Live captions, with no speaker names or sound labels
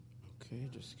Okay,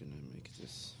 just gonna make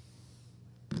this.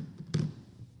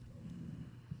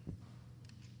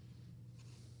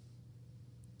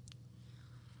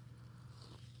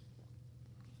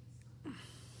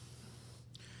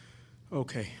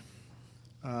 Okay.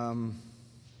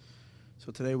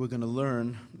 So today we're going to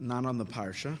learn not on the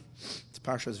parsha. It's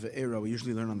Parshas Ve'era. We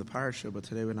usually learn on the parsha, but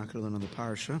today we're not going to learn on the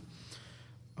parsha.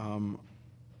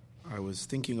 I was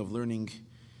thinking of learning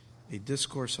a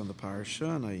discourse on the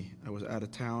parsha, and I was out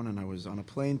of town, and I was on a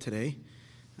plane today,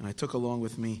 and I took along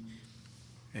with me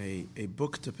a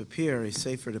book to prepare, a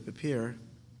sefer to prepare.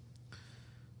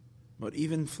 But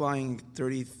even flying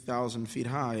 30,000 feet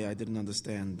high, I didn't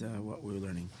understand what we were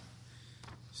learning.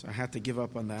 So I had to give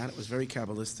up on that. It was very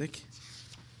Kabbalistic.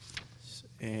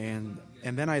 And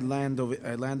then I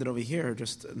landed over here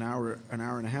just an hour and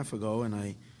a half ago, and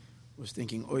I was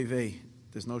thinking, oy vey,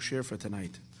 there's no shir for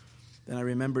tonight. Then I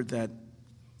remembered that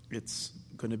it's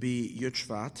going to be Yud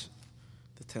Shvat,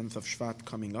 the 10th of Shvat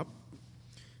coming up.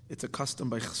 It's a custom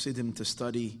by Chassidim to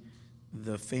study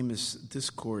the famous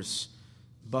discourse,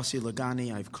 Basi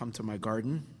Lagani, I've come to my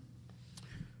garden,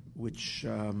 which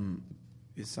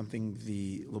is something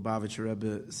the Lubavitcher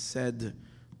Rebbe said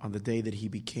on the day that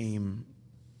he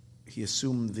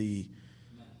assumed the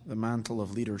mantle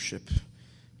of leadership,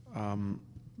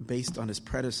 based on his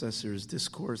predecessor's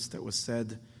discourse that was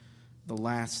said,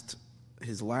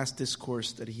 his last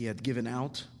discourse that he had given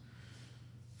out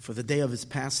for the day of his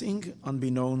passing,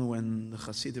 unbeknown when the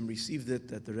Hasidim received it,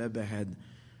 that the Rebbe had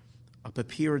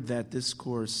prepared that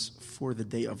discourse for the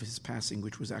day of his passing,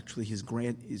 which was actually his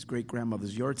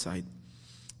great-grandmother's yahrzeit,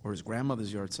 or his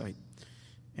grandmother's yahrzeit.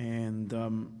 And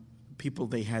people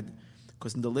they had,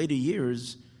 because in the later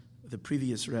years, the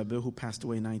previous Rebbe, who passed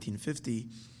away in 1950,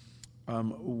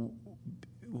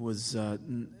 was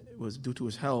due to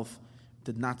his health,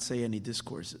 did not say any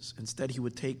discourses. Instead, he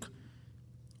would take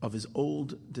of his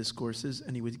old discourses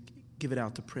and he would give it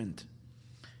out to print.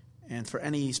 And for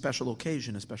any special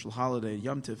occasion, a special holiday,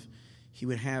 Yom Tiv, he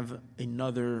would have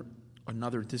another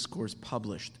discourse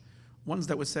published. Ones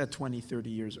that were said 20, 30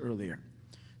 years earlier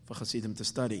for Hasidim to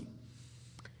study.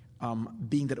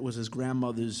 Being that it was his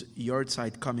grandmother's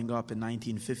yahrzeit coming up in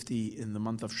 1950 in the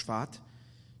month of Shvat,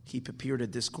 he prepared a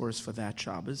discourse for that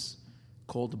Shabbos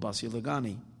called Basi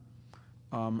Lagani.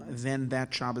 Then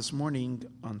that Shabbos morning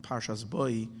on Parshas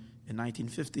Boi in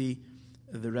 1950,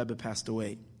 the Rebbe passed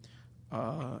away.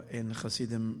 And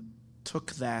Hasidim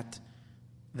took that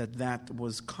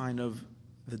was kind of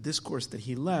the discourse that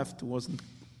he left wasn't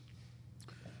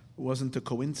a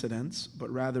coincidence, but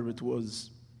rather it was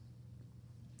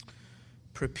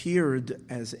prepared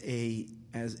as a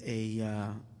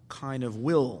kind of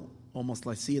will, almost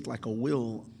I see it like a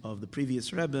will of the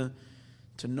previous Rebbe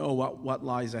to know what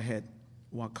lies ahead,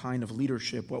 what kind of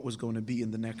leadership, what was going to be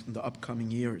in the upcoming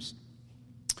years.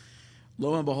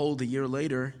 Lo and behold, a year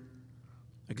later,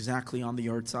 exactly on the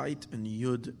yahrzeit in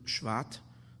Yud Shvat,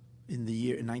 in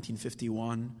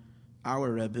 1951,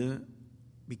 our Rebbe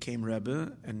became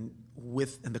Rebbe, and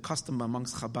the custom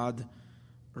amongst Chabad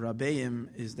Rabbeim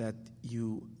is that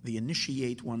they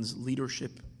initiate one's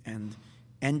leadership and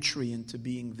entry into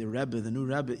being the Rebbe, the new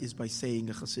Rebbe, is by saying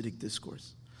a Hasidic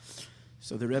discourse.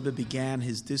 So the Rebbe began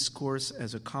his discourse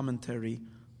as a commentary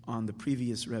on the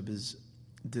previous Rebbe's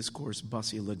discourse,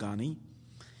 Basi Lagani.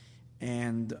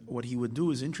 And what he would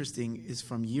do is interesting, is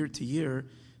from year to year,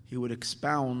 he would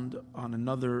expound on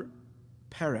another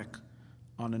perek,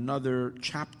 on another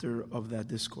chapter of that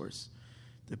discourse.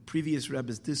 The previous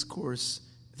Rebbe's discourse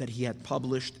that he had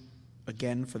published,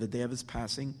 again for the day of his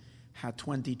passing, had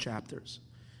 20 chapters.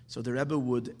 So the Rebbe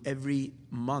would every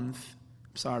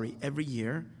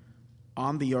year,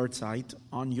 on the yahrzeit,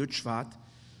 on Yud Shvat,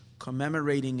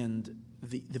 commemorating and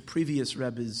the previous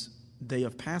Rebbe's day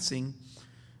of passing,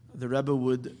 the Rebbe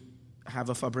would have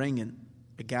a fabrengen,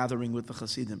 a gathering with the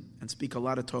Hasidim, and speak a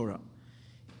lot of Torah.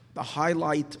 The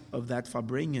highlight of that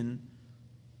fabrengen,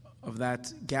 of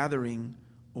that gathering,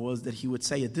 was that he would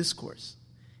say a discourse.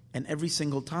 And every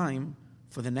single time,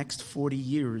 for the next 40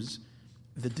 years,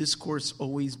 the discourse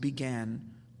always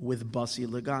began with Basi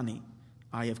Lagani,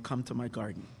 I have come to my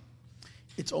garden.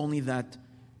 It's only that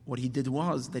what he did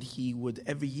was that he would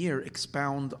every year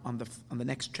expound on the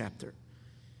next chapter.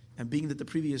 And being that the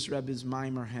previous Rebbe's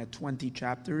Maimer had 20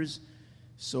 chapters,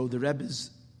 so the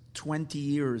Rebbe's 20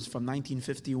 years from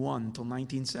 1951 till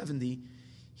 1970,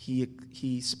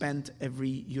 he spent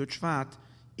every Yud Shvat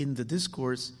in the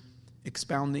discourse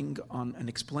expounding on and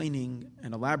explaining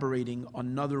and elaborating on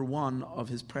another one of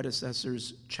his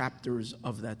predecessor's chapters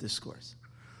of that discourse.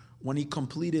 When he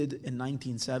completed in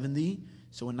 1970,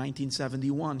 so in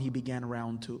 1971 he began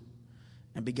round 2.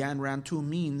 And began round 2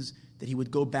 means that he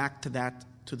would go back to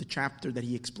the chapter that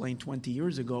he explained 20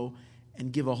 years ago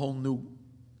and give a whole new,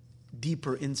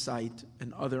 deeper insight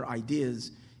and other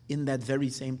ideas in that very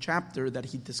same chapter that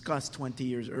he discussed 20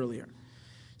 years earlier.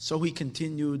 So he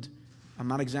continued, I'm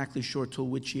not exactly sure till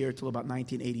which year, till about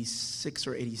 1986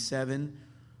 or 87,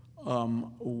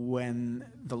 when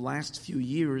the last few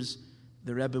years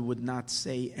the Rebbe would not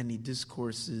say any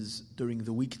discourses during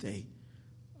the weekday.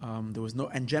 There was no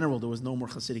more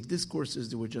Hasidic discourses,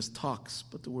 there were just talks,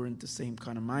 but they weren't the same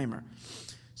kind of mimer.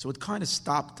 So it kind of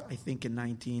stopped, I think, in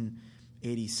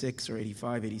 1986 or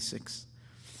 85, 86.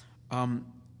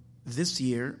 This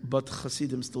year, but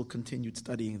Hasidim still continued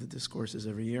studying the discourses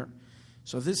every year.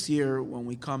 So this year, when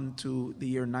we come to the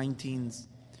year 19,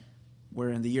 we're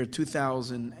in the year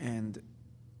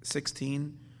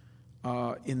 2016.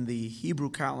 In the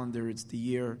Hebrew calendar, it's the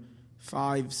year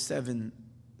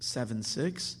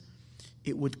 5776.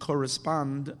 It would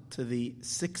correspond to the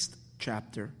 6th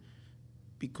chapter,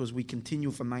 because we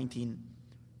continue from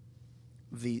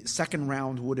the second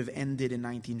round would have ended in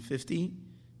 1990.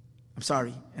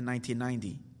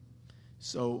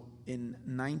 So in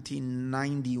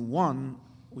 1991,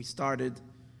 we started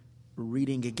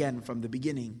reading again from the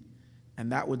beginning,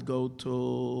 and that would go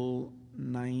till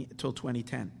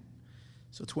 2010.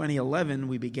 So 2011,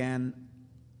 we began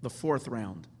the 4th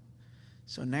round.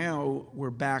 So now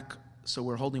we're back, so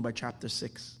we're holding by chapter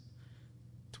 6.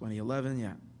 2011,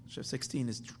 yeah. So 16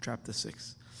 is chapter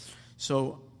 6.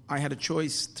 So I had a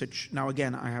choice to, now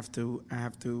again, I have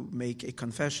to make a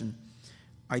confession.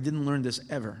 I didn't learn this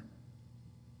ever.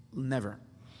 Never.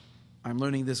 I'm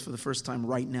learning this for the first time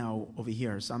right now over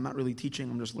here. So I'm not really teaching,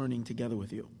 I'm just learning together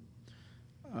with you.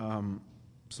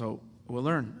 So we'll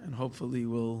learn, and hopefully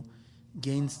we'll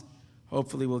gain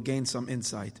some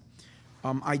insight.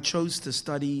 I chose to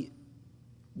study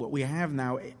what we have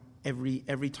now.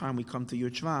 Every time we come to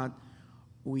Yud Shvat,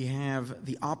 we have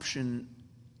the option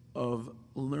of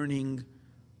learning.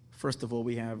 First of all,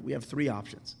 we have 3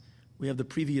 options. We have the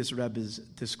previous Rebbe's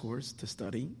discourse to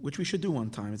study, which we should do one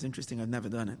time. It's interesting, I've never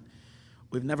done it.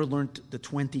 We've never learned the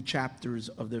 20 chapters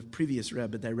of the previous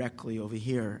Rebbe directly over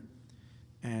here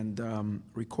and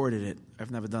recorded it.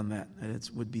 I've never done that. It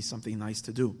would be something nice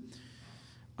to do.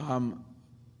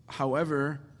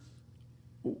 However,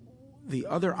 the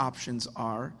other options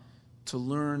are to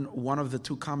learn one of the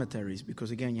 2 commentaries, because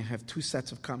again, you have 2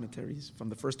 sets of commentaries from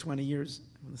the first 20 years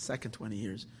and the second 20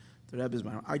 years. The Rebbe's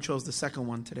Mimer. I chose the second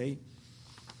one today.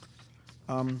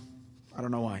 I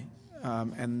don't know why.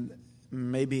 And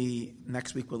maybe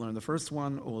next week we'll learn the first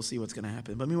one, or we'll see what's going to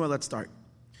happen. But meanwhile, let's start.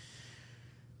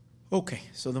 Okay,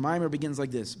 so the Mimer begins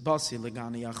like this. Basi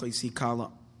legani achaisi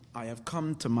kala. I have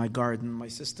come to my garden, my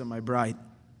sister, my bride.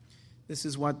 This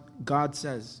is what God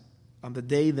says on the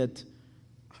day that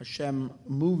Hashem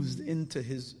moves into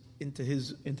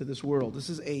this world. This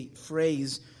is a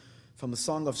phrase from the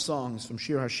Song of Songs, from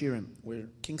Shir HaShirim, where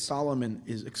King Solomon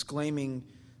is exclaiming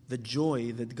the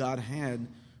joy that God had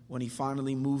when he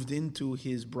finally moved into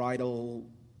his bridal.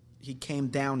 He came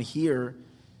down here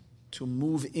to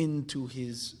move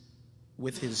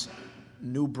with his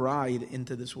new bride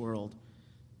into this world,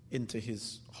 into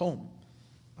his home.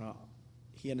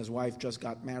 He and his wife just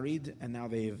got married, and now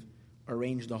they've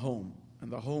arranged a home.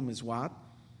 And the home is what?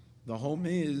 The home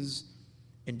is,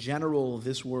 in general,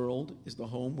 this world is the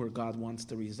home where God wants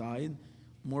to reside.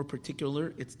 More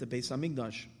particular, it's the Beis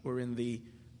HaMikdash, or in the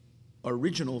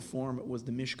original form, it was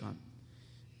the Mishkan.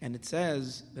 And it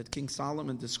says that King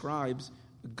Solomon describes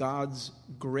God's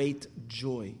great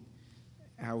joy,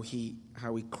 how he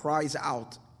cries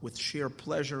out with sheer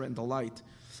pleasure and delight,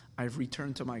 I've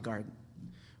returned to my garden,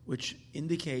 which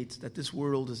indicates that this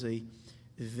world is a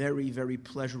very, very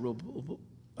pleasurable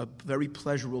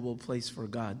place for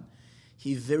God.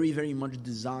 He very, very much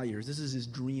desires. This is his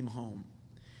dream home.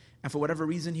 And for whatever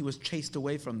reason, he was chased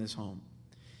away from this home.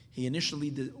 He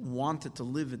initially wanted to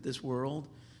live in this world.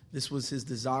 This was his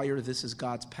desire. This is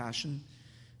God's passion.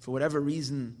 For whatever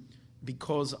reason,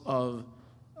 because of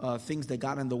things that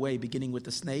got in the way, beginning with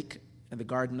the snake and the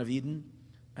Garden of Eden,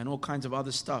 and all kinds of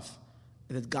other stuff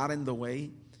that got in the way,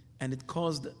 and it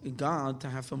caused God to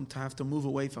have to move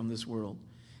away from this world.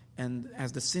 And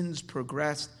as the sins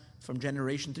progressed from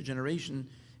generation to generation,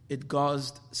 it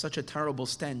caused such a terrible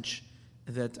stench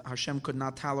that Hashem could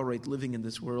not tolerate living in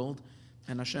this world,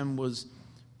 and Hashem was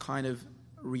kind of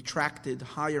retracted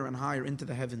higher and higher into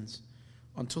the heavens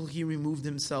until he removed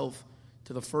himself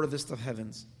to the furthest of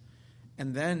heavens.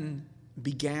 And then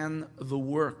began the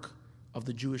work of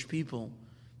the Jewish people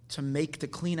to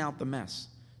clean out the mess,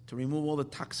 to remove all the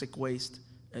toxic waste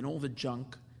and all the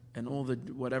junk and all the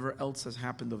whatever else has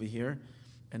happened over here.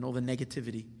 and all the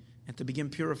negativity, and to begin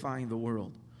purifying the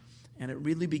world. And it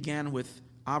really began with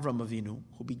Avram Avinu,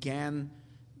 who began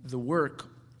the work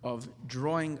of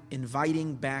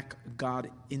inviting back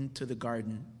God into the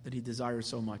garden that he desires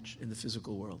so much in the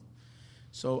physical world.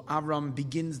 So Avram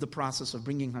begins the process of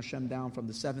bringing Hashem down from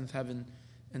the seventh heaven,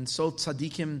 and so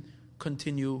tzaddikim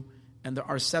continue, and there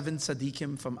are 7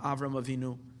 tzaddikim from Avram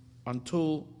Avinu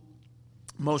until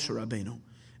Moshe Rabbeinu.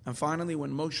 And finally,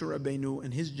 when Moshe Rabbeinu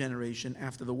and his generation,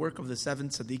 after the work of the 7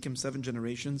 tzaddikim, 7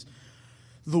 generations,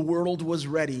 the world was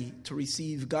ready to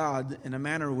receive God in a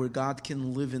manner where God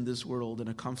can live in this world in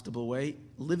a comfortable way.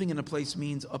 Living in a place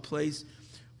means a place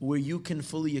where you can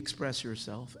fully express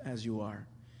yourself as you are.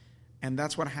 And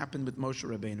that's what happened with Moshe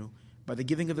Rabbeinu by the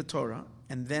giving of the Torah,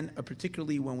 and then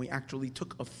particularly when we actually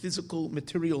took of physical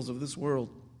materials of this world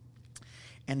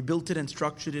and built it and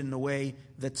structured it in a way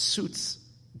that suits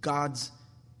God's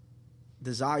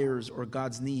desires or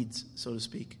God's needs, so to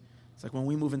speak. It's like when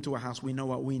we move into a house, we know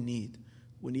what we need.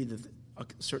 We need a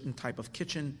certain type of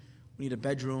kitchen. We need a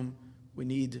bedroom. We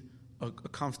need a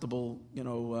comfortable,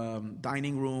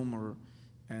 dining room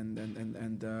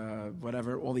and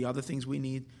whatever, all the other things we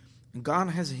need. And God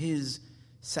has His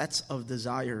sets of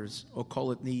desires, or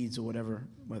call it needs, or whatever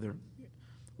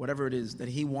it is that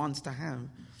He wants to have,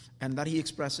 and that He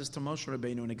expresses to Moshe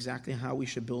Rabbeinu in exactly how we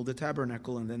should build the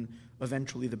tabernacle and then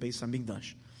eventually the Beis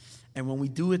HaMikdash. And when we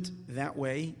do it that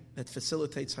way, that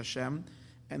facilitates Hashem,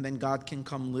 and then God can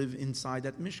come live inside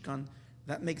that Mishkan,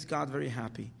 that makes God very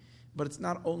happy. But it's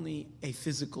not only a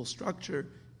physical structure,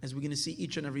 as we're going to see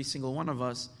each and every single one of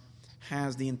us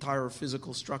has the entire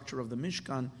physical structure of the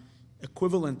Mishkan,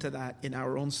 equivalent to that in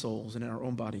our own souls and in our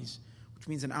own bodies, which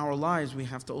means in our lives we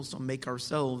have to also make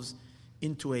ourselves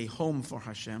into a home for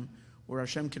Hashem, where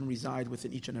Hashem can reside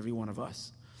within each and every one of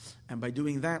us. And by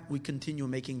doing that, we continue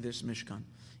making this Mishkan.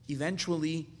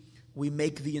 Eventually, we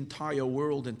make the entire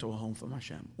world into a home for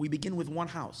Hashem. We begin with one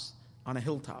house on a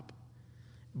hilltop,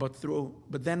 but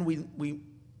then we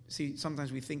see,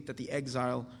 sometimes we think that the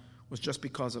exile was just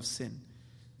because of sin.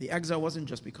 The exile wasn't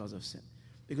just because of sin,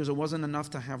 because it wasn't enough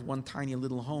to have one tiny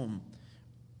little home,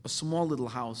 a small little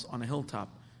house on a hilltop.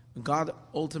 God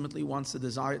ultimately wants to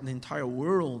desire the entire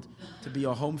world to be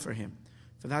a home for Him.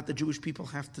 For that, the Jewish people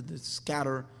have to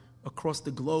scatter across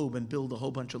the globe and build a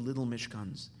whole bunch of little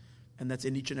mishkans. And that's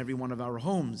in each and every one of our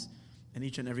homes, and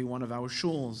each and every one of our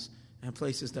shuls, and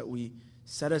places that we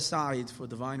set aside for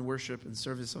divine worship and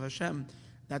service of Hashem.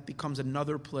 That becomes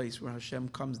another place where Hashem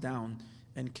comes down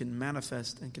and can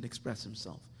manifest and can express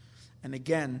Himself. And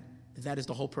again, that is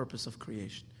the whole purpose of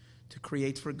creation, to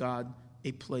create for God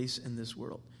a place in this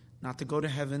world. Not to go to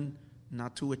heaven,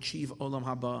 not to achieve Olam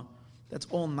Haba. That's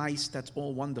all nice, that's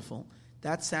all wonderful.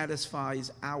 That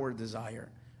satisfies our desire.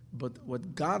 But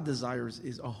what God desires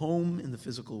is a home in the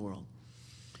physical world.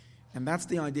 And that's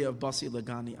the idea of Basi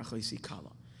Lagani Achaisi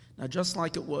Kala. Now, just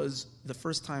like it was the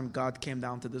first time God came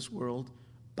down to this world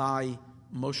by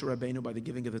Moshe Rabbeinu, by the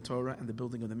giving of the Torah and the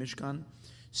building of the Mishkan,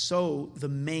 so the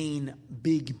main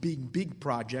big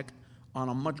project on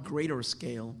a much greater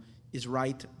scale is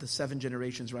the 7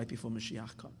 generations right before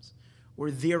Mashiach comes.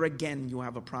 Where there again you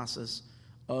have a process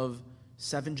of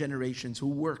 7 generations who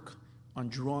work on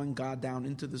drawing God down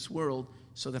into this world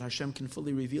so that Hashem can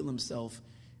fully reveal Himself,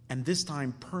 and this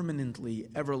time permanently,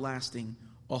 everlasting,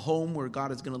 a home where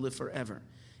God is going to live forever.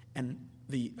 And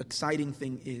the exciting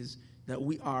thing is that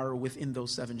we are within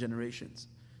those 7 generations.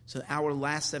 So our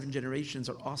last 7 generations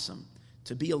are awesome.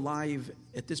 To be alive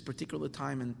at this particular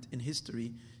time in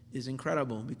history is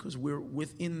incredible, because we're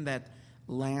within that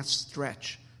last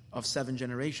stretch of 7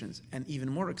 generations. And even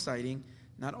more exciting,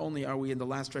 not only are we in the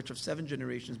last stretch of 7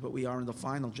 generations, but we are in the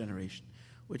final generation,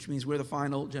 which means we're the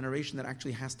final generation that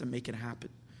actually has to make it happen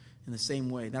in the same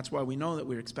way. That's why we know that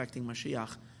we're expecting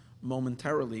Mashiach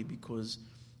momentarily, because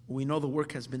we know the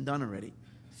work has been done already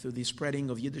through the spreading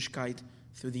of Yiddishkeit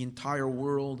through the entire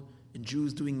world, and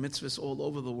Jews doing mitzvahs all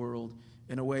over the world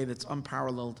in a way that's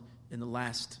unparalleled in the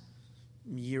last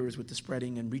years, with the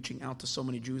spreading and reaching out to so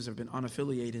many Jews that have been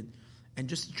unaffiliated, and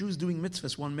just Jews doing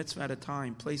mitzvahs, one mitzvah at a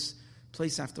time, place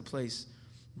after place.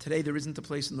 Today there isn't a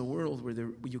place in the world where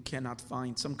you cannot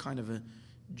find some kind of a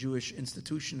Jewish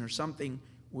institution or something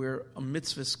where a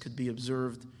mitzvah could be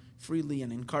observed freely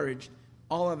and encouraged.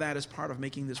 All of that is part of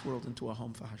making this world into a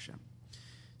home for Hashem.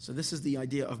 So this is the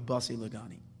idea of Basi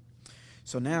Lagani.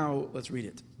 So now let's read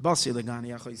it. Basi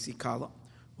Lagani Achaisi Kala.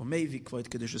 And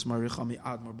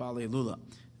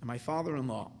my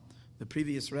father-in-law, the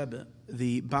previous Rebbe,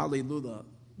 the Balei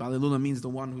Lula means the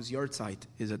one whose yahrzeit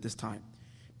is at this time.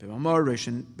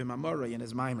 B'mamorah in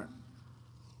his mimer.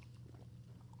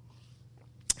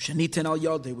 Shanitin al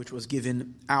Yodeh, which was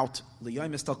given out,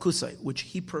 L'Yom Estal Kusai, which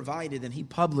he provided and he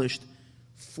published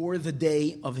for the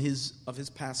day of his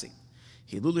passing.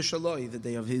 Hilul Shaloi, the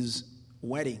day of his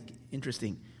wedding.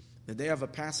 Interesting. The day of a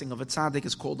passing of a tzaddik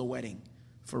is called a wedding,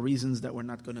 for reasons that we're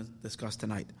not going to discuss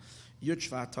tonight. Yud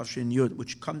Shvat Tafshin Yud,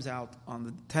 which comes out on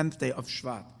the 10th day of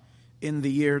Shvat, in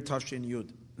the year Tafshin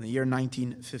Yud, in the year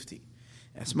 1950.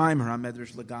 Esmaim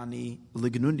HaMedrash Lagani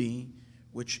Lignuni,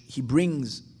 which he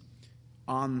brings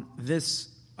on this,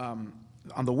 on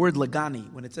the word Lagani,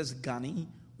 when it says Gani,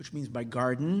 which means by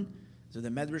garden, so the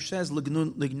Medrash says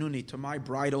Lignuni, to my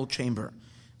bridal chamber.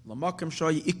 Lamakam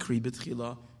Shoyi Ikri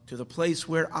B'tchila, to the place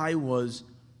where I was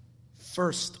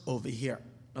first over here.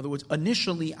 In other words,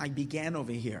 initially I began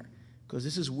over here, because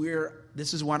this is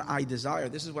what I desire,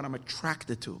 this is what I'm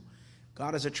attracted to.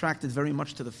 God is attracted very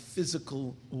much to the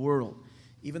physical world.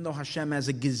 Even though Hashem has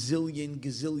a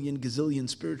gazillion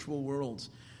spiritual worlds,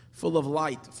 full of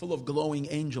light, full of glowing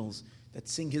angels that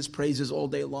sing His praises all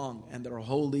day long, and that are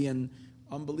holy and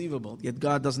unbelievable. Yet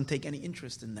God doesn't take any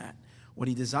interest in that. What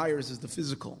He desires is the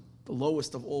physical, the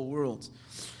lowest of all worlds.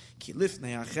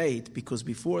 Because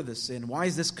before the sin, why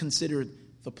is this considered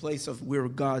the place of where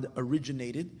God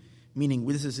originated? Meaning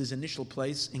this is His initial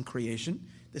place in creation.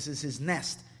 This is His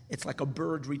nest. It's like a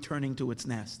bird returning to its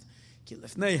nest.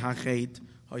 Because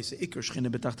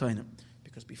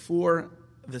before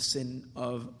the sin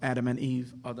of Adam and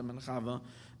Eve, Adam and Chava,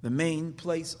 the main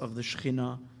place of the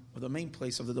Shekhinah, or the main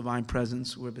place of the divine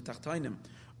presence, were B'tachtainim,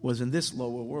 was in this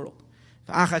lower world.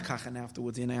 And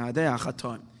afterwards,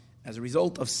 as a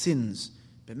result of sins,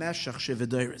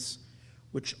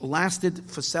 which lasted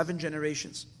for 7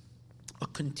 generations, a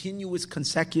continuous,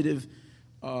 consecutive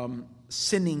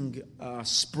sinning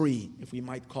spree, if we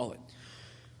might call it.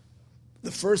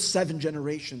 The first 7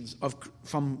 generations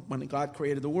from when God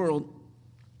created the world,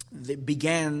 they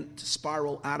began to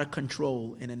spiral out of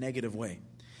control in a negative way.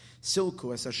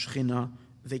 Silku as a Shekhinah,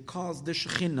 they caused the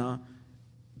Shekhinah,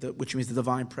 which means the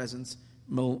divine presence,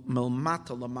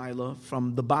 milmata lamaila,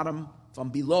 from the bottom,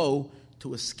 from below,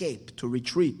 to escape, to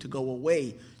retreat, to go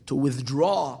away, to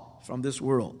withdraw from this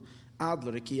world. Ad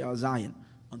l'rekiya Zion,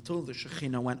 until the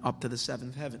Shekhinah went up to the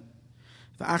 7th heaven.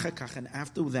 And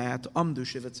after that, amdu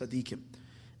shivat tzadikim.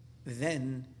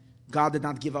 Then God did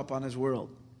not give up on His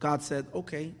world. God said,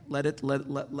 "Okay, let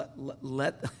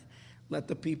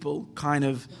the people kind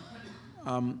of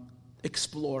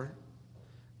explore.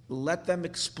 Let them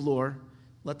explore.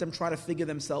 Let them try to figure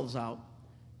themselves out."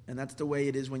 And that's the way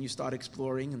it is when you start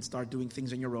exploring and start doing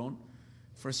things on your own.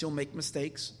 First, you'll make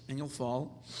mistakes and you'll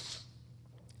fall,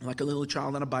 like a little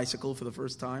child on a bicycle for the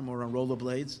first time or on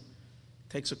rollerblades.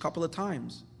 Takes a couple of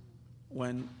times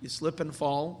when you slip and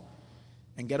fall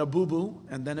and get a boo-boo,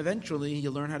 and then eventually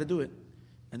you learn how to do it.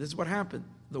 And this is what happened.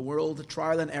 The world,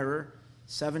 trial and error,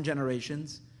 7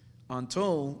 generations,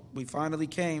 until we finally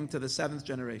came to the 7th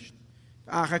generation.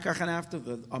 And after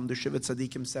the Shivat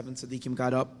Tzadikim, 7 Tzadikim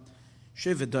got up.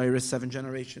 Shivat Dairis, 7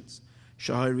 generations.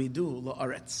 Shaharidu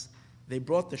la'aretz. They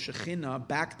brought the Shekhinah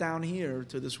back down here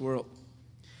to this world.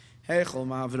 Beginning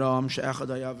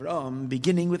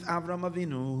with Avram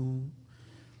Avinu,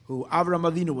 who Avram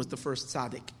Avinu was the first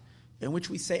tzaddik, in which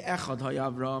we say Echad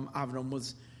HaYavram, Avram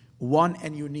was one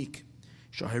and unique.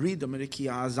 He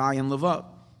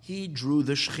drew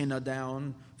the Shekhinah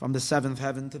down from the 7th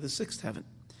heaven to the 6th heaven.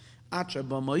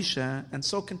 And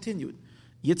so continued.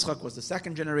 Yitzchak was the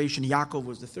 2nd generation, Yaakov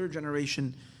was the 3rd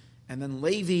generation, and then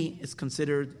Levi is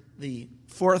considered the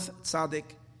 4th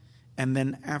tzaddik, and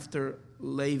then after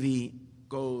Levi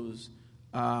goes,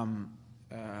 Kahas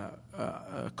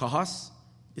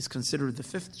is considered the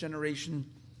 5th generation,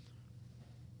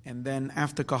 and then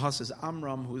after Kahas is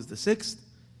Amram, who is the 6th,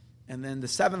 and then the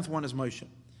 7th one is Moshe.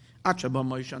 Achaba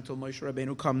Moshe, until Moshe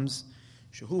Rabbeinu comes,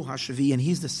 Shehu Hashvi, and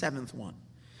he's the 7th one.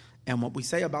 And what we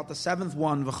say about the 7th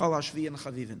one, V'chal Hashvi and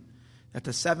Chavivin, that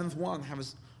the 7th one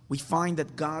we find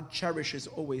that God cherishes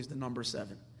always the number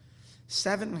 7.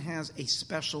 7 has a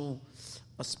special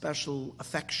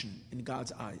affection in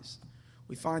God's eyes.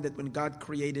 We find that when God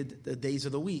created the days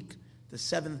of the week, the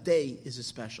 7th day is a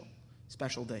special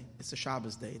day. It's a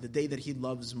Shabbos day, the day that He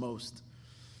loves most.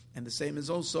 And the same is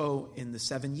also in the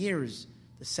 7 years.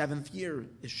 The 7th year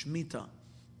is Shemitah,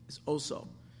 is also.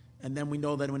 And then we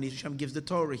know that when Hashem gives the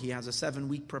Torah, He has a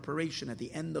 7-week preparation. At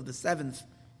the end of the 7th,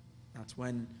 that's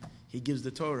when He gives the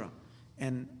Torah.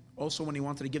 And also when He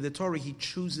wanted to give the Torah, He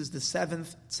chooses the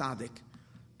 7th tzaddik,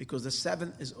 because the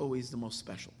 7th is always the most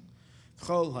special.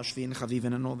 Chol, Hashvi,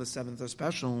 Chavivin, and all the 7th are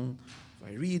special.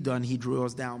 And He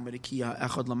draws down Merikia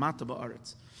Echad Lamata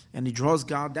Ba'aretz, and He draws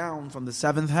God down from the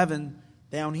 7th heaven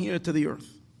down here to the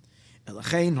earth.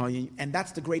 And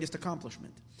that's the greatest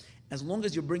accomplishment. as long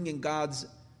as you're bringing God's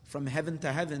from heaven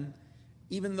to heaven,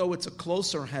 even though it's a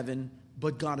closer heaven,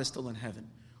 but God is still in heaven,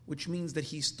 which means that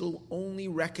he's still only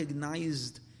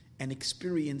recognized and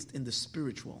experienced in the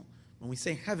spiritual. When we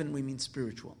say heaven, we mean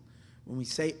spiritual. When we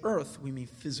say earth, we mean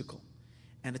physical.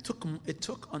 And it took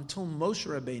until Moshe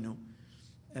Rabbeinu,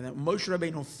 and that Moshe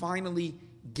Rabbeinu finally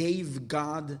gave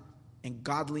God and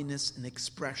godliness and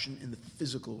expression in the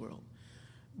physical world.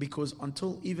 Because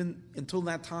until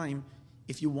that time,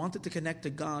 if you wanted to connect to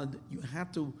God, your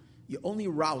only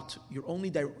route, your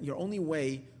only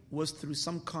way was through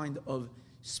some kind of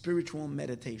spiritual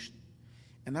meditation.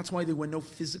 And that's why there were no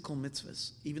physical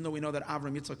mitzvahs. Even though we know that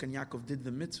Avram, Yitzchak, and Yaakov did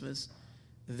the mitzvahs,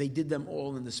 they did them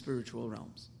all in the spiritual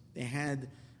realms. They had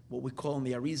what we call in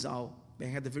the Arizal, they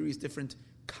had the various different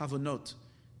kavanot.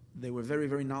 They were very,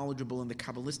 very knowledgeable in the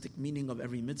Kabbalistic meaning of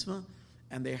every mitzvah,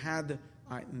 and they had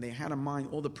in mind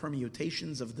all the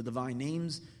permutations of the divine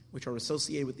names which are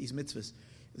associated with these mitzvahs.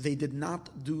 They did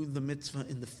not do the mitzvah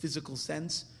in the physical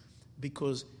sense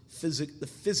because the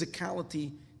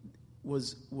physicality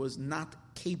was not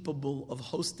capable of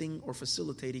hosting or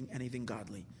facilitating anything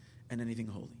godly and anything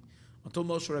holy. Until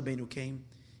Moshe Rabbeinu came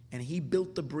and he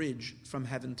built the bridge from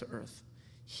heaven to earth.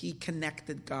 He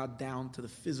connected God down to the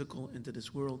physical, into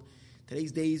this world.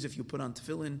 Today's days, if you put on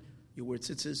tefillin, you wear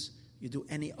tzitzis, you do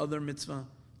any other mitzvah,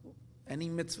 any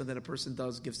mitzvah that a person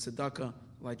does, gives tzedakah,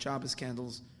 light Shabbos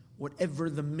candles, whatever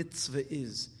the mitzvah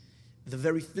is, the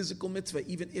very physical mitzvah,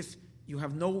 even if you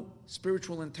have no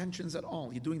spiritual intentions at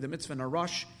all, you're doing the mitzvah in a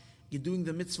rush, you're doing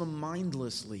the mitzvah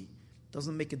mindlessly,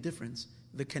 doesn't make a difference.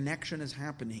 The connection is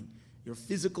happening. Your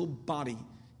physical body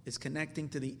is connecting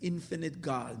to the infinite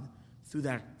God through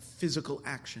that physical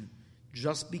action,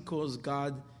 just because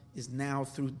God is now,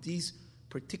 through these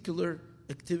particular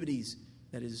activities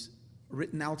that is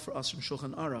written out for us from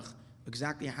Shulchan Aruch,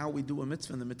 exactly how we do a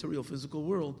mitzvah in the material physical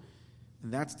world,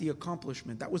 and that's the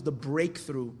accomplishment. That was the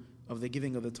breakthrough of the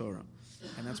giving of the Torah.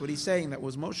 And that's what he's saying. That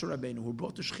was Moshe Rabbeinu who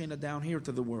brought the Shekhinah down here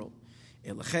to the world.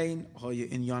 And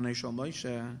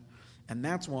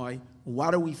that's why,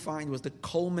 what do we find was the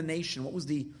culmination? What was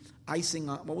the icing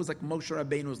on, what was like Moshe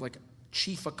Rabbeinu's like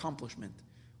chief accomplishment?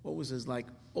 What was his like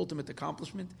ultimate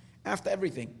accomplishment? After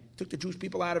everything, took the Jewish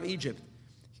people out of Egypt,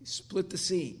 he split the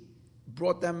sea,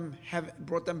 brought them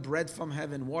bread from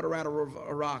heaven, water out of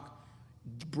a rock,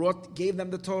 gave them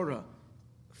the Torah,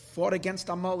 fought against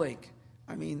Amalek.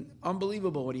 I mean,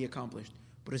 unbelievable what he accomplished.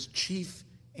 But his chief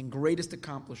and greatest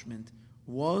accomplishment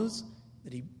was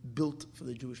that he built for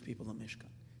the Jewish people a Mishkan.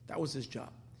 That was his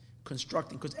job,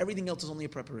 constructing, because everything else is only a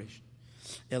preparation.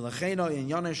 The inyan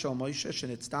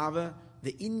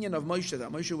of Moshe,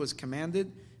 that Moshe was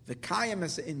commanded, the kayam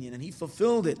as the inyan, and he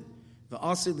fulfilled it.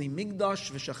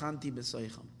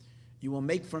 You will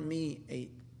make from me a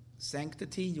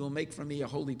sanctity, you will make from me a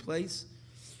holy place,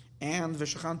 and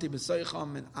v'shachanti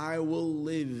b'seicham, and I will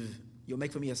live. You'll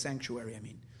make for me a sanctuary,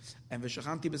 and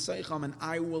v'shachanti b'seicham, and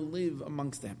I will live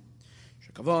amongst them.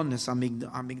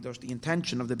 The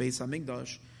intention of the Beis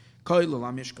HaMikdash,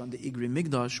 the Igri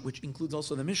Migdash, which includes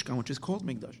also the Mishkan, which is called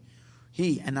Migdash.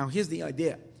 And now here's the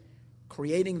idea.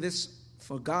 Creating this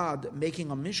for God,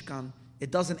 making a Mishkan,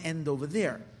 it doesn't end over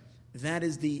there.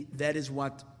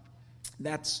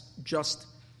 That's just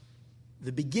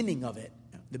the beginning of it.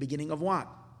 The beginning of what?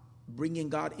 Bringing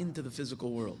God into the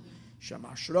physical world.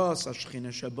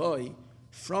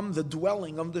 From the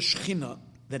dwelling of the Shekhinah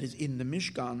that is in the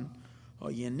Mishkan,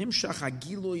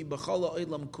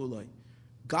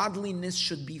 godliness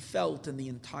should be felt in the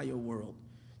entire world.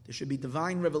 There should be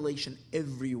divine revelation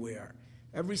everywhere.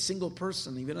 Every single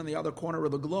person, even on the other corner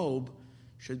of the globe,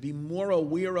 should be more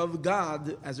aware of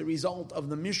God as a result of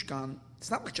the Mishkan. It's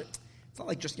not like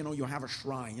just you have a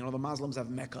shrine. The Muslims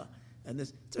have Mecca, and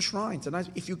it's a shrine. It's a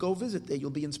nice. If you go visit there, you'll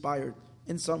be inspired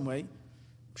in some way.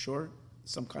 I'm sure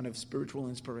some kind of spiritual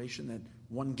inspiration that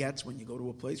one gets when you go to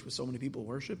a place where so many people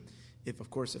worship. If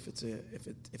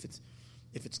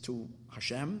it's to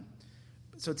Hashem.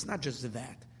 So it's not just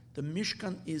that. The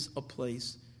Mishkan is a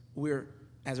place where,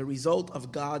 as a result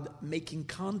of God making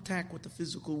contact with the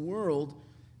physical world,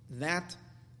 that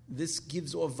this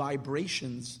gives off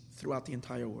vibrations throughout the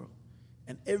entire world.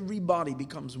 And everybody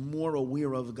becomes more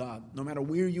aware of God, no matter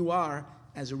where you are,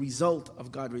 as a result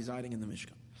of God residing in the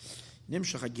Mishkan.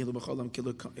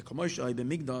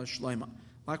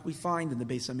 Like we find in the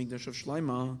Beis HaMikdash of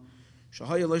Shlomo,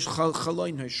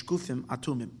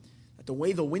 that the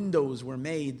way the windows were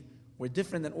made were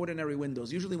different than ordinary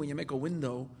windows. Usually when you make a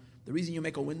window, the reason you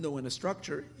make a window in a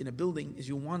structure, in a building, is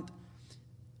you want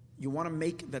to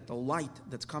make that the light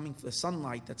that's coming, the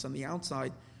sunlight that's on the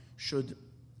outside should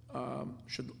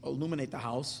illuminate the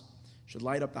house, should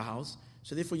light up the house.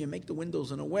 So therefore you make the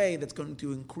windows in a way that's going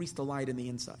to increase the light in the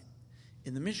inside.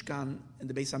 In the Mishkan, in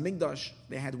the Beis HaMikdash,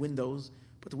 they had windows,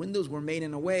 but the windows were made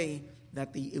in a way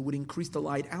that it would increase the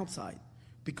light outside,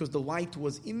 because the light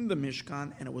was in the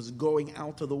Mishkan and it was going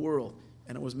out to the world,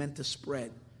 and it was meant to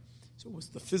spread. So it was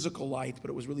the physical light, but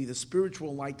it was really the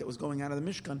spiritual light that was going out of the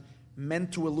Mishkan,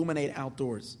 meant to illuminate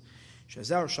outdoors. But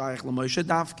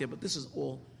this is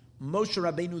all Moshe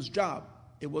Rabbeinu's job.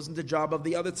 It wasn't the job of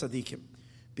the other tzaddikim,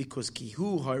 because he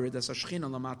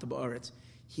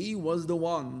was the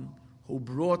one who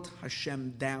brought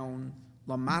Hashem down,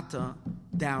 lamata,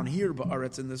 down here,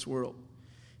 ba'aretz, in this world.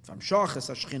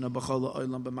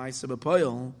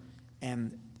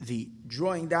 And the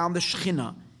drawing down the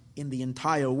Shechina in the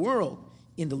entire world,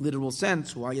 in the literal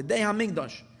sense,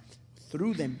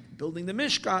 through them building the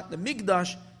Mishkan, the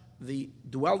Mikdash, the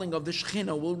dwelling of the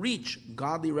Shechina will reach,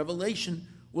 godly revelation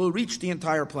will reach the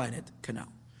entire planet, canal.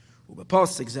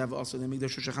 Also the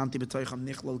Mikdash.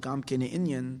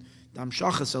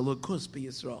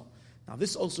 Now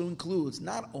this also includes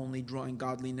not only drawing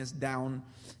godliness down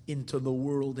into the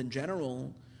world in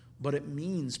general, but it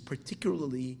means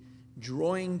particularly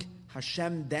drawing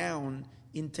Hashem down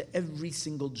into every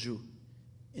single Jew,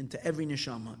 into every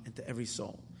neshama, into every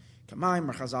soul. As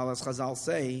Chazal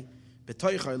say,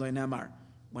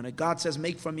 when a God says,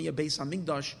 make from me a Beis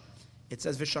HaMikdash, it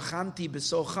says, V'shachanti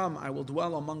b'socham, I will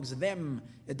dwell amongst them.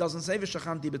 It doesn't say,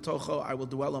 V'shachanti b'tocho, I will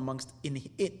dwell amongst in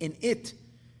it.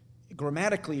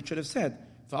 Grammatically, it should have said,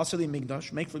 V'asali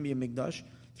Mikdash, make for me a Mikdash,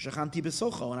 V'shachanti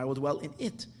b'socho, and I will dwell in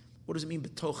it. What does it mean,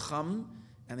 b'tocham?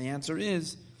 And the answer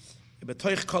is,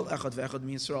 b'toich kol echad v'echad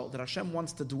miYisrael, that Hashem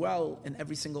wants to dwell in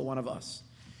every single one of us.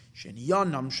 Shen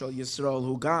yanam shel Yisrael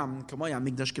hugam, kamoya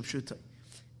Mikdash kipshutai.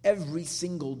 Every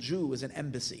single Jew is an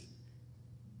embassy.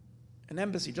 An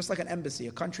embassy, just like an embassy.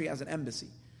 A country has an embassy.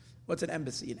 What's an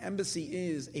embassy? An embassy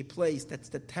is a place that's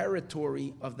the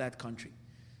territory of that country.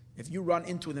 If you run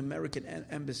into an American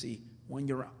embassy when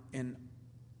you're in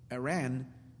Iran,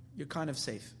 you're kind of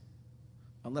safe.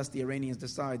 Unless the Iranians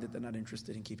decide that they're not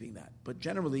interested in keeping that. But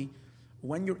generally,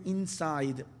 when you're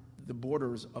inside the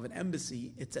borders of an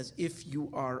embassy, it's as if you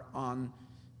are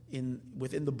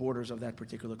within the borders of that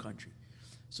particular country.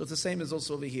 So it's the same as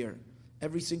also over here.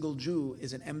 Every single Jew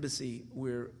is an embassy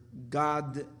where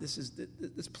God, this is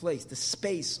this place, the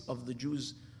space of the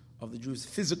Jew's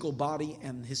physical body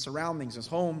and his surroundings, his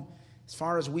home, as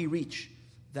far as we reach,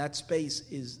 that space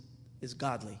is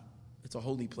godly. It's a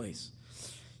holy place.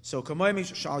 So every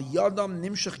Jew is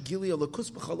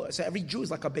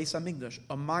like a Beis HaMikdash,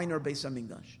 a minor Beis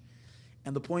HaMikdash.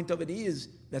 And the point of it is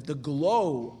that the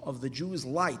glow of the Jew's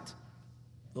light,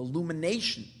 the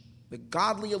illumination, the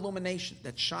godly illumination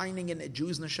that's shining in a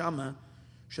Jew's neshama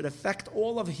should affect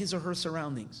all of his or her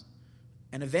surroundings.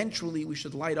 And eventually we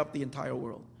should light up the entire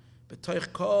world. How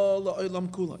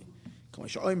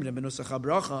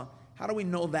do we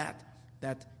know that?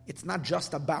 That it's not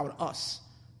just about us,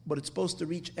 but it's supposed to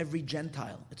reach every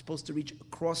Gentile. It's supposed to reach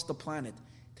across the planet,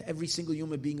 to every single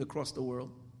human being across the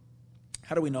world.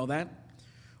 How do we know that?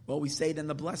 Well, we say it in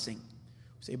the blessing.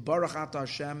 We say, Baruch Ata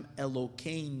Hashem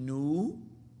Elokeinu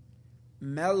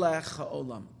Melech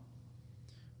HaOlam.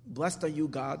 Blessed are you,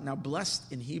 God. Now,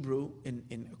 blessed in Hebrew,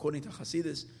 in according to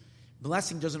Hasidus,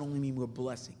 blessing doesn't only mean we're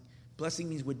blessing. Blessing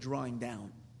means we're drawing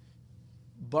down.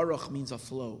 Baruch means a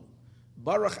flow.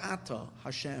 Baruch Ata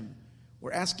Hashem.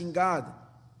 We're asking God.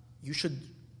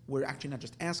 We're actually not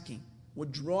just asking. We're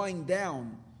drawing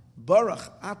down.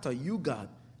 Baruch Ata, you, God.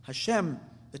 Hashem,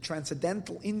 the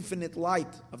transcendental, infinite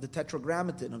light of the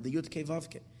Tetragrammaton, of the Yud Kei Vav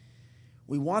Kei.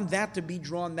 We want that to be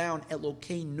drawn down,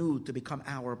 Elokeinu, to become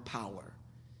our power.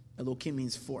 Elokim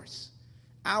means force.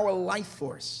 Our life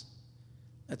force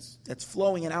that's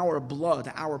flowing in our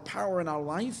blood, our power in our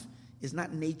life is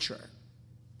not nature.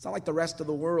 It's not like the rest of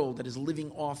the world that is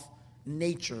living off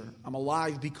nature. I'm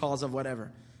alive because of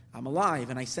whatever. I'm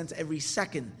alive and I sense every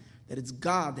second that it's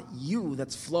God, you,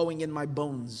 that's flowing in my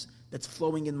bones, that's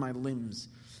flowing in my limbs.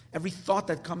 Every thought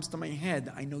that comes to my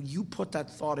head, I know you put that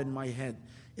thought in my head.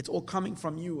 It's all coming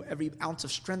from you. Every ounce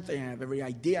of strength I have, every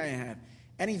idea I have,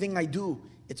 anything I do,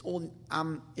 it's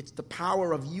the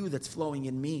power of you that's flowing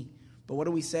in me. But what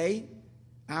do we say?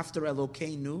 After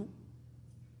Elokeinu,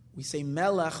 we say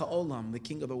Melech HaOlam, the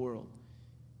king of the world.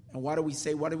 And why do we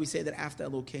say that after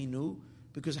Elokeinu?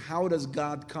 Because how does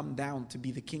God come down to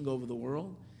be the king over the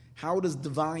world? How does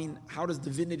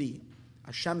divinity,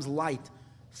 Hashem's light,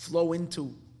 flow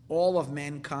into all of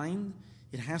mankind?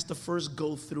 It has to first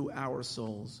go through our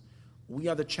souls. We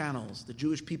are the channels. The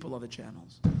Jewish people are the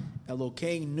channels.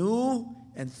 Elokeinu,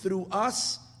 and through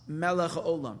us, Melech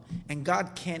HaOlam. And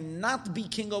God cannot be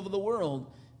king over the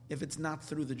world if it's not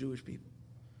through the Jewish people.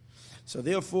 So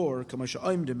therefore, through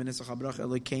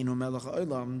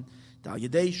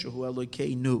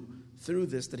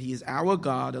this that He is our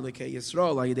God,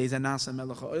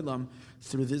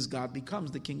 through this God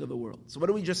becomes the King of the world. So what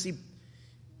do we just see?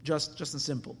 Just and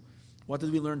simple. What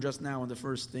did we learn just now in the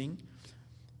first thing?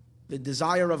 The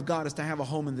desire of God is to have a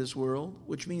home in this world,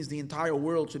 which means the entire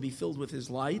world should be filled with His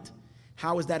light.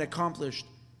 How is that accomplished?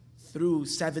 Through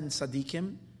 7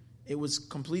 tzaddikim. It was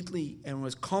completely and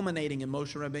was culminating in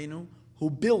Moshe Rabbeinu, who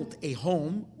built a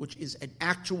home, which is an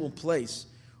actual place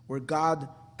where God,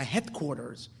 a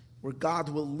headquarters, where God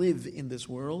will live in this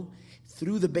world.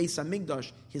 Through the Beis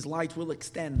HaMikdash, His light will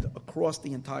extend across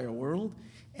the entire world.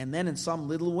 And then in some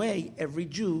little way, every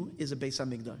Jew is a Beis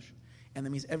HaMikdash. And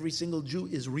that means every single Jew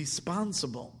is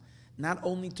responsible, not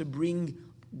only to bring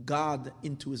God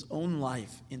into his own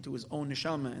life, into his own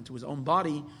neshama, into his own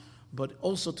body, but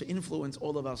also to influence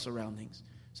all of our surroundings,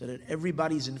 so that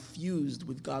everybody's infused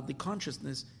with godly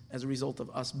consciousness as a result of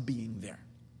us being there.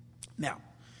 Now,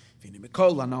 so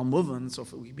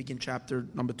we begin chapter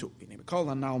number 2.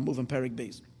 Now move in Perek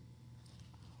Beis.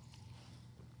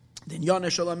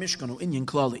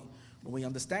 What we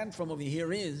understand from over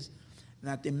here is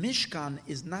that the Mishkan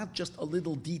is not just a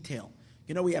little detail.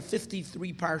 You know, we have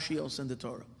 53 parshios in the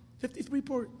Torah, 53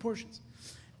 portions.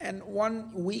 And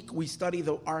one week we study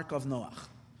the Ark of Noach.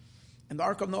 And the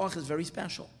Ark of Noach is very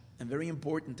special and very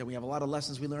important, and we have a lot of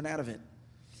lessons we learn out of it.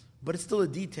 But it's still a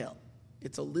detail.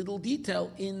 It's a little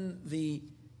detail in the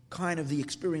kind of the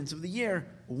experience of the year.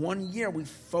 1 year we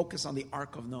focus on the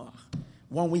Ark of Noach.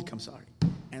 1 week, I'm sorry.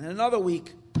 And another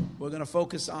week we're going to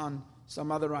focus on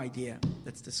some other idea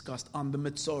that's discussed on the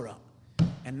Metzorah.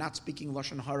 And not speaking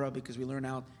Lashon Hara because we learn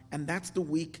out. And that's the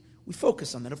week we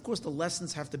focus on that. Of course, the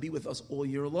lessons have to be with us all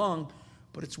year long,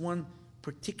 but it's one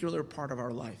particular part of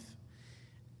our life.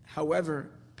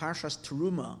 However, Parshas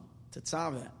Teruma,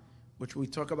 Tetzaveh, which we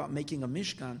talk about making a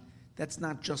Mishkan, that's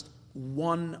not just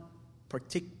one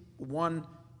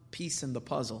piece in the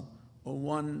puzzle or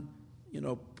one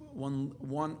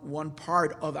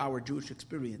part of our Jewish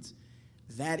experience.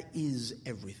 That is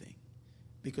everything.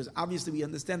 Because obviously we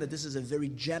understand that this is a very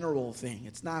general thing.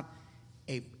 It's not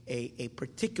a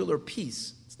particular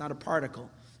piece. It's not a particle.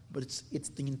 But it's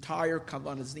the entire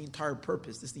kavanah, it's the entire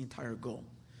purpose, it's the entire goal.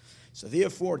 So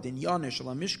therefore, this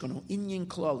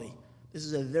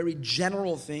is a very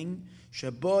general thing.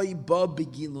 In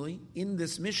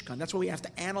this Mishkan, that's why we have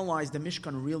to analyze the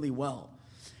Mishkan really well.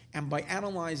 And by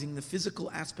analyzing the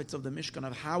physical aspects of the Mishkan,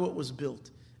 of how it was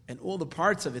built, and all the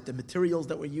parts of it, the materials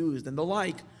that were used, and the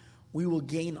like, we will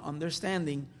gain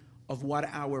understanding of what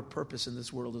our purpose in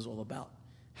this world is all about.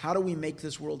 How do we make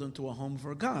this world into a home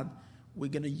for God? We're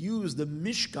going to use the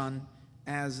Mishkan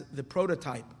as the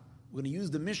prototype. We're going to use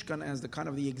the Mishkan as the kind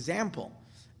of the example,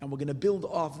 and we're going to build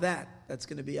off that. That's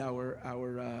going to be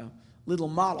our little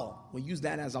model. We use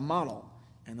that as a model,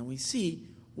 and then we see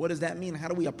what does that mean. How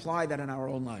do we apply that in our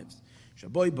own lives?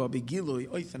 Because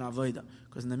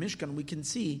in the Mishkan we can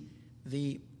see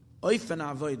the oifen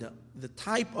avoda, the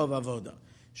type of avoda,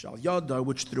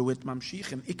 which through it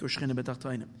mamshichim ikar shchina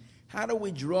betachtonim. How do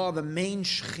we draw the main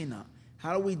shchina?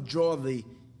 How do we draw the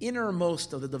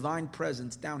innermost of the divine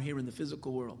presence down here in the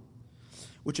physical world,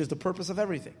 which is the purpose of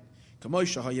everything?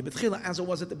 As it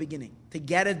was at the beginning, to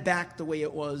get it back the way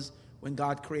it was when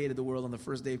God created the world on the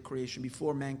first day of creation,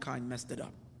 before mankind messed it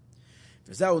up.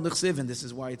 And this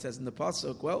is why it says in the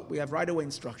Pasuk, well, we have right away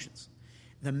instructions.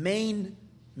 The main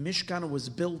Mishkan was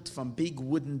built from big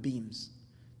wooden beams.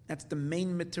 That's the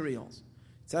main materials.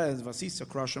 It says, Vasisa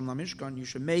krasham la Mishkan, you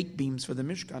should make beams for the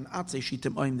Mishkan, atze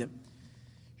shitim oimdim.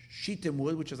 Shitim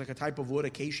wood, which is like a type of wood,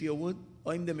 acacia wood,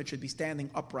 oimdim, it should be standing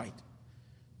upright.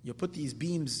 You put these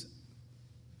beams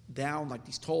down, like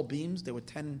these tall beams, they were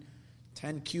 10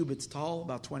 cubits tall,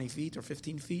 about 20 feet or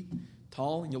 15 feet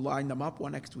tall, and you line them up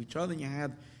one next to each other, and you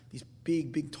had these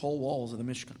big tall walls of the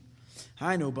Mishkan.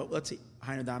 I know, but let's see. The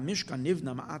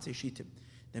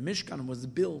Mishkan was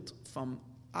built from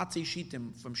atze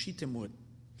shitim, from shitim wood.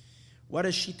 What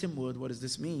is shitim wood? What does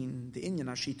this mean? The inyan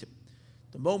shitim.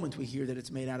 The moment we hear that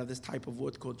it's made out of this type of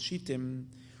wood called shitim,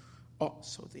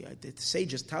 so the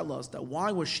sages tell us that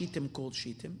why was shitim called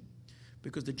shitim?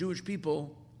 Because the Jewish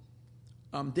people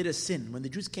did a sin. When the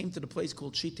Jews came to the place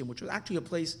called Shittim, which was actually a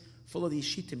place full of these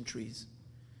Shittim trees,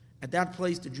 at that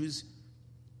place the Jews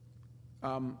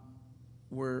fell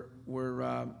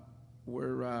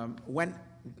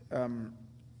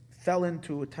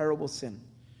into a terrible sin.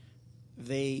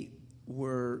 They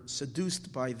were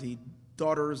seduced by the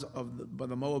daughters by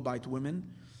the Moabite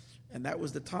women, and that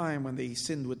was the time when they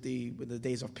sinned with the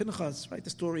days of Pinchas, right? The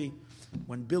story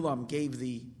when Bilam gave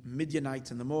the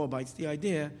Midianites and the Moabites the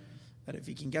idea, that if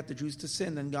he can get the Jews to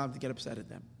sin, then God would get upset at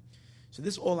them. So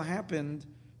this all happened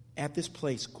at this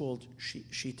place called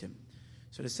Shittim.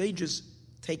 So the sages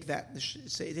take that,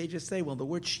 they just say, well, the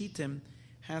word Shittim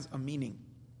has a meaning,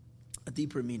 a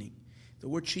deeper meaning. The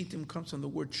word Shittim comes from the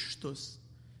word Shtus,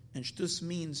 and Shtus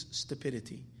means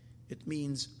stupidity. It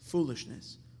means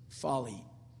foolishness, folly.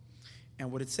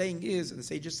 And what it's saying is, and the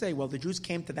sages say, well, the Jews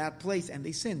came to that place and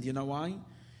they sinned. You know why?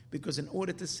 Because in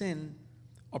order to sin,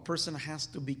 a person has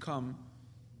to become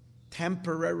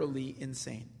temporarily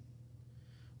insane.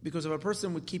 Because if a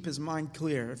person would keep his mind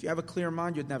clear, if you have a clear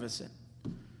mind, you'd never sin.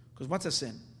 Because what's a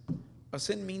sin? A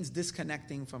sin means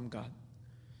disconnecting from God.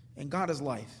 And God is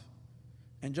life.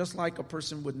 And just like a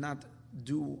person would not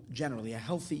do, generally, a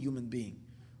healthy human being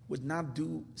would not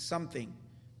do something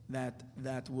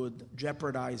that would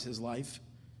jeopardize his life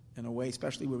in a way,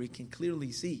 especially where we can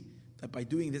clearly see that by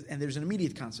doing this, and there's an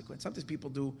immediate consequence. Sometimes people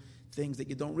do things that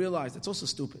you don't realize. That's also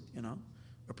stupid, you know.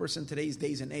 A person today's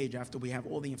days and age, after we have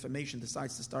all the information,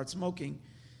 decides to start smoking.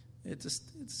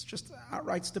 It's just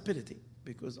outright stupidity,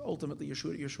 because ultimately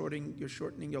you're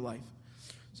shortening your life.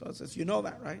 So it says, you know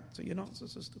that, right? So you know, so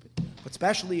stupid. But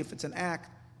especially if it's an act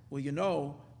where you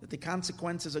know that the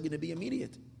consequences are going to be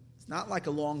immediate. It's not like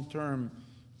a long-term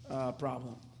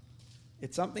problem.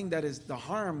 It's something that is, the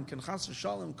harm can chas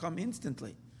v'shalom come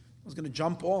instantly. I was going to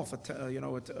jump off a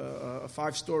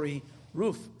 5-story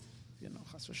roof.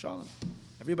 Chas v'shalom.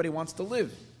 Everybody wants to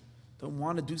live. Don't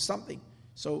want to do something.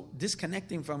 So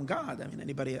disconnecting from God,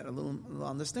 anybody a little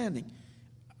understanding.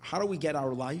 How do we get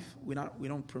our life? We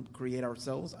don't create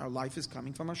ourselves. Our life is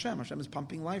coming from Hashem. Hashem is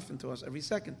pumping life into us every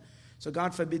second. So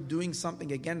God forbid doing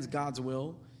something against God's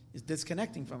will is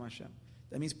disconnecting from Hashem.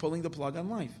 That means pulling the plug on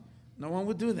life. No one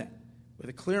would do that. With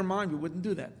a clear mind, we wouldn't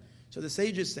do that. So the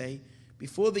sages say,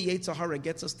 before the Yetzer Hara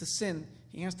gets us to sin,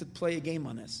 he has to play a game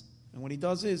on us. And what he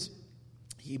does is,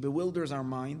 he bewilders our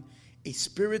mind. A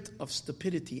spirit of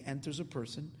stupidity enters a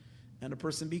person, and a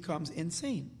person becomes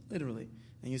insane, literally.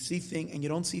 And you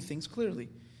don't see things clearly.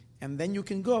 And then you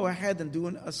can go ahead and do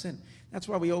a sin. That's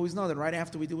why we always know that right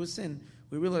after we do a sin,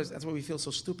 we realize that's why we feel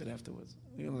so stupid afterwards.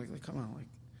 We're like come on,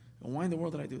 why in the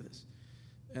world did I do this?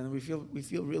 And we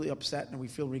feel really upset and we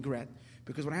feel regret.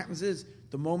 Because what happens is,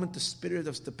 the moment the spirit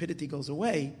of stupidity goes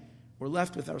away, we're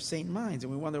left with our sane minds,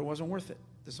 and we wonder it wasn't worth it.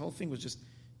 This whole thing was just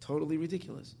totally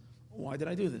ridiculous. Why did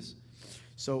I do this?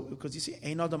 So, because you see,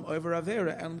 Ein Adam Over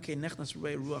Avera, Elam Kei Nechnas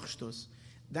Ruach Shtus.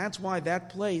 That's why that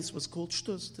place was called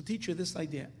Shtus, to teach you this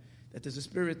idea, that there's a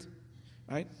spirit,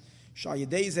 right?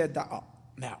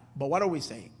 Now, but what are we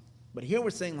saying? But here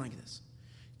we're saying like this.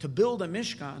 To build a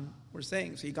Mishkan, we're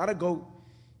saying, so you got to go,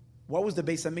 what was the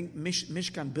base of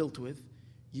Mishkan built with?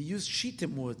 You use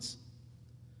Shittim woods.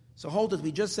 So hold it,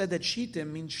 we just said that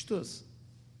Shittim means Shtus,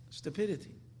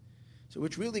 stupidity. So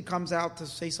which really comes out to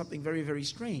say something very, very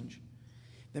strange.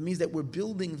 That means that we're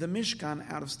building the Mishkan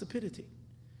out of stupidity.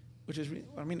 Which is,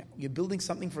 you're building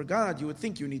something for God. You would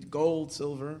think you need gold,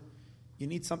 silver. You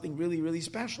need something really, really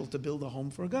special to build a home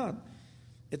for God.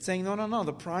 It's saying, no.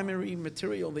 The primary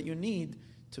material that you need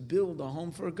to build a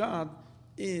home for God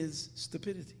is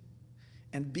stupidity.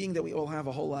 And being that we all have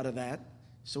a whole lot of that,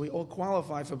 so we all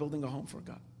qualify for building a home for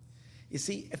God. You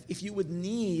see, if you would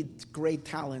need great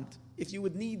talent, if you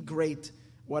would need great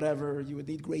whatever, you would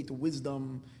need great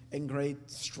wisdom and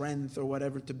great strength or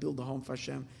whatever to build a home for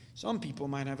Hashem, some people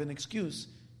might have an excuse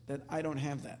that I don't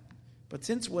have that. But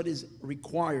since what is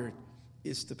required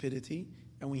is stupidity,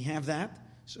 and we have that,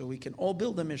 so we can all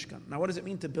build a Mishkan. Now, what does it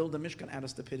mean to build a Mishkan out of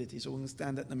stupidity? So we'll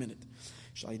understand that in a minute.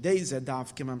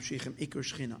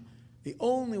 The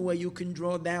only way you can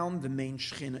draw down the main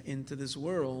Shechina into this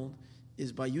world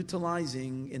is by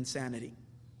utilizing insanity.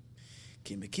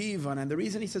 And the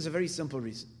reason, he says, a very simple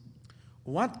reason.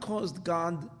 What caused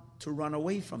God to run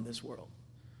away from this world?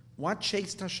 What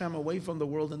chased Hashem away from the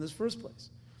world in this first place?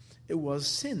 It was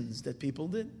sins that people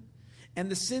did. And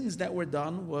the sins that were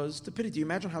done was stupidity. You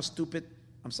imagine how stupid,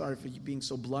 I'm sorry for being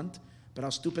so blunt, but how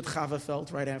stupid Chava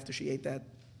felt right after she ate that,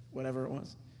 whatever it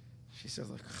was. She says,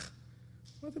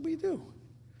 what did we do?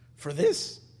 For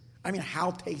this?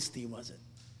 How tasty was it?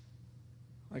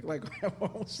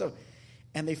 So,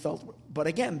 and they felt, but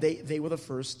again, they were the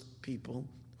first people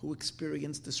who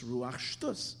experienced this Ruach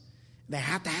Shtus. They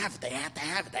had to have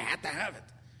it.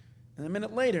 And a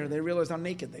minute later, they realized how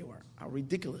naked they were, how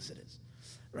ridiculous it is,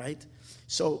 right?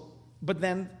 So, but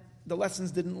then the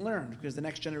lessons didn't learn, because the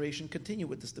next generation continued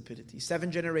with the stupidity.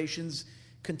 7 generations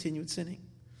continued sinning.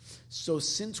 So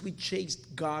since we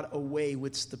chased God away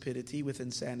with stupidity, with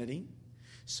insanity,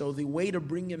 so the way to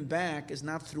bring him back is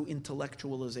not through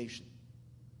intellectualization,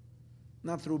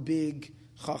 not through big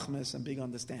chachmas and big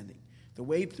understanding. The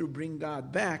way to bring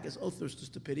God back is others to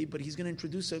stupidity, but he's going to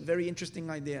introduce a very interesting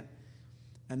idea,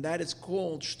 and that is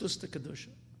called Shtus Kedusha.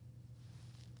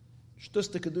 Shtus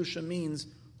Kedusha means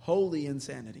holy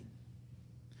insanity.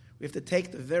 We have to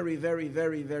take the very, very,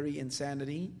 very, very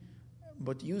insanity,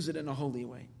 but use it in a holy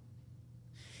way.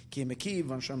 Since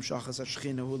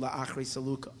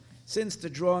the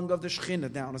drawing of the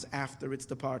Shekhinah down is after its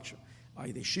departure,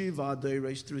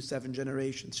 through 7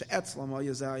 generations,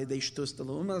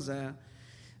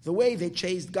 the way they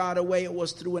chased God away, it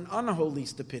was through an unholy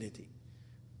stupidity.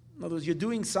 In other words, you're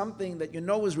doing something that you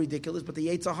know is ridiculous, but the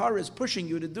Yetzer Hara is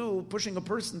pushing a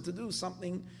person to do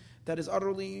something that is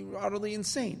utterly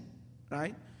insane,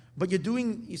 right? But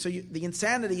the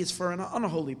insanity is for an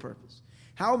unholy purpose.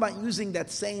 How about using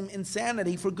that same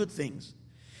insanity for good things?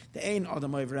 The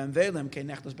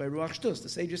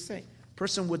sages say,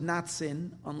 person would not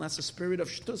sin unless a spirit of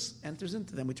shtus enters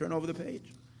into them. We turn over the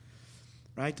page,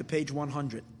 right, to page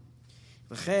 100.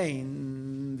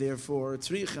 Therefore,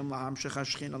 that's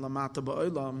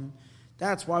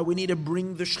why we need to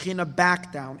bring the Shekhinah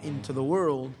back down into the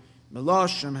world.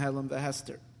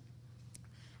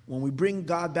 When we bring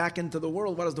God back into the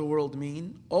world, what does the world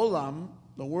mean? Olam,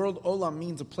 the word olam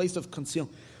means a place of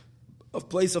concealment.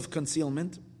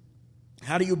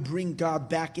 How do you bring God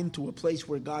back into a place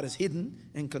where God is hidden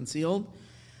and concealed?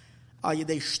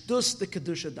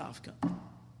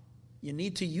 You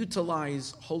need to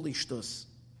utilize holy shtus.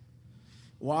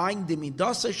 Why? The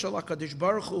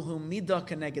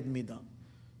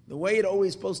way it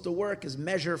always supposed to work is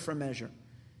measure for measure.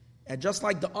 And just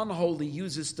like the unholy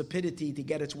uses stupidity to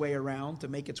get its way around, to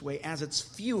make its way as its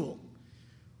fuel,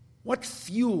 what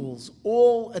fuels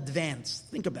all advance?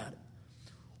 Think about it.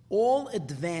 All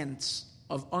advance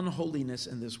of unholiness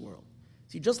in this world.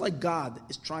 See, just like God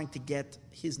is trying to get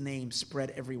his name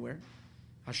spread everywhere,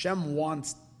 Hashem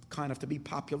wants kind of to be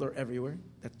popular everywhere.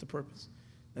 That's the purpose.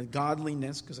 That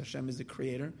godliness, because Hashem is the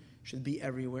creator, should be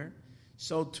everywhere.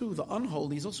 So too, the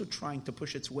unholy is also trying to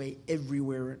push its way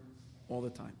everywhere all the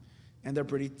time. And they're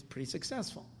pretty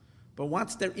successful. But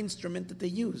what's their instrument that they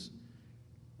use?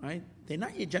 Right? They're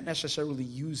not necessarily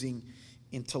using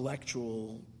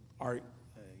intellectual art.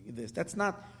 That's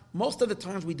not. Most of the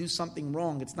times we do something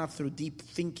wrong, it's not through deep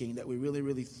thinking that we really,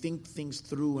 really think things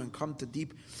through and come to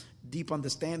deep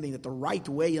understanding that the right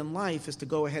way in life is to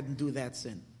go ahead and do that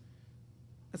sin.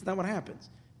 That's not what happens.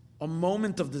 A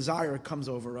moment of desire comes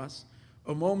over us,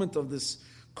 a moment of this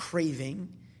craving,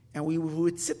 and we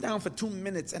would sit down for 2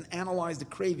 minutes and analyze the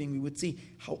craving. We would see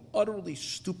how utterly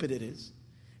stupid it is,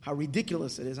 how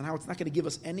ridiculous it is, and how it's not going to give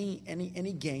us any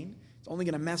gain. It's only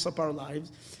going to mess up our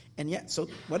lives. And yet, so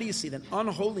what do you see? That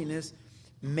unholiness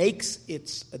makes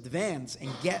its advance and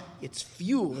get its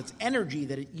fuel, its energy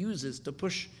that it uses to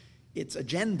push its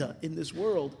agenda in this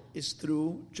world is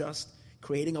through just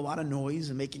creating a lot of noise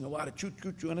and making a lot of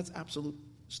choo-choo-choo, and it's absolute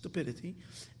stupidity.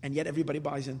 And yet everybody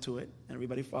buys into it, and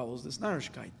everybody follows this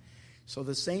narishkeit. So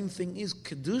the same thing is,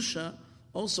 Kedusha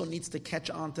also needs to catch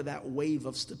on to that wave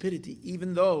of stupidity,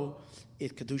 even though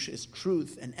Kedusha is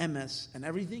truth and emes and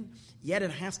everything, yet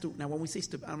it has to. Now, when we say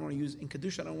stupidity, in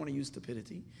Kedusha, I don't want to use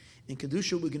stupidity. In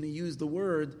Kedusha, we're going to use the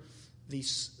word, the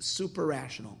super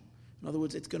rational. In other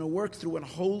words, it's going to work through an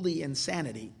holy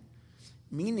insanity,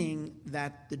 meaning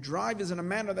that the drive is in a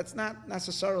manner that's not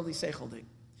necessarily seichel.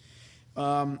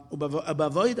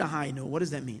 What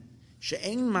does that mean?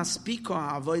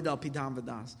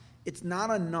 It's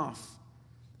not enough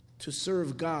to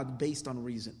serve God based on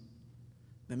reason.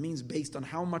 That means based on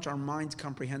how much our minds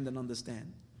comprehend and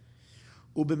understand.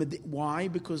 Why?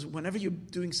 Because whenever you're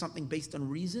doing something based on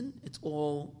reason, it's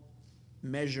all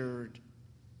measured,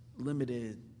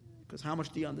 limited. Because how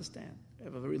much do you understand? You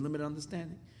have a very limited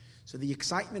understanding. So the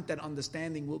excitement that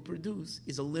understanding will produce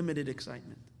is a limited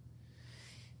excitement.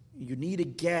 You need to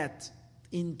get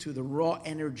into the raw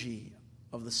energy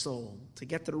of the soul. To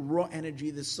get to the raw energy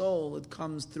of the soul, it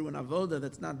comes through an avoda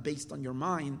that's not based on your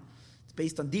mind. It's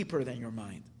based on deeper than your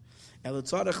mind. We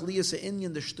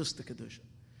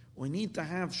need to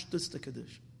have shtus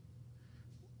kedusha.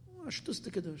 Shtus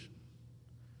kedusha.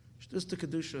 Shtus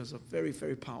kedusha is a very,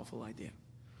 very powerful idea.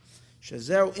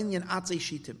 Shazeu inyan atzei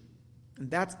shitim. And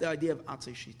that's the idea of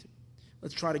atzei shitim.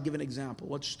 Let's try to give an example.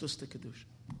 What's shtus kedusha?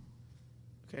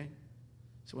 Okay?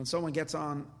 So when someone gets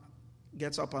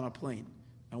up on a plane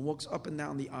and walks up and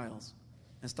down the aisles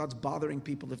and starts bothering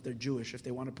people if they're Jewish, if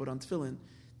they want to put on tefillin,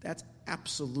 that's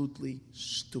absolutely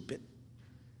stupid.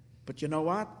 But you know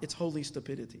what? It's holy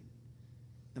stupidity.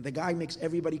 And the guy makes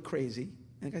everybody crazy.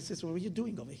 And the guy says, well, what are you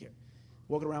doing over here?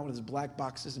 Walking around with his black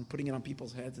boxes and putting it on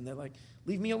people's heads. And they're like,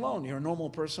 leave me alone. You're a normal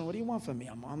person. What do you want from me?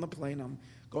 I'm on the plane. I'm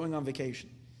going on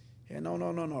vacation. Yeah, no.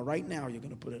 Right now you're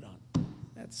going to put it on.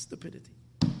 That's stupidity.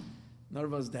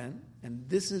 Nervous then, and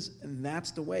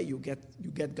that's the way you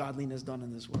get godliness done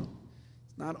in this world.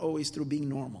 It's not always through being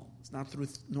normal. It's not through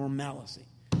normalcy.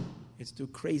 It's through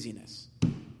craziness.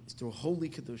 It's through holy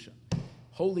kedusha,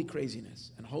 holy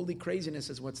craziness, and holy craziness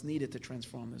is what's needed to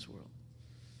transform this world.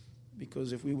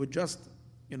 Because if we would just,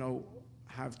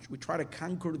 we try to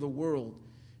conquer the world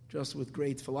just with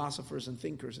great philosophers and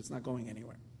thinkers, it's not going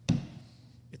anywhere.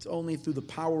 It's only through the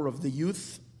power of the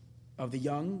youth, of the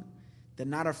young. They're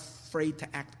not afraid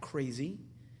to act crazy,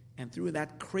 and through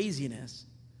that craziness,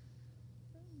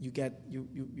 you get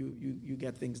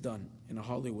things done in a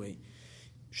holy way.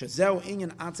 This is the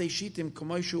Atzei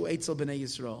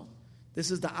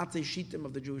Shittim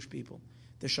of the Jewish people.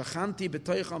 The Shachanti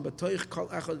b'toicham b'toich kol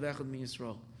echad v'echad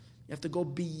miYisrael. You have to go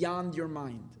beyond your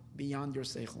mind, beyond your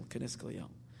seichel. Kenes Kol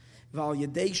V'al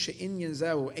yedei she'inyan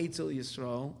zeu eitzel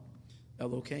Yisrael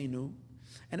Elokeinu.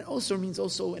 And it also means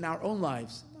also in our own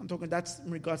lives. I'm talking that's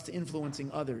in regards to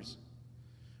influencing others,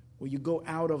 where you go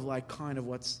out of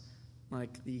what's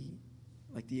like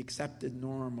the accepted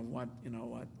norm of what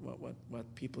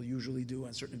people usually do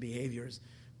and certain behaviors,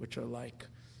 which are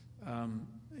and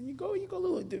you're a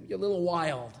little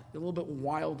wild. You're a little bit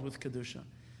wild with kedusha,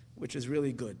 which is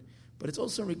really good. But it's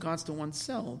also in regards to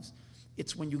oneself.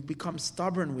 It's when you become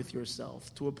stubborn with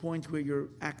yourself to a point where you're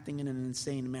acting in an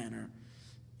insane manner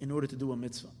in order to do a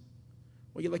mitzvah.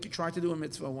 Well, you try to do a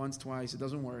mitzvah once, twice, it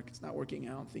doesn't work, it's not working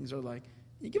out, things are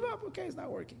you give up, okay, it's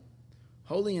not working.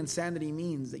 Holy insanity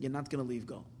means that you're not going to leave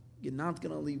go. You're not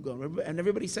going to leave go. And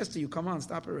everybody says to you, come on,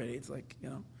 stop already. It's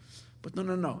But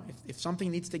no. If something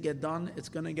needs to get done, it's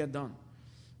going to get done.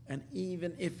 And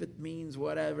even if it means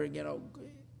whatever,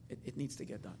 it needs to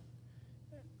get done.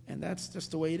 And that's just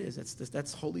the way it is.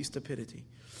 That's holy stupidity.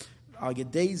 And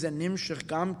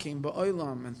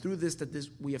through this,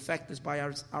 we affect this by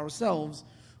ourselves,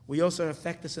 we also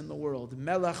affect this in the world.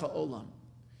 Melech ha'olam.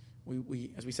 We,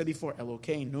 as we said before,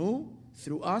 Elokeinu,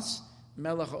 through us,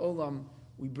 Melech ha'olam,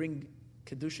 we bring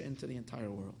Kedusha into the entire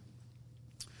world.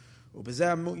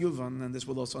 And this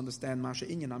will also understand Masha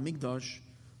Inyan HaMikdash,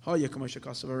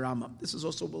 this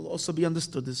will also be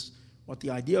understood, what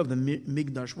the idea of the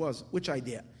Mikdash was. Which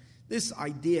idea? This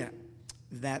idea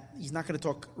that he's not going to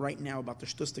talk right now about the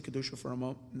Shtus to Kedusha for a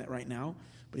moment right now,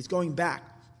 but he's going back.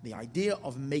 The idea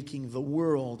of making the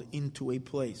world into a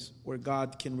place where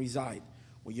God can reside,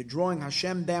 where you're drawing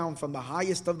Hashem down from the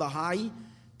highest of the high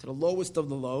to the lowest of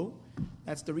the low.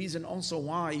 That's the reason also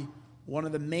why one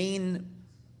of the main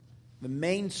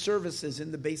services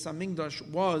in the Beis HaMikdash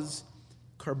was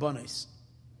Karbanis,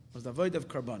 was the void of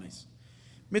Karbanis.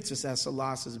 Mitzvah says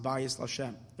Salah is bias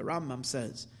Hashem. The Rambam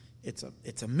says it's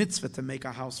a mitzvah to make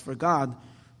a house for God.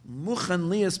 Muchan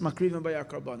liyas makriven bayar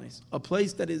Karbanis, a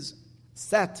place that is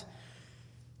set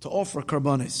to offer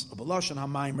Karbanis.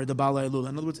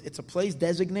 In other words, it's a place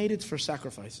designated for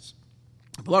sacrifices.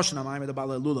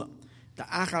 The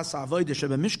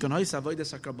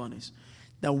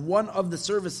Now, one of the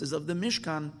services of the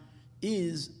Mishkan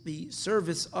is the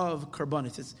service of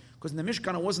Karbanis. Because in the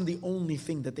Mishkan, it wasn't the only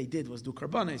thing that they did was do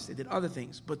Karbanis. They did other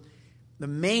things. But the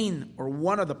main, or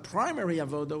one of the primary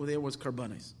avodah over there was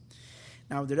Karbanis.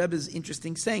 Now, the Rebbe is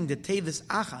interesting saying that Tevis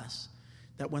Achas,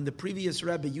 that when the previous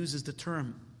Rebbe uses the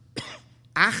term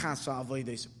Achas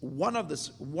Avodas, one of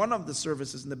the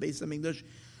services in the Beis HaMikdash,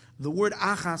 the word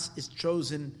Achas is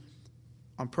chosen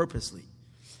on purposely.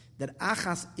 That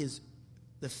Achas is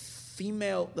the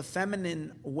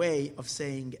feminine way of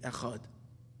saying Echad.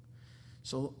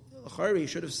 So the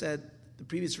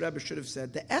previous Rebbe should have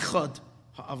said the Echad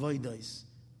Ha'avodas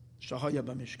Shahaya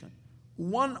B'Mishkan.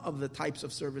 One of the types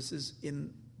of services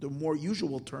in the more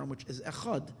usual term, which is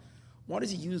Echad. Why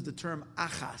does he use the term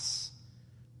Achas,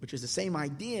 which is the same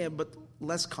idea but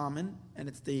less common, and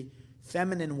it's the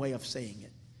feminine way of saying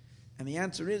it? And the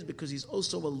answer is because he's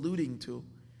also alluding to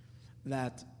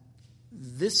that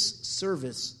this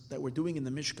service that we're doing in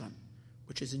the Mishkan,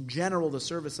 which is in general the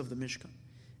service of the Mishkan,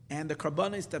 and the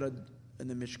Karbanis that are in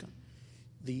the Mishkan,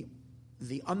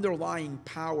 the underlying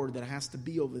power that has to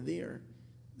be over there,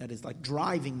 that is like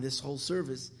driving this whole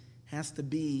service, has to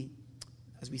be,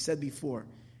 as we said before,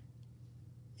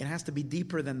 it has to be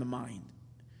deeper than the mind.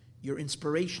 Your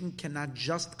inspiration cannot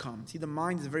just come. See, the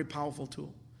mind is a very powerful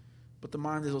tool, but the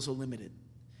mind is also limited.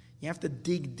 You have to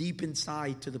dig deep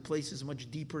inside to the places much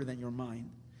deeper than your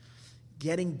mind.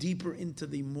 Getting deeper into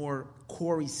the more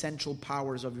core essential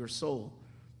powers of your soul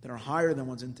that are higher than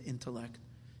one's intellect.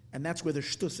 And that's where the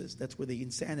shtus is. That's where the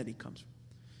insanity comes from.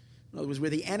 In other words, where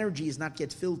the energy is not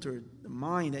yet filtered, the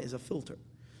mind is a filter.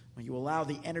 When you allow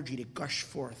the energy to gush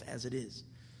forth as it is.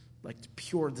 like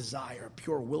pure desire,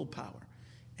 pure willpower,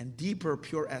 and deeper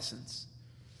pure essence,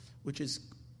 which is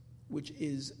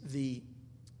the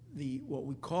what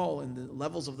we call in the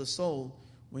levels of the soul.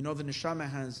 We know the neshama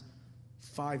has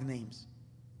 5 names: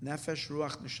 nefesh,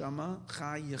 ruach, neshama,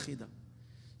 chai, yechida.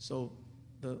 So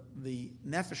the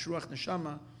nefesh, ruach,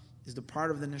 neshama is the part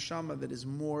of the neshama that is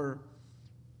more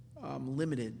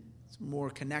limited. It's more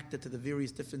connected to the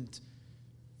various different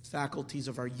faculties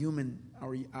of our human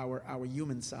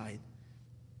side,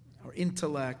 our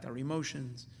intellect, our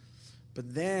emotions.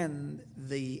 But then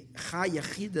the Chai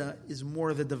Yechida is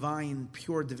more the divine,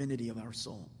 pure divinity of our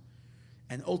soul.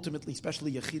 And ultimately,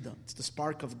 especially Yechida, it's the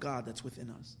spark of God that's within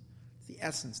us. It's the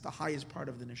essence, the highest part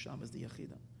of the neshama is the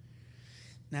Yechida.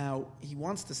 Now, he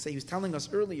wants to say, he was telling us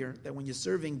earlier that when you're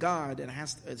serving God, and it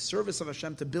has a service of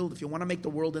Hashem to build, if you want to make the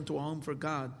world into a home for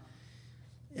God,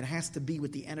 it has to be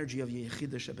with the energy of your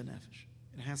Yechida Shebenefesh.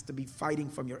 It has to be fighting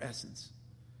from your essence.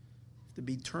 To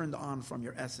be turned on from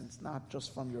your essence, not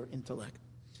just from your intellect.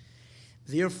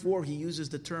 Therefore, he uses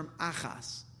the term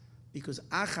achas, because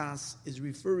achas is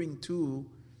referring to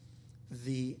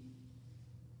the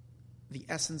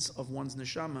essence of one's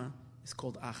neshama is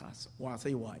called achas. Well, I'll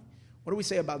tell you why. What do we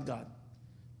say about God?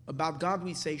 About God,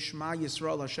 we say Shema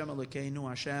Yisrael Hashem Elokeinu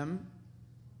Hashem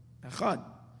Echad.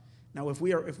 Now, if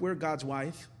we're God's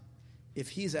wife, if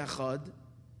He's Echad,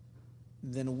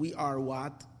 then we are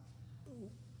what?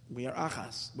 We are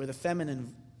achas. We're the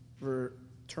feminine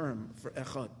term for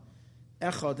echad.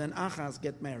 Echad and achas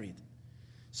get married.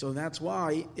 So that's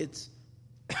why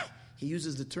he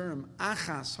uses the term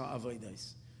achas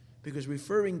ha'avodos, because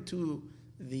referring to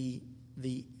the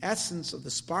essence of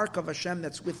the spark of Hashem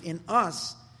that's within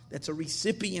us, that's a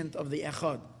recipient of the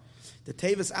echad. The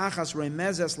tevis achas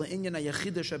remezes le'inyan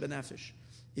ha'yechida shebenefesh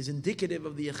is indicative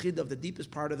of the yechida, of the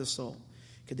deepest part of the soul.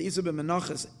 I didn't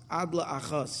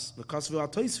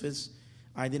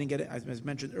get it, as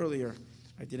mentioned earlier.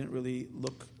 I didn't really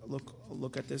look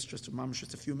at this just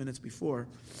a few minutes before.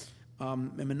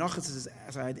 Menachas is,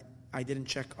 I didn't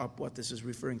check up what this is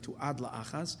referring to, adla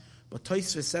achas. But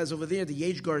Tosfos says over there, the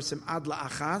yesh garsim adla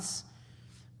achas,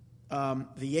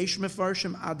 the yesh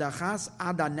mefarshim ad achas,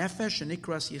 ada nefesh, and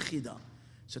ikras yechida.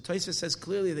 So Tosfos says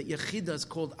clearly that yechida is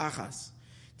called achas.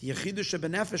 That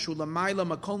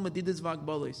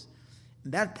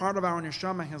part of our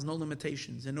neshama has no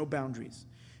limitations and no boundaries.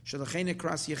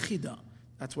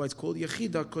 That's why it's called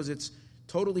Yechida, because it's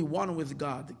totally one with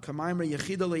God. It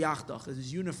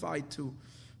is unified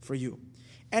for you.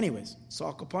 Anyways, so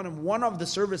Akapanim, one of the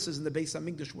services in the Beis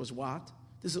HaMikdash was what?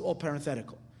 This is all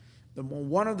parenthetical.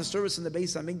 One of the services in the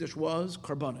Beis HaMikdash was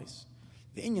karbanos.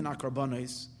 The inyan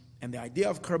karbanos, and the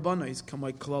idea of karbanos,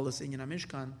 kamay klalas inyan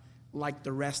HaMishkan, like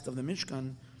the rest of the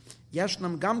Mishkan,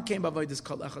 Yeshnam Gam Kein B'Avodas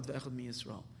Kol Echad Ve'echad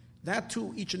MiYisrael. That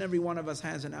too, each and every one of us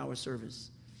has in our service.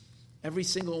 Every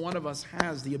single one of us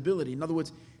has the ability. In other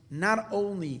words, not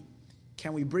only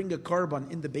can we bring a korban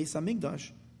in the Beis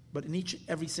HaMikdash, but in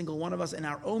every single one of us in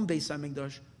our own Beis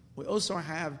HaMikdash, we also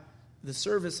have the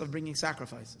service of bringing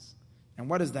sacrifices. And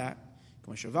what is that?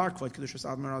 Like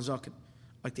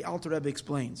the Alter Rebbe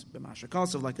explains,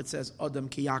 like it says, Adam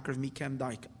ki yakrav mikem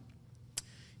daika.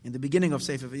 In the beginning of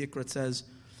Sefer Vayikra, it says,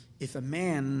 if a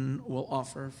man will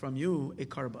offer from you a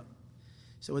korban.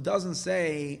 So it doesn't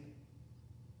say,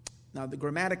 now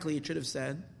grammatically it should have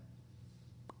said,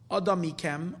 Adam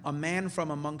mikem, a man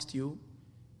from amongst you,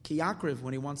 ki yakriv,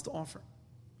 when he wants to offer.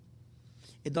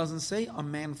 It doesn't say a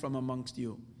man from amongst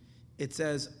you. It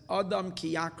says, Adam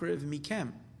ki yakriv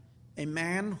mikem, a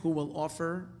man who will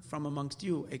offer from amongst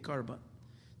you a korban.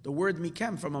 The word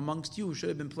mikem, from amongst you, should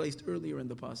have been placed earlier in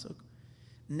the pasuk.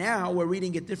 Now we're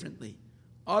reading it differently.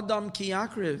 Adam ki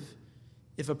yakriv,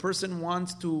 if a person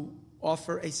wants to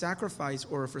offer a sacrifice,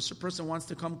 or if a person wants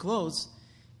to come close,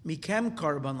 mikem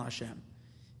karban Hashem,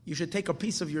 you should take a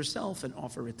piece of yourself and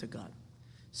offer it to God.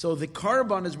 So the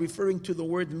karban is referring to the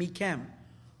word mikem.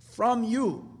 From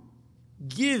you,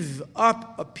 give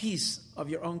up a piece of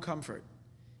your own comfort.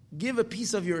 Give a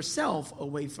piece of yourself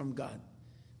away from God.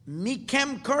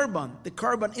 Mikem karban, the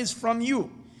karban is from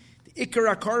you. The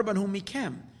ikara karban hu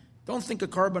mikem. Don't think a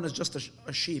karban is just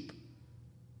a sheep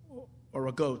or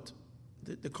a goat.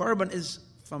 The karban is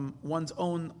from one's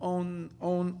own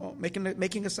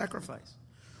making a sacrifice.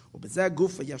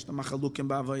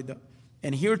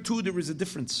 And here too there is a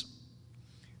difference.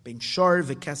 And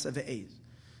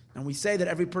we say that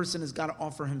every person has got to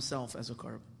offer himself as a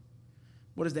karban.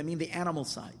 What does that mean? The animal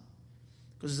side.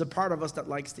 Because there's a part of us that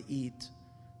likes to eat.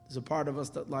 There's a part of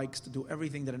us that likes to do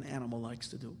everything that an animal likes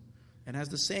to do. And has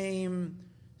the same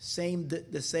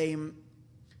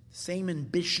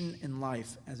ambition in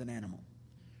life as an animal.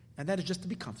 And that is just to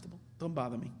be comfortable. Don't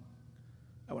bother me.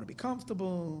 I want to be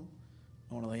comfortable.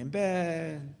 I want to lay in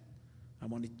bed. I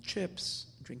want to eat chips,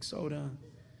 drink soda,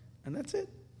 and that's it.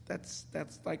 That's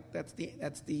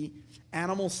the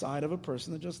animal side of a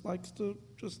person that just likes to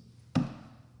just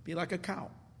be like a cow.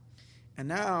 And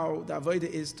now the avodah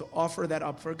is to offer that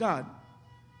up for God.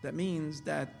 That means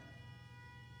that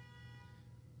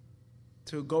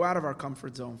to go out of our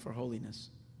comfort zone for holiness,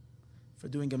 for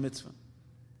doing a mitzvah,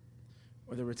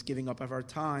 whether it's giving up of our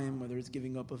time, whether it's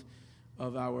giving up of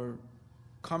our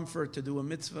comfort to do a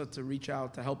mitzvah, to reach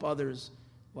out, to help others,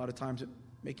 a lot of times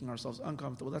making ourselves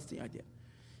uncomfortable. That's the idea.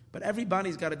 But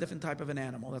everybody's got a different type of an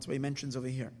animal. That's what he mentions over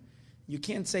here. You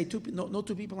can't say no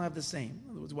two people have the same.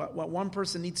 In other words, what one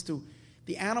person needs to,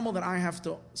 the animal that I have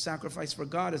to sacrifice for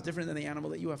God is different than the animal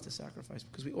that you have to sacrifice,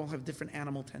 because we all have different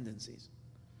animal tendencies.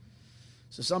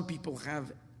 So some people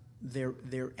have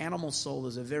their animal soul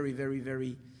is a very, very,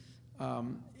 very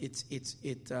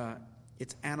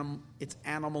its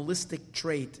animalistic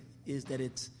trait is that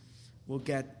it will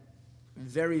get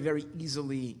very, very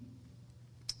easily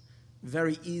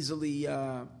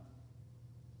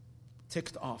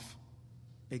ticked off.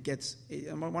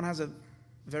 One has a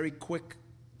very quick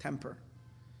temper.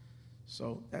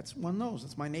 So one knows,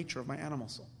 that's my nature of my animal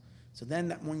soul. So then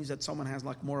that means that someone has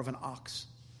like more of an ox.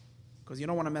 Because you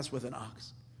don't want to mess with an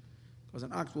ox. Because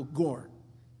an ox will gore.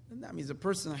 And that means a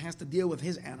person has to deal with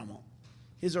his animal,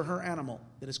 his or her animal,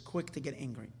 that is quick to get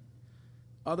angry.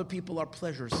 Other people are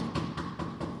pleasure seeking.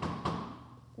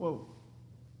 Whoa.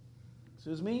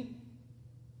 Excuse me?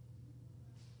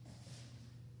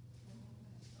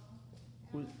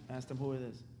 Ask them who it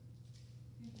is.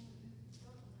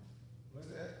 What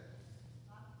is that?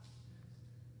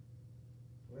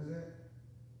 What is that?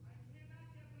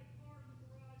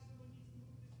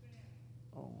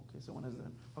 Oh, okay, someone has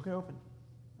that. Okay, open.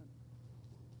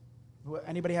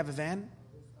 Anybody have a van?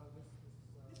 This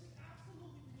is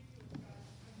absolutely ridiculous, guys.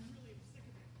 I'm really sick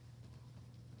of it.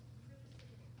 I'm really sick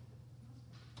of it.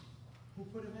 Who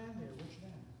put a van there? Which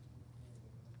van?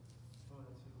 Oh,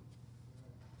 that's you.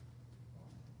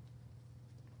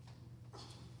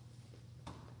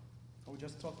 Are we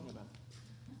just talking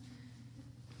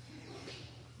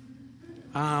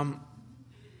about?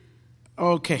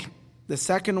 Okay. The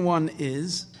second one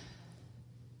is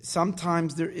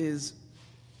sometimes there is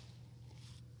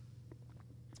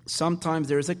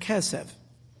a kesev.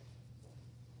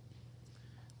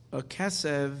 A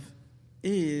kesev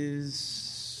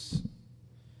is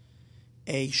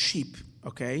a sheep.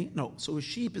 Okay, no. So a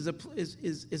sheep is a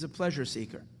pleasure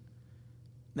seeker.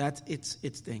 That's its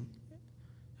thing.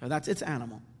 That's its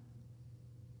animal.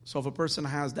 So if a person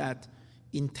has that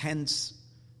intense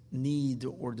need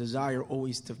or desire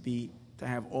always to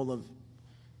have all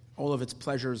of its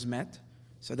pleasures met,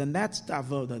 so then that's the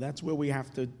avoda. That's where we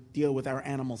have to deal with our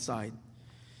animal side.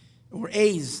 Or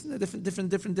A's, different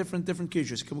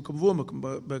kishus.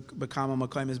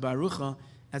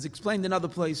 As explained in other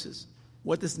places,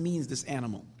 what this means, this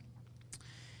animal.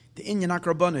 But in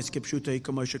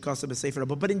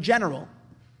general,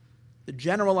 the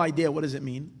general idea, what does it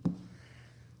mean?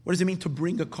 What does it mean to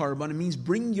bring a karban? It means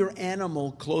bring your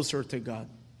animal closer to God.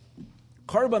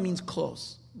 Karban means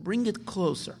close. Bring it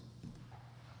closer.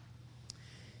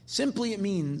 Simply, it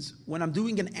means when I'm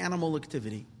doing an animal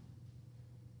activity,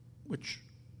 which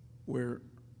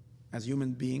as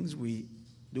human beings, we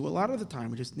do a lot of the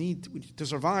time. We just need to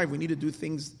survive. We need to do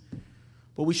things,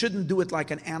 but we shouldn't do it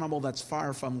like an animal that's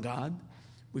far from God.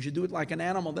 We should do it like an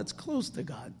animal that's close to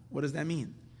God. What does that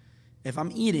mean? If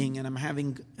I'm eating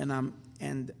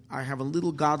and I have a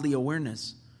little godly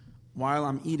awareness while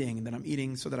I'm eating, that I'm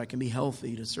eating so that I can be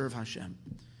healthy to serve Hashem.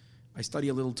 I study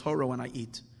a little Torah when I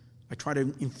eat. I try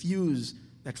to infuse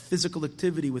that physical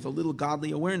activity with a little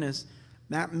godly awareness.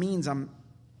 That means I'm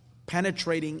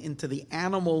penetrating into the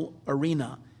animal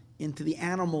arena, into the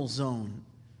animal zone,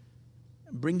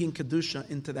 bringing Kedusha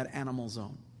into that animal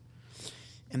zone.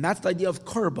 And that's the idea of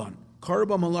korban.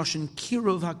 Korban maloshin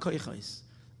kiruv ha-koichos.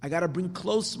 I got to bring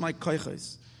close my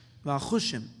koichos.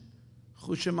 V'achushim.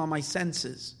 Chushim are my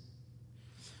senses.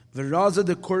 V'raza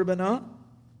de korbana.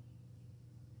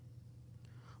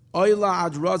 Oila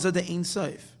ad raza de ein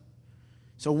sof.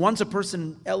 So once a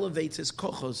person elevates his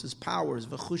kochos, his powers,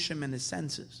 v'chushim, and his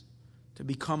senses, to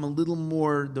become a little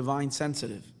more divine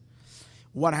sensitive,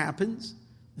 what happens?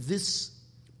 This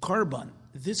korban,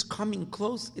 this coming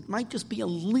close, it might just be a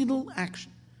little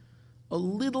action, a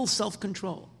little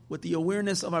self-control, with the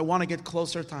awareness of I want to get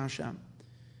closer to Hashem.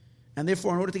 And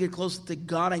therefore, in order to get closer to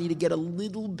God, I need to get a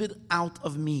little bit out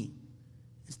of me.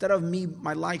 Instead of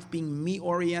my life being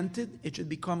me-oriented, it should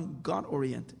become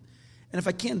God-oriented. And if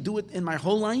I can't do it in my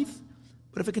whole life,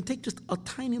 but if I can take just a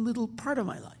tiny little part of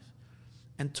my life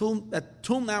and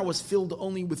till now was filled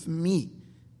only with me,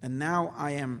 and now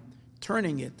I am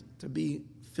turning it to be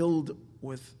filled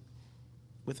with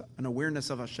an awareness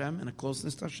of Hashem and a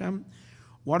closeness to Hashem.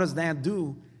 What does that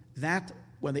do? That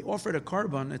when they offered a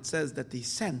carbon, it says that the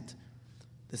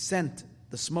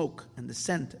smoke and the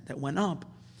scent that went up,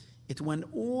 it went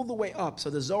all the way up. So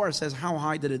the Zohar says, how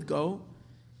high did it go?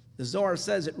 The Zohar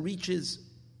says it reaches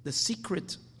the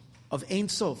secret of Ein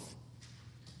Sof.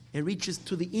 It reaches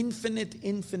to the infinite,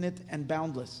 and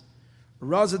boundless.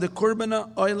 Raza de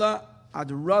Kurbana Oila ad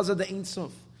Raza de Ein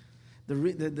Sof.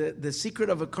 The secret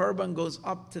of a carbon goes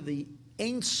up to the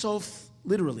Ein Sof,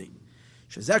 literally.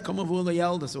 That's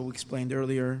what we explained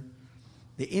earlier.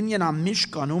 The Inyan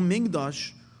Mishkan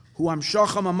Migdash.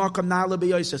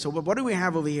 So what do we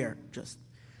have over here?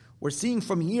 We're seeing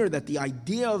from here that the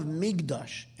idea of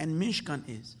Migdash and Mishkan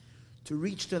is to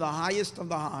reach to the highest of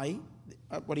the high.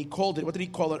 What did he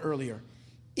call it earlier?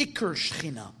 Iker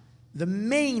Shechina, the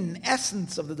main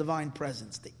essence of the divine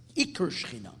presence, the Iker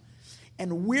Shechina.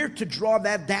 And where to draw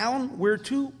that down? Where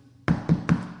to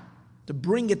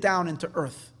bring it down into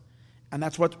earth. And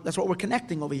that's what we're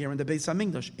connecting over here in the Beis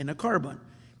HaMikdash, in a carbon.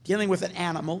 Dealing with an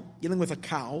animal, dealing with a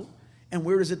cow, and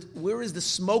where is the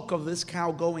smoke of this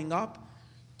cow going up?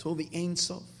 Till the Ein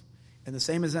Sof. And the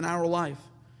same as in our life.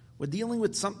 We're dealing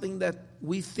with something that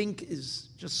we think is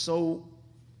just so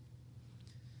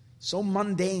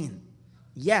mundane,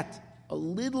 yet a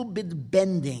little bit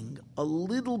bending, a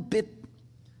little bit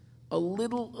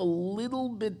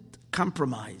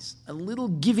compromise, a little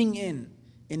giving in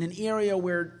an area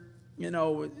where,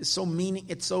 it's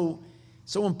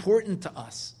so important to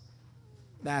us,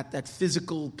 that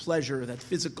physical pleasure, that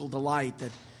physical delight,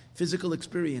 that physical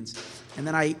experience. And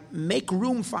then I make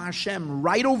room for Hashem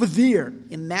right over there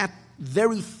in that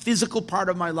very physical part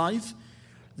of my life.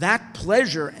 That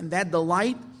pleasure and that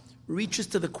delight reaches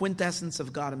to the quintessence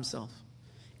of God Himself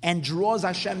and draws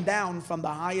Hashem down from the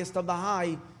highest of the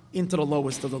high into the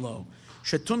lowest of the low.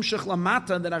 Shetum shech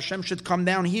lamata, that Hashem should come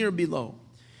down here below.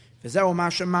 V'zeu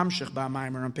mashem mamshech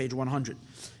ba'maymer on page 100.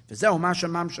 V'zeu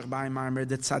mashem mamshech ba'maymer,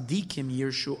 that tzadikim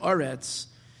yirshu aretz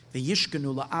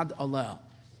v'yishkenu la'ad aleh.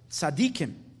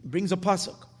 Tzadikim brings a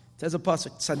pasuk. It says a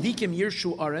pasuk. Tzadikim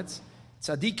yirshu aretz.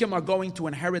 Tzadikim are going to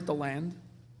inherit the land.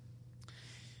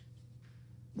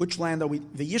 Which land are we?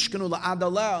 V'yishkenu la'ad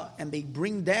aleh, and they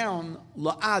bring down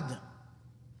la'ad.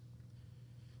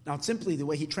 Now, simply the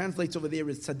way he translates over there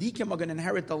is tzadikim are going to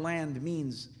inherit the land,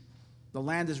 means the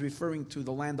land is referring to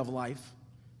the land of life,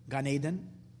 Gan Eden.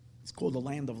 It's called the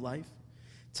land of life.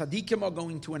 Tzadikim are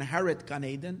going to inherit Gan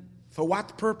Eden. For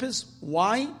what purpose?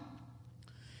 Why?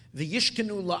 The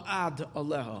Yishkenu la'ad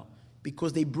aleha,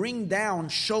 because they bring down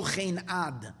shochein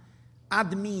ad.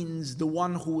 Ad means the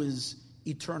one who is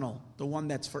eternal, the one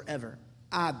that's forever.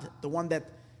 Ad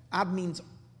means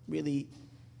really,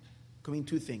 could mean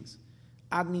two things.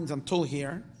 Ad means until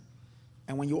here,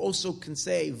 and when you also can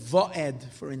say va'ed,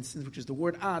 for instance, which is the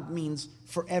word ad, means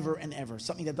forever and ever,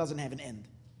 something that doesn't have an end.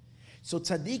 So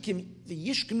tzaddikim, the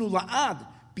yishkenu la'ad,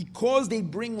 because they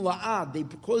bring la'ad,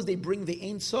 because they bring the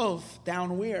Ein Sof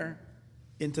down where?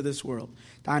 Into this world.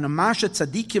 Masha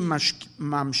tzaddikim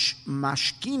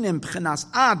mashkinim b'chenas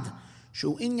ad,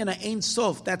 shu inyana Ein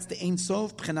Sof, that's the Ein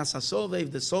Sof, b'chenas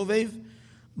hasovev, the sovev,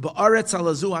 ba'aretz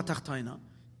alazu ha'tachtaina.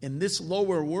 In this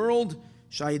lower world,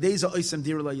 through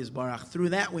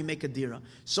that we make a dira.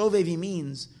 Sovevi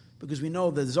means, because we know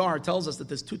the Zohar tells us that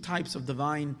there's two types of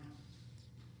divine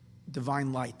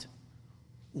light.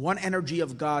 One energy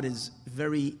of God is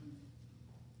very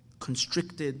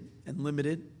constricted and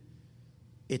limited.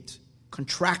 It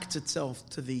contracts itself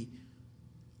to the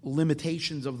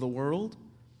limitations of the world.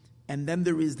 And then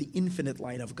there is the infinite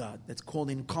light of God that's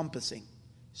called encompassing,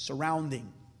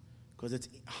 surrounding, because it's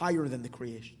higher than the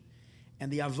creation. And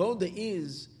the avoda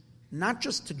is not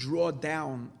just to draw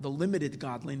down the limited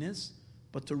godliness,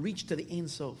 but to reach to the Ein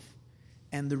Sof.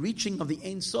 And the reaching of the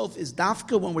Ein Sof is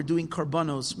dafka when we're doing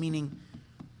karbanos, meaning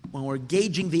when we're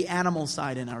gauging the animal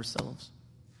side in ourselves.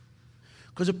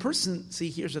 Because a person,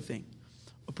 here's the thing.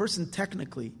 A person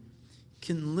technically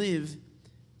can live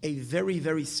a very,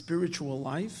 very spiritual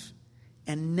life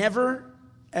and never,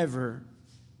 ever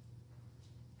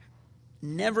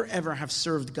have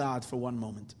served God for one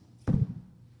moment.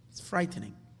 It's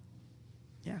frightening.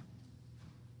 Yeah.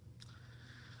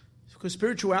 Because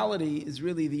spirituality is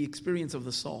really the experience of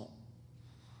the soul.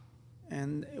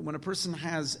 And when a person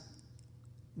has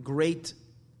great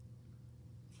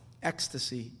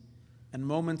ecstasy and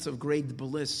moments of great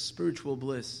bliss, spiritual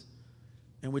bliss,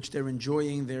 in which they're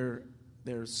enjoying their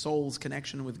soul's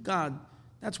connection with God,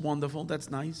 that's wonderful, that's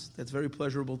nice, that's very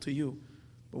pleasurable to you.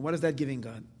 But what is that giving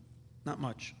God? Not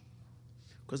much.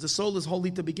 Because the soul is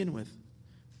holy to begin with.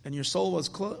 And your soul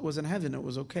was in heaven, it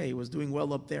was okay, it was doing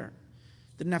well up there.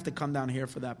 Didn't have to come down here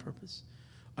for that purpose.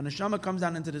 A neshama comes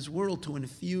down into this world to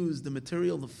infuse the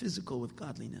material, the physical, with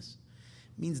godliness.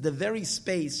 It means the very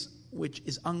space which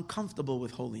is uncomfortable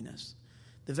with holiness.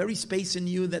 The very space in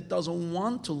you that doesn't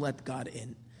want to let God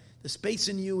in. The space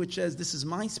in you which says, this is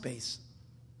my space.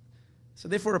 So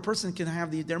therefore a person can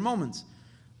have their moments.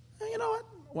 You know what?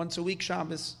 Once a week,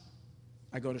 Shabbos,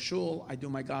 I go to shul, I do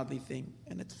my godly thing,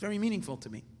 and it's very meaningful to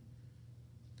me.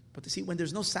 But to see, when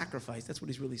there's no sacrifice, that's what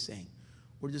he's really saying.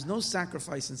 Where there's no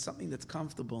sacrifice in something that's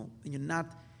comfortable, and you're not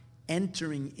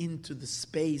entering into the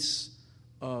space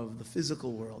of the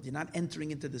physical world. You're not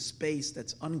entering into the space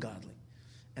that's ungodly.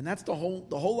 And that's the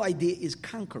whole idea is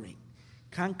conquering.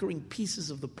 Conquering pieces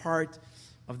of the part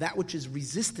of that which is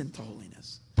resistant to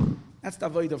holiness. That's the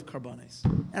avoid of karbonis.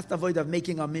 That's the avoid of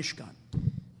making a mishkan.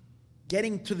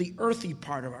 Getting to the earthy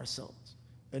part of ourselves.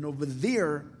 And over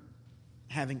there,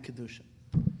 having kedusha.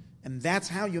 And that's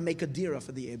how you make a dira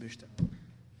for the Eibishter.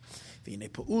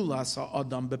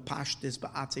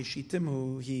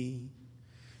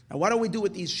 Now what do we do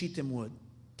with these shitim wood?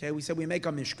 Okay, we said we make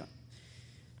a mishkan.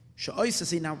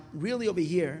 Now really over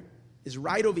here, is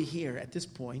right over here at this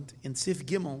point, in Sif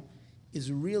Gimel,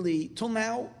 is really, till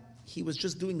now, he was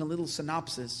just doing a little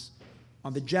synopsis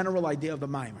on the general idea of the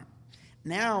Maimer.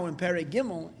 Now in Perek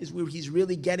Gimel is where he's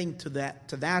really getting to that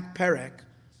Perek,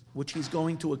 which he's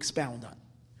going to expound on.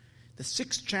 The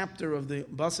 6th chapter of the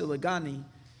Basi Lagani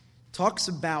talks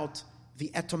about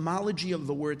the etymology of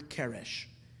the word keresh.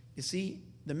 You see,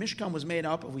 the Mishkan was made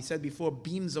up of, we said before,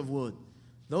 beams of wood.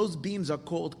 Those beams are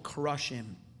called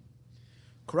krashim.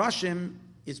 Krashim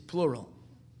is plural.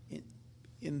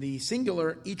 In the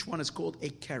singular, each one is called a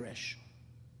keresh.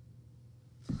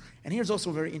 And here's also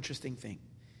a very interesting thing.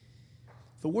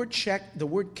 The word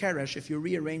keresh, if you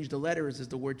rearrange the letters, is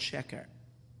the word sheker.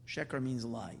 Sheker means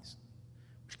lies,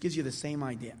 which gives you the same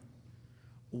idea.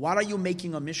 What are you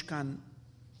making a mishkan?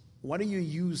 What do you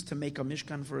use to make a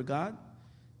mishkan for a God?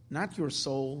 Not your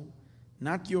soul,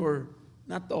 not the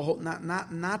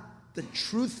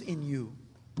truth in you.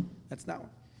 That's not.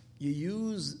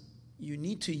 You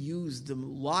need to use the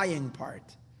lying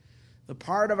part, the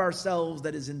part of ourselves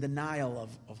that is in denial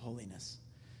of holiness,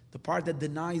 the part that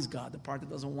denies God, the part that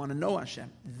doesn't want to know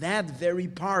Hashem. That very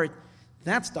part,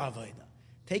 that's the avodah.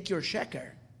 Take your sheker,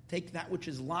 take that which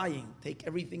is lying, take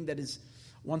everything that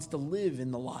wants to live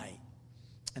in the lie,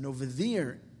 and over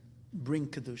there, bring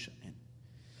kedusha in.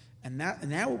 And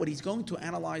now what he's going to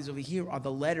analyze over here are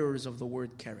the letters of the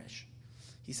word keresh.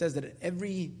 He says that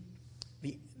we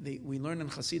learn in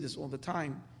Chassidus all the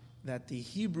time that the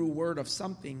Hebrew word of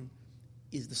something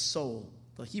is the soul.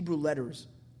 The Hebrew letters,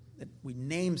 that we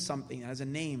name something as a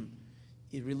name,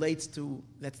 it relates to,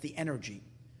 that's the energy.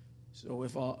 So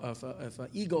if an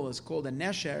eagle is called a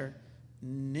nesher,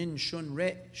 nin, shun,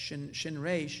 shin,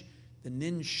 resh, the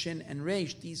nin, shin, and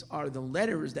resh, these are the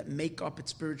letters that make up its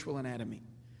spiritual anatomy.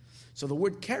 So the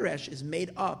word keresh is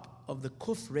made up of the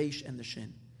kuf, resh, and the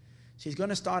shin. So he's going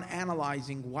to start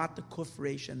analyzing what the kuf,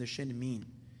 resh, and the shin mean.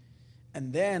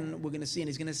 And then we're going to see, and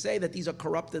he's going to say that these are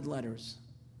corrupted letters,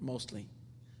 mostly.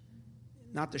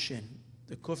 Not the shin,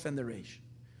 the kuf and the resh.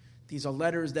 These are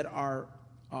letters that are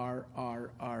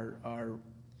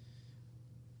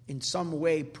in some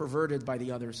way perverted by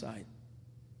the other side.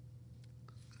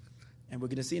 And we're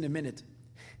going to see in a minute,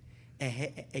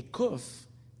 a kuf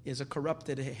is a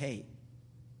corrupted hay,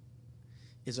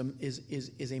 is a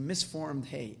misformed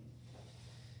hay.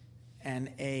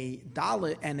 And a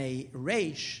dalet and a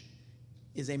resh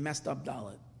is a messed up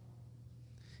dalet.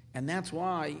 And that's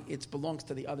why it belongs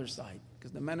to the other side,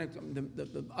 because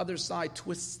the other side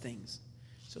twists things.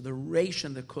 So the resh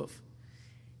and the kuf.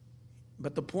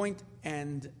 But the point,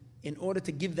 and in order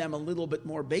to give them a little bit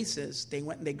more basis, they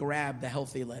went and they grabbed the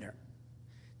healthy letter.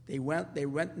 They went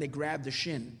and they grabbed the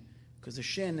shin, because the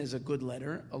shin is a good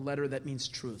letter, a letter that means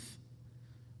truth.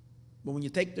 But when you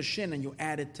take the shin and you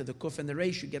add it to the kuf and the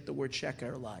resh, you get the word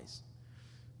sheker, lies.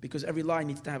 Because every lie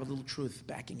needs to have a little truth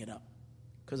backing it up.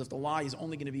 Because if the lie is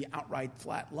only going to be outright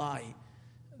flat lie,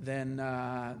 then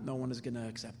no one is going to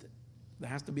accept it. There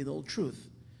has to be a little truth.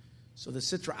 So the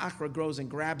sitra achra grows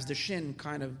and grabs the shin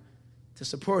kind of to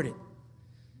support it.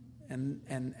 Now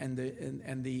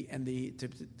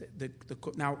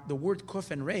the word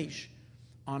kuf and resh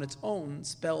on its own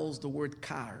spells the word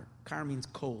kar. Kar means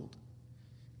cold.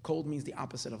 Cold means the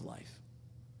opposite of life.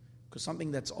 Because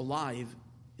something that's alive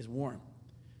is warm.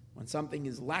 When something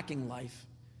is lacking life,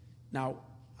 now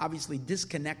obviously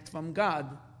disconnect from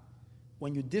God,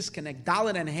 when you disconnect,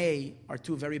 Dalet and Hey are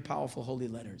two very powerful holy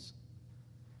letters.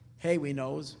 Hey, we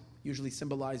know, usually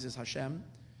symbolizes Hashem.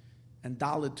 and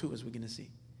Dalet too, as we're going to see.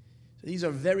 So these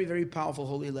are very, very powerful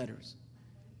holy letters.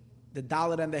 The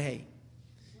Dalet and the Hey.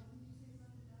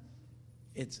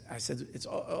 It's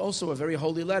also a very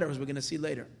holy letter, as we're going to see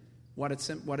later, what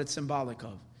it's symbolic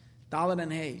of. Dalet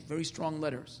and Hey, very strong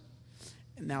letters.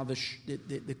 And now the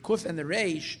Kuf and the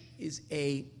Reish is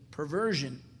a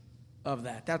perversion of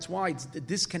that. That's why it's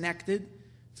disconnected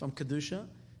from Kedusha,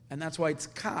 and that's why it's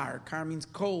Kar. Kar means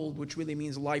cold, which really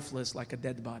means lifeless, like a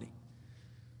dead body.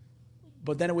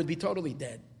 But then it would be totally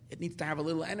dead. It needs to have a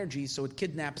little energy, so it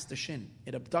kidnaps the Shin.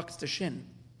 It abducts the Shin.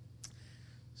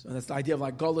 So that's the idea of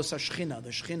like Golus HaShechina, the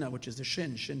Shechina, which is the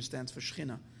Shin. Shin stands for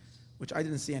Shechina, which I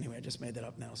didn't see anyway. I just made that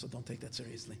up now, so don't take that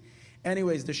seriously.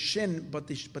 Anyways, the Shin, but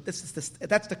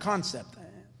that's the concept.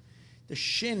 The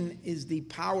Shin is the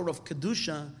power of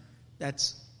Kedusha.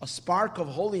 That's a spark of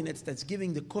holiness that's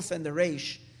giving the Kuf and the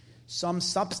Reish some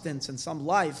substance and some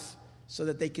life, so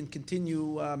that they can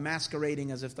continue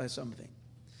masquerading as if they're something.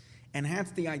 And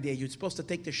that's the idea. You're supposed to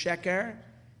take the sheker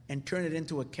and turn it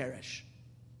into a keresh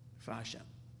for Hashem.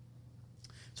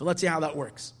 So let's see how that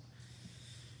works.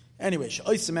 Anyway,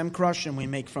 crushim, we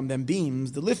make from them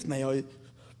beams. The lifnei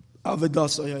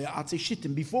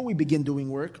shittim. Before we begin doing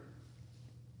work,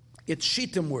 it's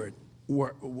shittim wood.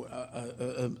 What do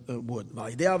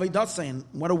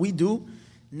we do?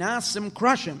 Nasim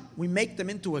crushim. We make them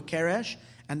into a keresh,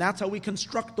 and that's how we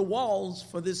construct the walls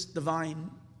for this divine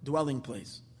dwelling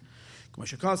place. You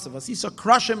should make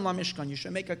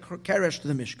a keresh to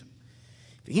the Mishkan.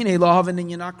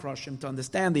 To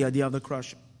understand the idea of the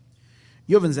crushim.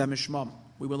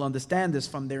 We will understand this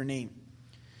from their name.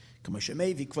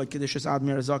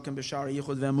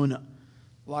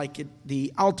 Like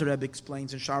the Alter Rebbe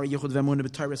explains in Shari Yichud Ve'emunah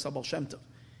b'Torah Baal Shem Tov.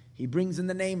 He brings in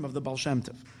the name of the Baal Shem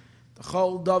Tov. The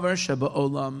Chol Davar Sheba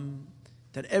Olam,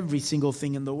 that every single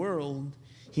thing in the world,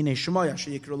 Hine Shemoya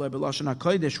Sheyikru Lo B'Lashon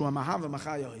HaKodesh Hu HaMahava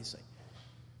Machaya Yisei.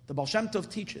 The Baal Shem Tov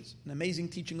teaches, an amazing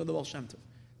teaching of the Baal Shem Tov,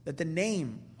 that the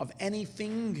name of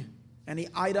anything, any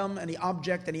item, any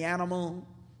object, any animal,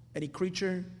 any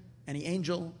creature, any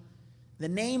angel, the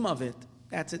name of it,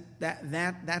 that's it.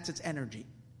 That's its energy.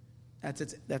 That's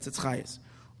its chayes.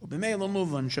 And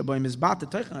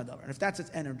if that's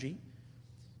its energy,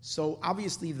 so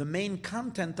obviously the main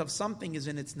content of something is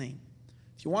in its name.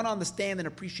 If you want to understand and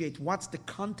appreciate what's the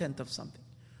content of something,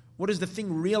 what is the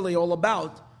thing really all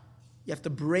about, you have to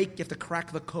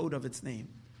crack the code of its name.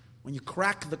 When you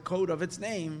crack the code of its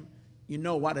name, you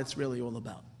know what it's really all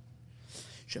about.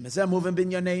 It's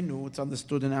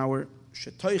understood in our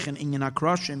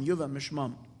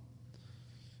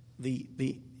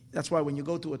that's why when you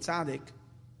go to a tzaddik,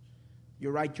 you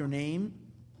write your name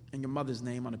and your mother's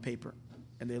name on a paper,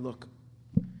 and they look.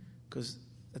 Because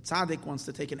a tzaddik wants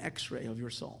to take an x-ray of your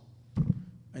soul.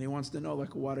 And he wants to know,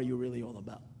 like, what are you really all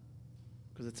about?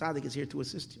 Because the tzaddik is here to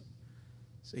assist you.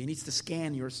 So he needs to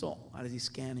scan your soul. How does he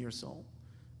scan your soul?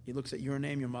 He looks at your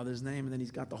name, your mother's name, and then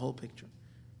he's got the whole picture.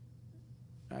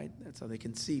 Right? That's how they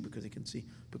can see, because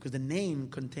the name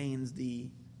contains the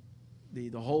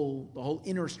whole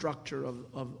inner structure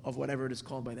of whatever it is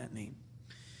called by that name.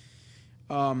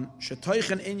 Because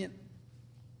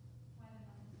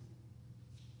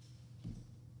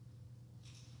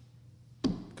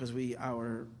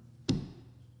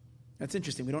that's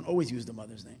interesting. We don't always use the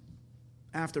mother's name.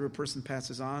 After a person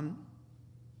passes on,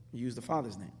 you use the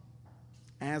father's name.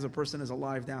 As a person is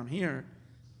alive down here,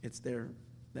 it's them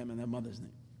and their mother's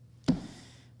name.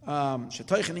 Will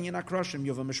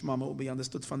be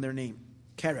understood from their name.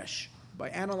 Keresh. By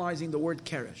analyzing the word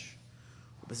keresh.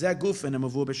 It's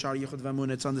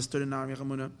understood in our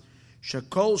Yechamunah.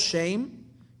 Shekol Shem.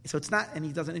 So it's not, and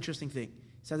he does an interesting thing. He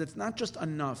says it's not just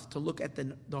enough to look at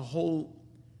the whole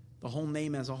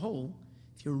name as a whole.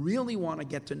 If you really want to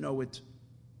get to know it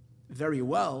very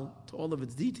well, to all of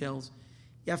its details,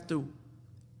 you have to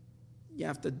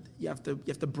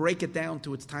break it down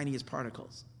to its tiniest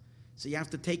particles. So you have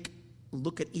to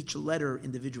look at each letter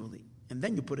individually, and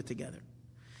then you put it together.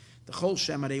 The Chol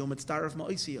Shem Arei U'Mitzdaref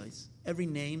Ma'osiyos. Every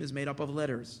name is made up of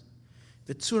letters.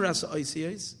 The Tzuras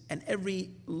Ha'osiyos, and every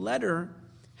letter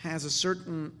has a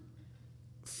certain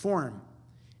form,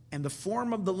 and the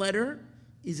form of the letter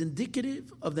is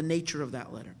indicative of the nature of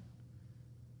that letter.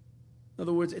 In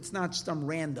other words, it's not some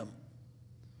random.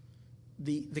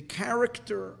 The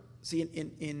character. See,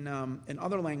 in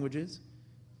other languages,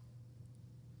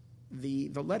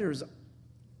 the letters,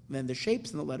 then the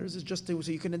shapes in the letters is just so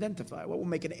you can identify. What will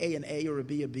make an A or a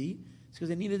B? It's because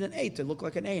they needed an A to look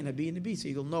like an A and a B and a B, so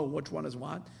you'll know which one is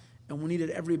what. And we needed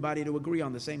everybody to agree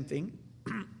on the same thing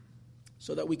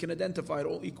so that we can identify it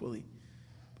all equally.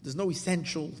 There's no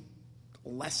essential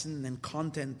lesson and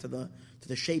content to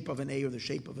the shape of an A or the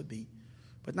shape of a B.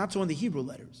 But not so in the Hebrew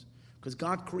letters, because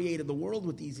God created the world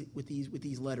with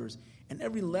these letters, and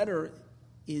every letter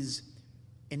is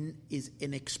an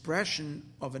expression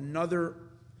of another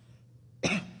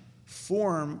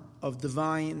form of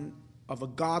divine, of a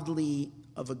godly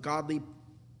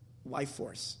life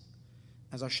force.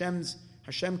 As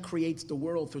Hashem creates the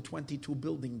world through 22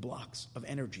 building blocks of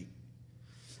energy,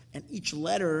 and each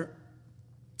letter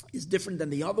is different than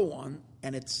the other one,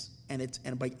 and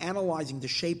by analyzing the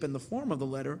shape and the form of the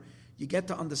letter, you get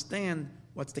to understand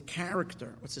what's the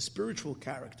character, what's the spiritual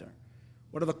character,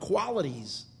 what are the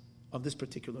qualities of this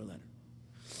particular letter.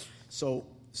 So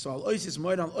al oisis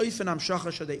moed al oifen am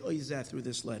shacha shadei oizeh through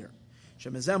this letter.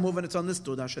 Shemezeh moving it's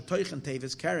understood. Hashatoich and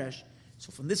tevis keresh.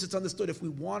 So from this it's understood if we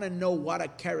want to know what a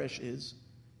keresh is,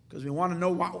 because we want to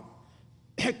know what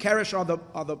keresh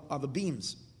are the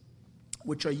beams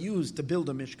which are used to build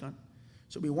a mishkan.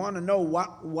 So we want to know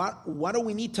what do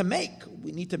we need to make?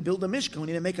 We need to build a mishkan. We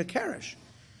need to make a keresh.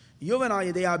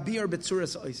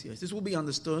 This will be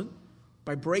understood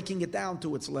by breaking it down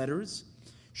to its letters.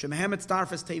 We're going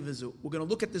to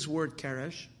look at this word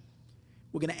keresh.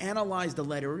 We're going to analyze the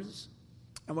letters,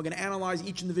 and we're going to analyze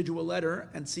each individual letter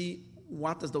and see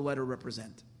what does the letter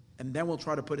represent. And then we'll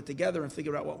try to put it together and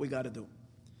figure out what we got to do.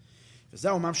 And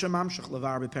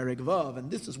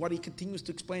this is what he continues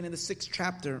to explain in the 6th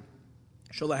chapter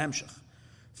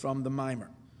from the Maimer.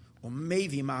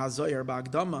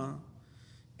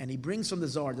 And he brings from the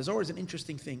Zohar. The Zohar is an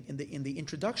interesting thing. In the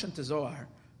introduction to Zohar,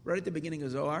 right at the beginning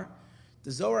of Zohar,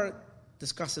 the Zohar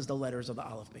discusses the letters of the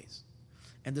Aleph Beis.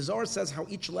 And the Zohar says how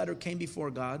each letter came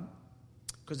before God,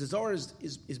 because the Zohar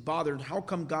is bothered. How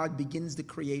come God begins the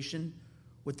creation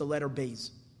with the letter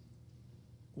Beis?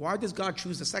 Why does God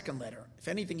choose the second letter? If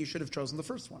anything, he should have chosen the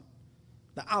first one,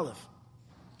 the Aleph.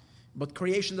 But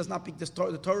creation does not begin,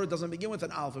 the Torah doesn't begin with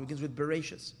an Aleph, it begins with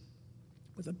Bereshis,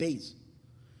 with a Beis.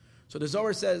 So the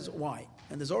Zohar says, why?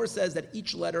 And the Zohar says that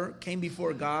each letter came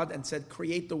before God and said,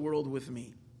 create the world with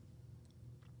me.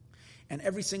 And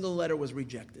every single letter was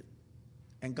rejected.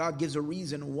 And God gives a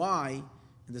reason why,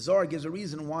 and the Zohar gives a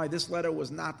reason why this letter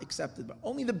was not accepted. But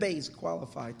only the Beis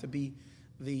qualified to be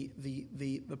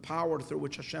the power through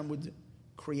which Hashem would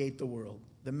create the world.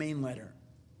 The main letter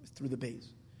is through the Beis.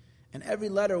 And every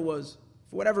letter was,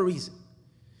 for whatever reason.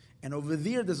 And over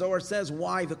there, the Zohar says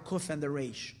why the Kuf and the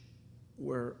Reish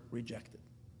were rejected.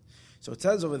 So it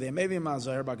says over there, maybe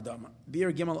Mazar Bagdama,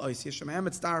 Bir Gimel Ois, Yeshem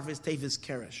Hamet Starf is Tevis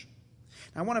Keresh.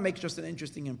 Now I want to make just an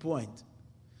interesting point.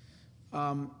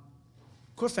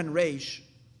 Kuf and Reish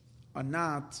are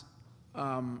not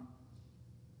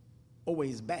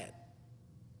always bad.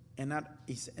 And not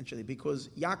essentially, because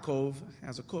Yaakov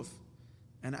has a Kuf,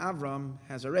 and Avram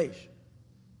has a Reish,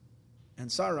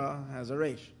 and Sarah has a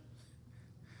Reish.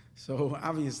 So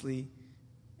obviously,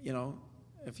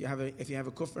 if you have a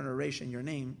Kuf and a Reish in your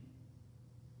name,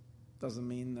 doesn't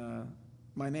mean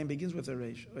my name begins with a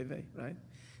Reish, right?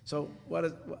 So what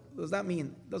does that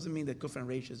mean? It doesn't mean that Kuf and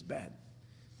Reish is bad.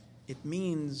 It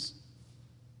means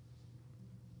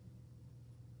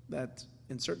that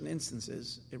in certain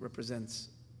instances it represents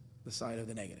the side of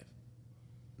the negative,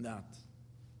 not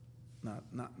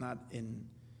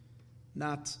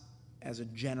as a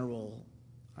general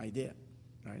idea,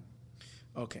 right?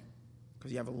 Okay,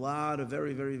 because you have a lot of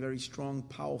very, very, very strong,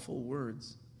 powerful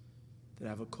words that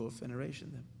have a kuf and a reish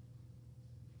in them.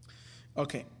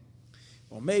 Okay,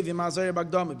 well, maybe mazayir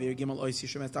bagdam bir gimel ois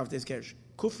yishem etavtes kersh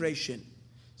kuf reishin.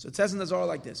 So it says in the Zohar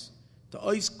like this: the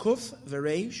ois kuf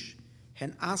v'reish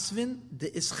hen asvin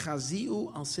de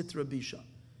ischaziu al sitra bisha.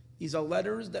 These are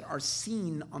letters that are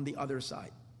seen on the other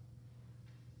side.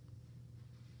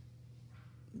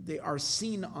 They are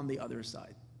seen on the other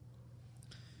side.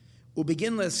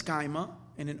 Ubegin leskaima,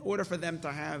 and in order for them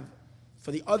to have, for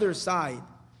the other side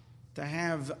to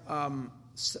have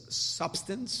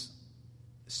substance,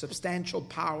 substantial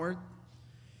power,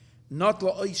 not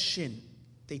la'ois shin.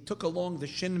 They took along the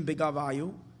shin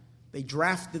begavayu. They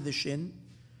drafted the shin.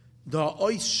 The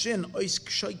ois shin ois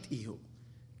kshoit ihu.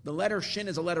 The letter Shin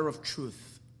is a letter of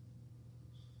truth.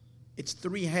 Its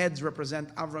 3 heads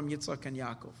represent Avram, Yitzchak, and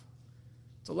Yaakov.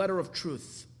 It's a letter of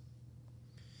truth.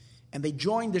 And they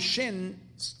joined the Shin,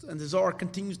 and the Zohar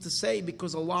continues to say,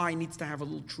 because a lie needs to have a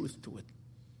little truth to it,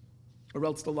 or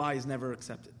else the lie is never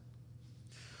accepted.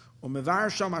 So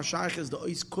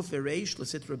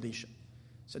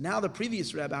now the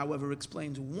previous Rebbe, however,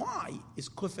 explains why is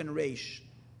Kuf and Reish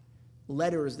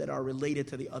letters that are related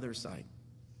to the other side.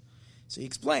 So he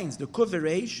explains, the Kuf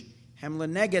v'Reish, hem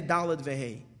leneged Daled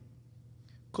v'Hei.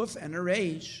 Kuf and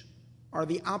Reish are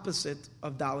the opposite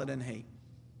of Daled and Hei.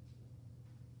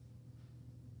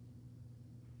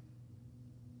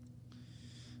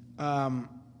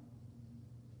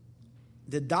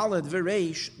 The Dalet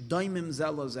v'Reish doimim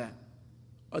zelozeh.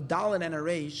 A Dalet and a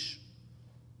Reish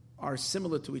are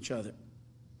similar to each other.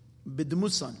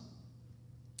 B'dmusan,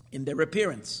 in their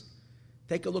appearance.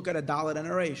 Take a look at a Dalet and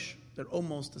a Reish. They're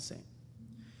almost the same.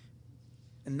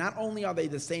 And not only are they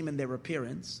the same in their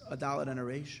appearance, a Dalet and a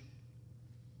Reish,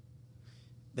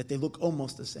 that they look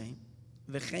almost the same.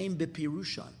 V'chein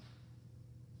b'pirushan.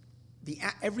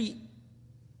 Every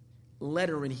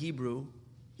letter in Hebrew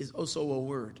is also a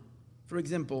word. For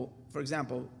example,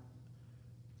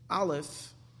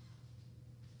 Aleph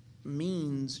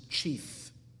means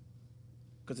chief,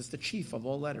 because it's the chief of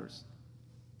all letters.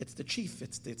 It's the chief.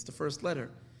 It's the first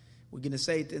letter. We're going to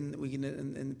say it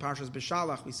in Parshas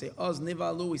Beshalach. We say Oz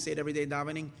Nivalu. We say it every day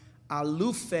davening.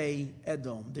 Alufei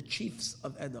Edom, the chiefs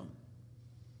of Edom.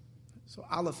 So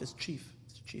Aleph is chief.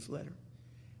 It's the chief letter.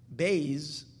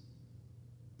 Beis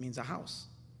means a house.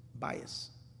 Bias.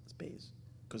 It's Beis.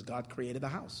 Because God created the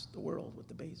house, the world, with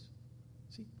the Beis.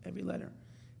 See, every letter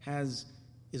is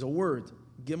a word.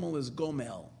 Gimel is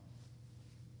Gomel.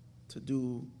 To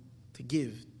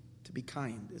give, to be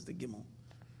kind is the Gimel.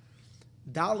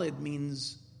 Dalid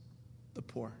means the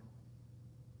poor.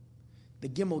 The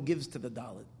Gimel gives to the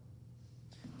Dalid.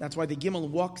 That's why the Gimel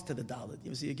walks to the Dalid. You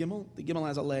ever see a Gimel? The Gimel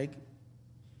has a leg,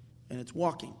 and it's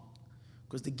walking.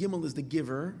 Because the Gimel is the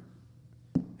giver,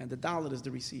 and the Dalid is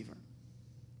the receiver.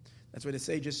 That's why the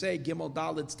sages say Gimel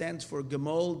Dalid stands for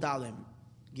Gemol Dalim,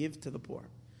 give to the poor.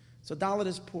 So Dalid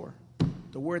is poor.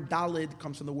 The word Dalid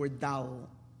comes from the word Dal.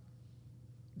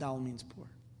 Dal means poor.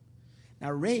 Now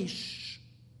Reish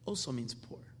also means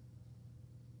poor.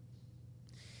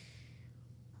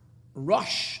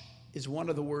 Rosh is one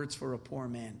of the words for a poor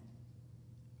man.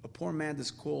 A poor man is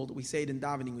called, we say it in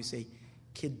davening, we say,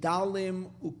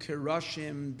 Kedalim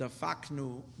ukeroshim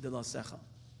dafaknu delasecha.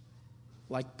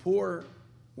 Like poor,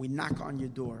 we knock on your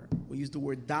door. We use the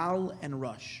word dal and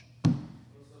rosh.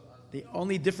 The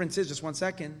only difference is, just one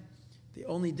second, the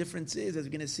only difference is, as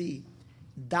we're going to see,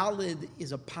 dalid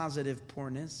is a positive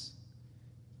poorness,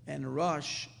 and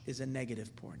rosh is a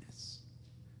negative poorness.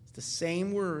 It's the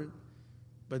same word,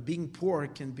 but being poor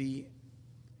can be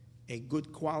a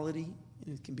good quality,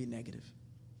 and it can be negative.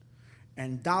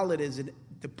 And dalid is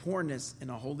the poorness in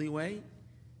a holy way,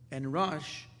 and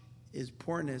rosh is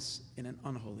poorness in an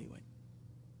unholy way.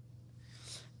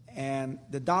 And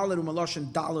the dalid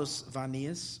umaloshin dalus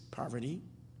vanius, poverty.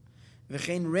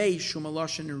 V'chein reish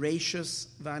umaloshin reishus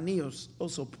vanius,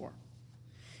 also poor.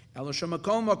 But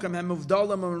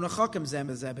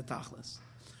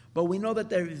we know that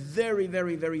they're very,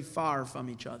 very, very far from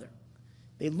each other.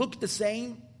 They look the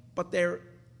same, but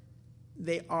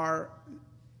they are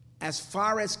as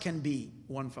far as can be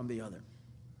one from the other.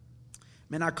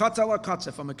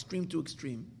 From extreme to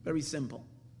extreme. Very simple.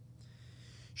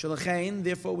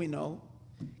 Therefore we know,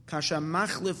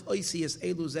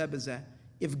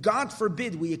 if God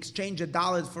forbid we exchange a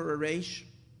dalid for a reish,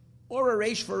 or a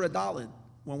reish for a dalid,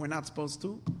 when we're not supposed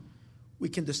to, we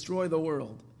can destroy the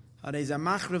world. We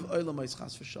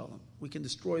can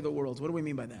destroy the world. What do we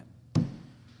mean by that?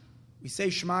 We say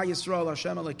Shema Yisrael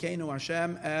Hashem Elokeinu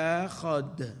Hashem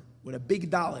Echad with a big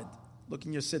dalid. Look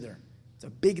in your siddur. It's a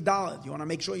big dalid. You want to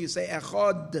make sure you say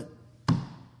Echad.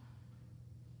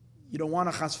 You don't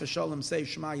want to chas v'shalom say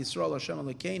Shema Yisrael Hashem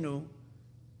Elokeinu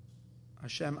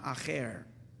Hashem Acher.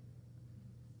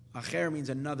 Acher means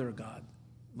another God.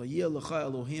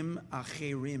 Elohim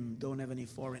Acherim. Don't have any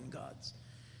foreign gods.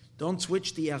 Don't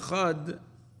switch the Echad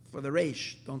for the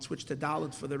Reish. Don't switch the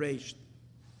Dalet for the Reish.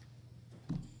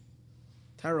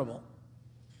 Terrible.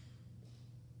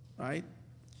 Right?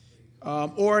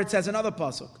 Or it says another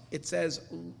pasuk. It says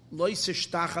Lo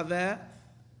yishtachaveh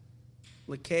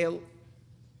lekeil.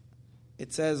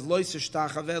 It says Lo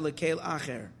yishtachaveh lekeil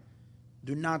acher.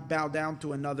 Do not bow down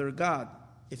to another god.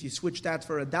 If you switch that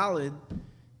for a Dalet,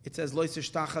 it says Lo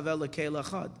yishtachaveh lekeil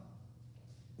echad,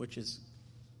 which is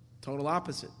total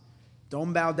opposite.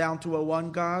 Don't bow down to a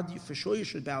one God. For sure you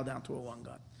should bow down to a one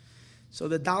God. So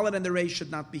the Dalet and the Reish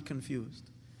should not be confused.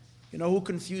 You know who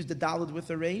confused the Dalet with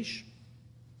the Reish?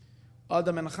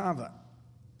 Adam and Chava.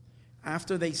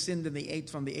 After they sinned and they ate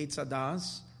from the Eitz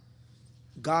Hadas,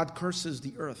 God curses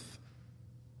the earth.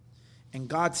 And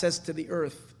God says to the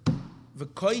earth,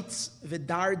 V'koitz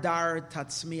v'dardar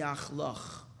tatzmiach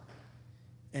loch.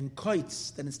 And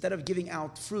koitz, that instead of giving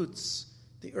out fruits,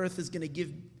 the earth is going to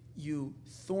give you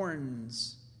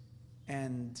thorns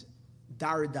and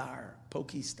dardar,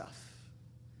 pokey stuff.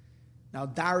 Now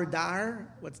dardar,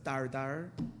 what's dardar?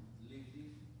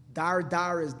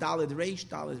 Dardar is dalid reish,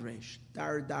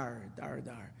 Dardar.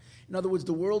 In other words,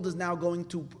 the world is now going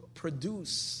to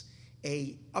produce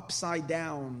a upside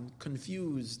down,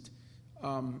 confused,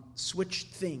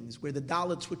 switched things, where the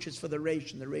dalet switches for the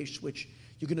reish and the reish switch.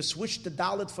 You're going to switch the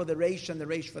dalet for the reish and the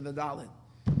reish for the dalet.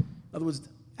 In other words,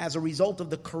 as a result of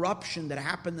the corruption that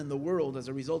happened in the world, as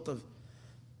a result of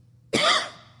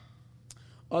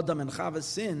Adam and Chava's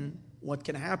sin, what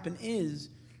can happen is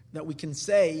that we can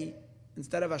say,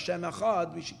 instead of Hashem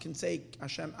Echad, we can say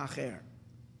Hashem Acher,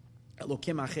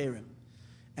 Elokim Acherim.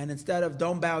 And instead of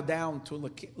don't bow down to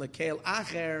Lekeil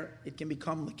Acher, it can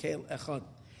become Lekeil Echad.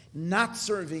 Not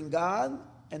serving God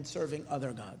and serving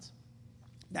other gods.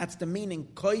 That's the meaning.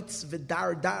 Koitz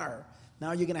v'dar dar.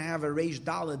 Now you're going to have a Reish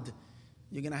Daled.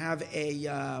 You're going to have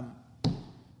a,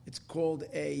 it's called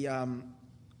a,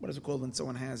 what is it called when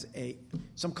someone has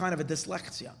some kind of a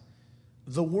dyslexia?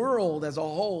 The world as a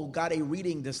whole got a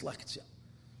reading dyslexia,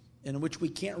 in which we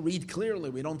can't read clearly.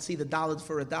 We don't see the Daled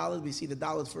for a Daled. We see the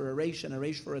Daled for a Reish and a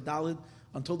Reish for a Daled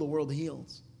until the world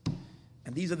heals.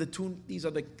 And these are the Kuf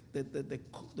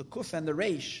and the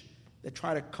Reish that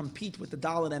try to compete with the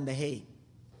Daled and the Hey.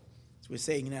 That's what we're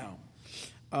saying now.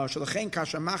 Or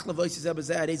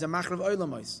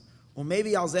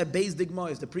maybe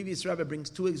the previous Rebbe brings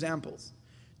two examples.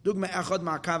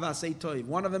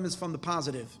 One of them is from the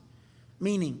positive,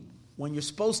 meaning when you're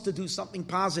supposed to do something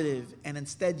positive and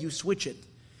instead you switch it.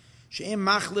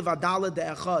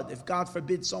 If God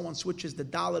forbid someone switches the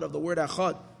dalet of the word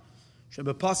echad,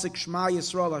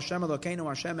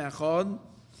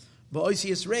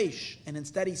 and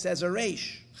instead he says a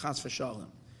reish, chas v'shalom.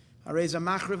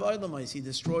 He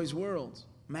destroys worlds.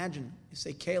 Imagine, you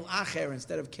say Keil Acher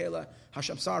instead of Keil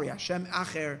Hashem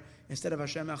Acher instead of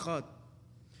Hashem Echad.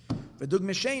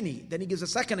 Then he gives a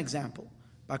second example,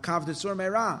 Bakav Desur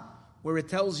Meirah, where it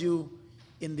tells you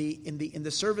in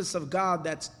the service of God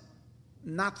that's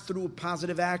not through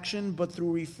positive action, but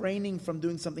through refraining from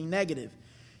doing something negative.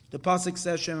 The pasuk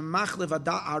says Shem Machlev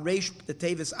Areish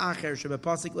Tevis Acher Shem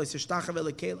Pasuk Leisishtachav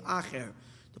Elekel Acher.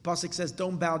 The pasuk says,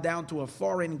 "Don't bow down to a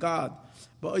foreign god."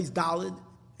 But it's dalid,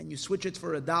 and you switch it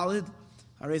for a dalid.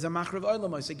 Hareza machrev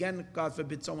oilamos. Again, God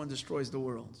forbid someone destroys the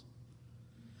world.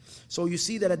 So you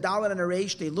see that a dalid and a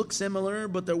reish, they look similar,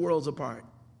 but they're worlds apart.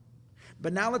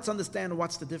 But now let's understand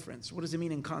what's the difference. What does it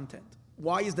mean in content?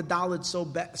 Why is the dalid so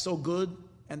good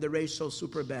and the reish so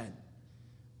super bad?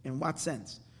 In what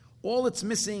sense? All it's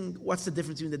missing. What's the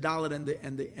difference between the dalid and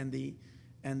the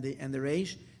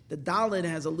reish? The dalet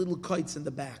has a little kites in the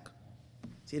back.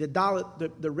 See, the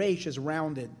dalet, the reish is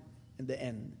rounded in the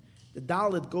end. The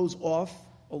dalet goes off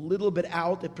a little bit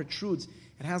out. It protrudes.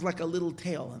 It has like a little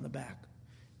tail in the back,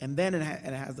 and then it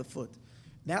has the foot.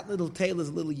 That little tail is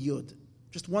a little yud,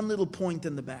 just one little point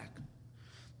in the back.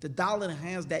 The dalet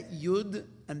has that yud,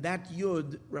 and that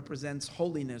yud represents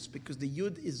holiness because the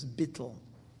yud is bittul.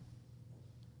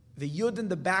 The yud in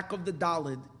the back of the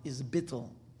dalet is bittul.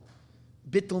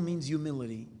 Bittul means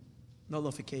humility,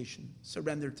 nullification,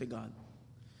 surrender to God.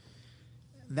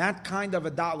 That kind of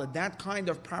a dalet, that kind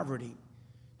of poverty,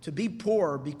 to be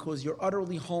poor because you're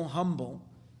utterly humble,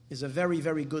 is a very,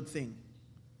 very good thing.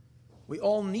 We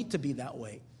all need to be that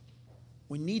way.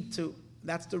 We need to.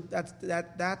 That's the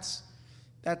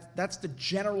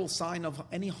general sign of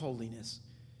any holiness.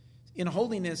 In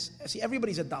holiness, see,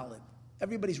 everybody's a dalet.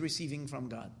 Everybody's receiving from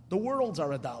God. The worlds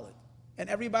are a dalet. And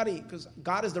everybody, because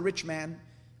God is the rich man,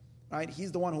 right?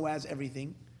 He's the one who has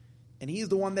everything. And he's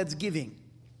the one that's giving.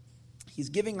 He's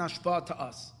giving hashpah to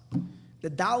us. The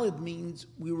dalet means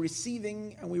we're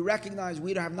receiving and we recognize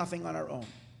we don't have nothing on our own.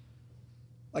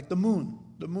 Like the moon.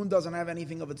 The moon doesn't have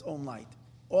anything of its own light.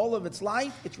 All of its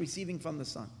light, it's receiving from the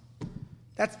sun.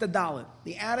 That's the dalet.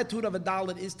 The attitude of a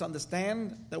dalet is to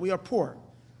understand that we are poor.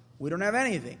 We don't have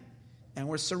anything. And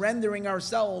we're surrendering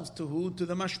ourselves to who? To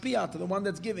the mashpia, to the one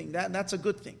that's giving. That's a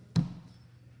good thing.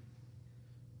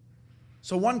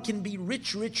 So one can be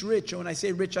rich. And when I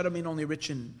say rich, I don't mean only rich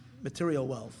in material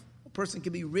wealth. A person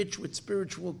can be rich with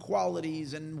spiritual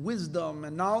qualities and wisdom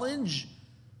and knowledge,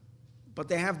 but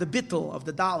they have the bittul of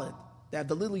the dalet. They have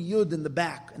the little yud in the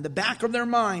back of their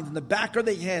mind, in the back of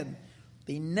their head.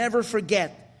 They never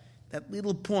forget that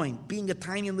little point, being a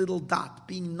tiny little dot,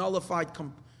 being nullified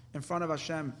in front of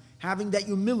Hashem, having that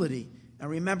humility, and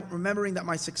remembering that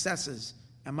my successes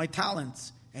and my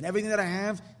talents and everything that I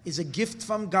have is a gift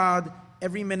from God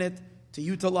every minute to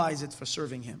utilize it for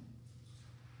serving Him.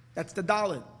 That's the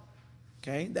dalet.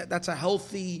 Okay? That's a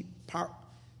healthy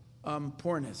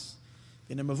poorness.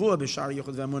 In a mavua b'shara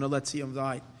yuchad v'amuna letziyam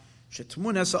v'ayit.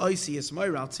 Shetmuna sa'oisi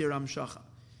yismayr al tziram shacha.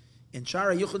 In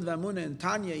Shara Yuchad V'Amuna in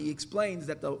Tanya, he explains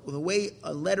that the way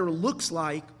a letter looks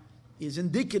like is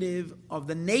indicative of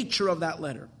the nature of that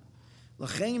letter.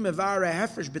 L'chein mevara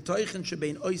hefresh b'toichen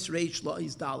shebein ois reish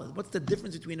la'ois dalet. What's the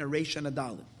difference between a reish and a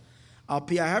dalet? Al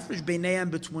pi hefresh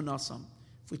beineim b'tmunasam.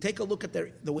 If we take a look at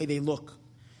the way they look,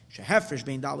 shehefresh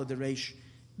bein dalet the reish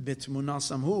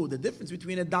b'tmunasam hu. The difference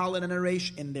between a dalet and a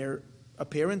reish in their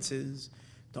appearances,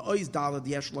 the ois dalet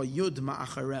yesh lo yud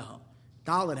ma'achareha.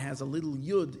 Dalet has a little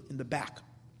yud in the back.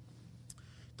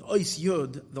 The ois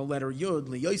yud, the letter yud,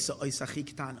 liyoisa ois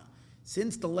achiktana.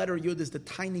 Since the letter yud is the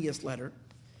tiniest letter,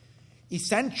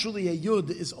 essentially a yud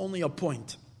is only a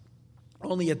point,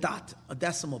 only a dot, a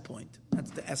decimal point.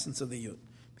 That's the essence of the yud.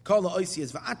 Call the ois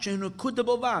is va'achenu kuda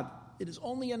bovad. It is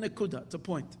only a nekuda, it's a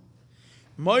point.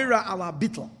 Moira ala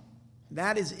bitl.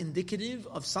 That is indicative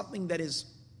of something that is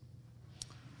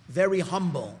very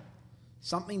humble,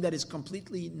 something that is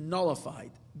completely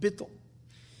nullified. Bitl.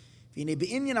 However,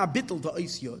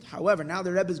 now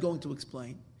the Rebbe is going to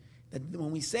explain that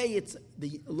when we say it's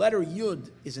the letter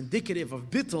Yud is indicative of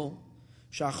Bittel,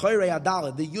 the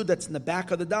Yud that's in the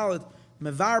back of the Dalet,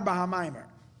 Mevar Bahamaimer.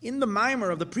 In the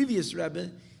Maimer of the previous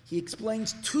Rebbe, he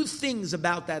explains two things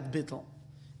about that Bittel.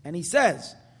 And he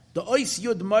says, the Ois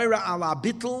Yud Moira ala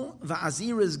Bittel,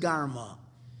 Va'azir is Garma.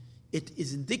 It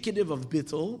is indicative of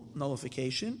Bittel,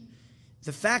 nullification,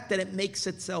 the fact that it makes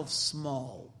itself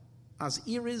small. As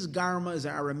Iris Garma is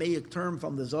an Aramaic term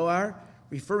from the Zohar,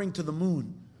 referring to the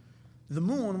moon. The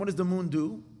moon, what does the moon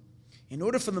do? In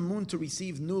order for the moon to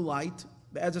receive new light,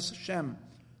 Be'ezus Hashem,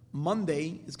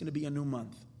 Monday is going to be a new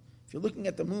month. If you're looking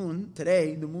at the moon,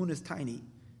 today the moon is tiny.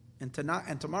 And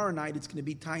tomorrow night it's going to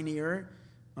be tinier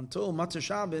until Matzah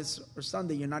Shabbos or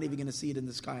Sunday, you're not even going to see it in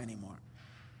the sky anymore.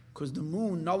 Because the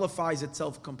moon nullifies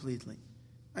itself completely.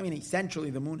 I mean,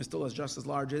 essentially the moon is still just as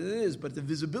large as it is, but the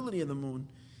visibility of the moon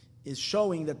is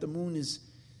showing that the moon is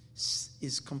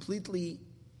completely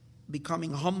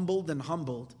becoming humbled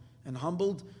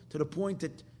to the point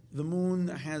that the moon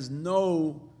has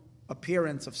no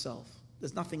appearance of self.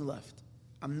 There's nothing left.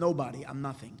 I'm nobody. I'm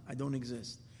nothing. I don't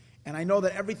exist. And I know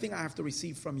that everything I have to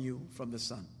receive from you, from the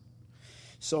sun.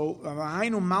 So,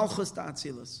 malchus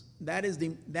ta'atzilus. That is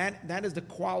the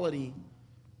quality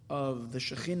of the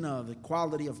Shekhinah, the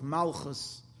quality of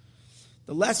malchus.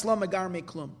 The less la megar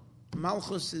meklum.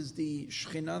 Malchus is the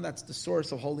Shekhinah, that's the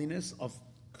source of holiness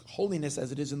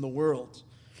as it is in the world.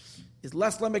 It's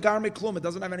less lemegar meklum, it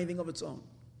doesn't have anything of its own.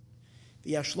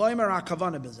 The Yashloimer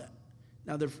HaKavana b'zeh.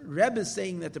 Now the Rebbe is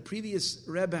saying that the previous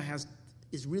Rebbe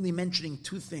is really mentioning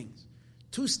two things.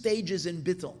 Two stages in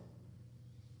Bittel.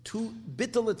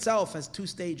 Bittel itself has two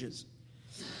stages.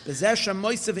 B'zeh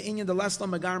shemoisev inyan the less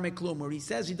lemegar meklum, where he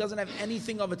says he doesn't have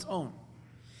anything of its own.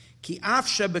 Ki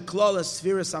afshe beklal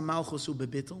esfiras ha-malchus hu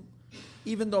bebittel.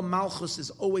 Even though Malchus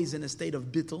is always in a state of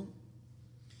bittul,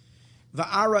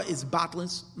 Va'ara is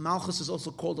batless. Malchus is also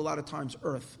called a lot of times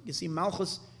earth. You see,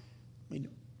 Malchus,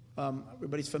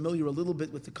 everybody's familiar a little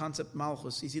bit with the concept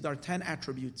Malchus. You see, there are 10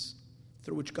 attributes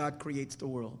through which God creates the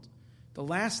world. The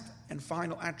last and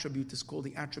final attribute is called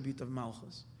the attribute of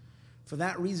Malchus. For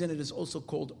that reason, it is also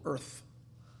called earth.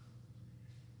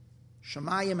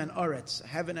 Shemayim and Aretz,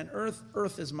 heaven and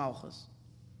earth is Malchus.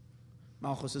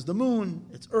 Malchus is the moon,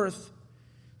 it's earth.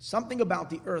 Something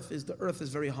about the earth is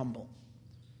very humble.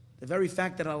 The very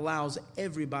fact that it allows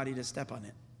everybody to step on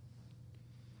it.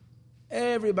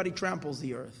 Everybody tramples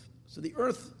the earth. So the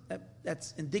earth,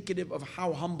 that's indicative of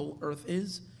how humble earth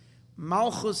is.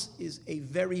 Malchus is a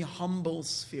very humble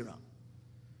sphera.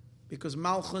 Because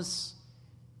Malchus,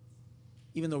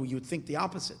 even though you would think the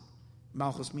opposite,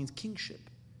 Malchus means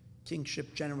kingship.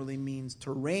 Kingship generally means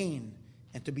to reign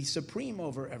and to be supreme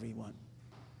over everyone.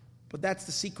 But that's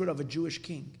the secret of a Jewish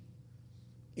king.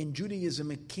 In Judaism,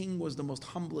 a king was the most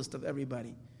humblest of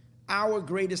everybody. Our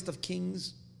greatest of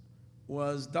kings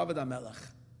was David HaMelech,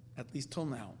 at least till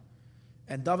now.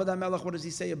 And David HaMelech, what does he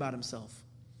say about himself?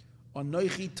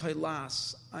 Anoichi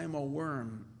toilas, I'm a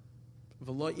worm. He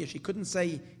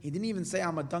didn't even say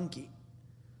I'm a donkey.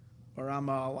 Or I'm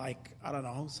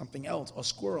something else, a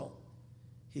squirrel.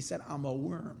 He said, I'm a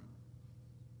worm.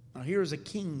 Now here's a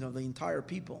king of the entire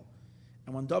people.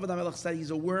 And when David HaMelech said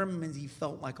he's a worm, it means he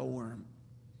felt like a worm.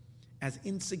 As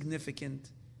insignificant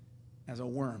as a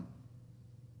worm.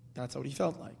 That's what he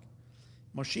felt like.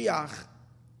 Moshiach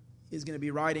is going to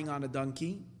be riding on a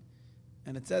donkey.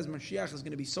 And it says Moshiach is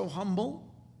going to be so humble,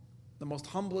 the most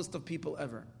humblest of people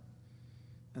ever.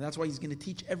 And that's why he's going to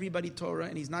teach everybody Torah,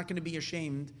 and he's not going to be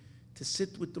ashamed to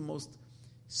sit with the most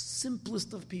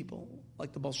simplest of people,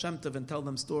 like the Baal Shem Tov, and tell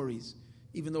them stories.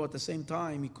 Even though at the same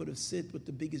time he could have sit with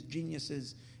the biggest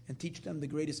geniuses and teach them the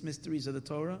greatest mysteries of the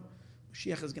Torah,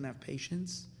 Mashiach is going to have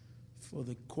patience for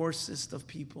the coarsest of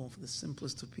people, for the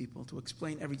simplest of people, to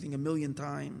explain everything a million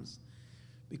times,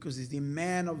 because he's the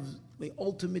man of the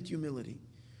ultimate humility.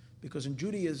 Because in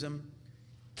Judaism,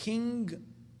 kingship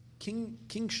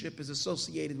is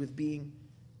associated with being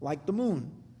like the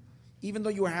moon. Even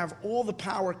though you have all the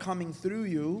power coming through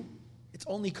you, it's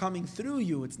only coming through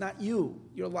you. It's not you.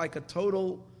 You're like a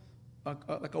total,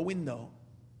 like a window.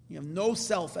 You have no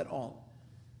self at all.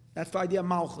 That's the idea of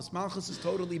Malchus. Malchus is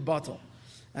totally batal.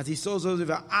 As he says,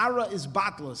 Ara is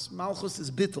batless. Malchus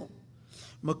is bittel.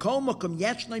 Makom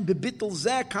yechnaim bebittel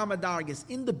zeh kama dargis.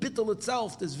 In the bittel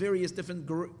itself, there's various different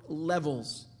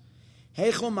levels.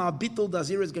 Heichel ma bittel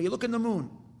dazir is. You look in the moon.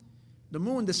 The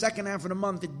moon, the second half of the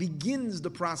month, it begins the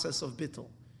process of bittel.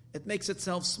 It makes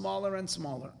itself smaller and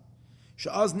smaller.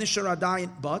 Sha'az nishar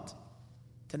adayin. But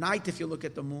tonight, if you look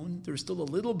at the moon, there's still a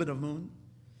little bit of moon.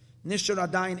 Nishar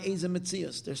adayin eze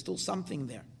mitzias. There's still something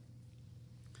there.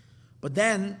 But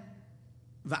then,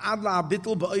 va'adla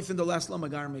bittel ba'ofen do lesla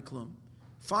magar meklum.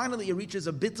 Finally, it reaches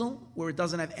a bittel where it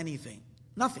doesn't have anything.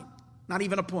 Nothing. Not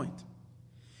even a point.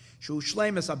 Shu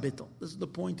shleimes a bittel. This is the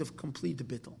point of complete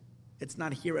bittel. It's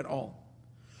not here at all.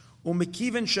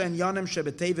 Umekiven she'en yanem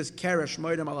shebetevis keresh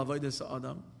moedem al avodas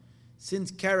adam.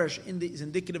 Since keresh is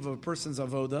indicative of a person's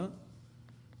avoda,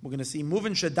 we're going to see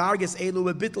movin shedarges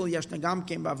elu bittel yashnagam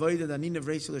kem ba'avoda daninev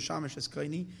reisul shamash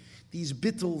eskoini. These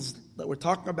bittels that we're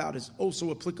talking about is also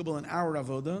applicable in our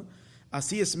avoda.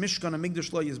 Asiyas mishkan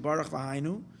amigdash lo yizbarach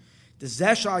v'hainu. The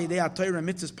zesha yidei ha'torah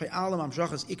mitzvahs pe'alam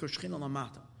amshachas ikar shchina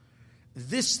lamata.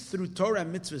 This, through Torah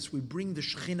and mitzvahs, we bring the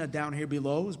Shekhinah down here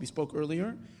below, as we spoke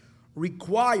earlier,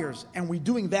 requires, and we're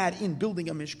doing that in building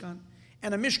a Mishkan.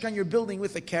 And a Mishkan you're building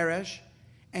with a Keresh,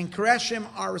 and Kereshim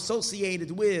are associated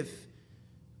with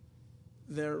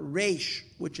the Reish,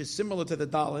 which is similar to the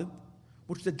Dalet,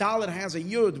 which the Dalet has a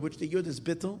Yud, which the Yud is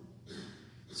Bittul.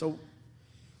 So,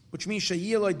 which means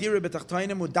Shayiloi Dira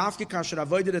B'Tachtainim Udafke Kasher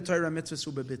Avoided the Torah Mitzvah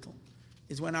Sube Bittul.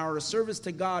 Is when our service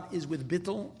to God is with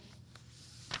Bittul.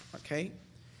 Okay?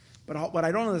 But what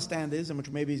I don't understand is, and which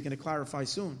maybe he's going to clarify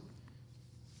soon,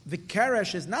 the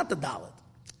Keresh is not the Dalet.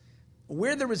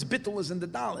 Where there is Bittul is in the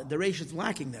Dalet. The Reish is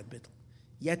lacking that Bittul.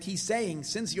 Yet he's saying,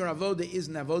 since your Avodah is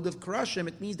an Avodah of Kerashim,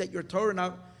 it means that your Torah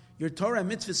and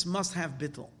mitzvahs must have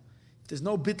Bittul. If there's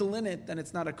no Bittul in it, then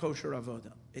it's not a kosher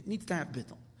Avodah. It needs to have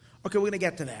Bittul. Okay, we're going to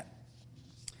get to that.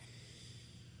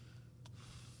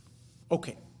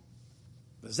 Okay.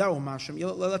 Let's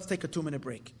take a 2-minute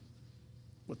break.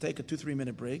 We'll take a 2-3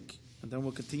 minute break, and then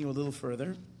we'll continue a little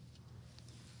further.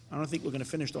 I don't think we're going to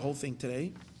finish the whole thing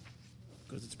today,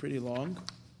 because it's pretty long,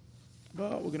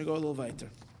 but we're going to go a little weiter.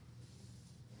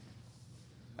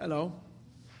 Hello.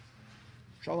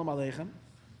 Shalom Aleichem.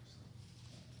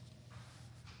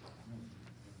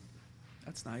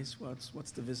 That's nice.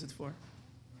 What's the visit for?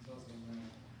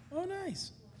 Oh,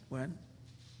 nice. When?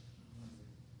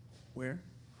 Where?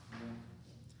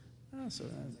 Oh, so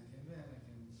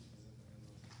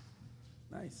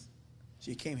nice. So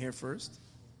you came here first?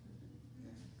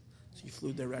 So you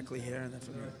flew directly here and then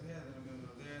from there? Yeah, then I'm going to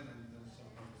go there and then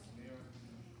New York.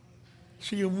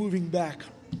 So you're moving back.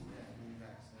 Yeah, moving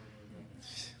back.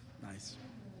 So Nice.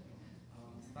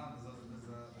 stop. There's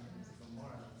a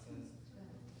more that says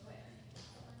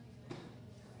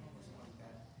something like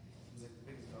that. He's like the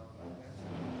biggest dog like that.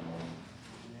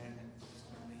 And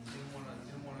he didn't want to watch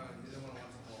the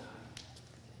ball.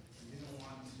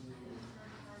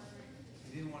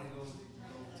 He didn't want to go to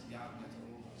Yavne to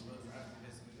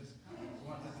basically just he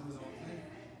wanted to do his own thing.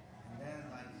 And then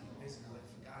like he basically like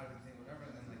forgot everything, whatever,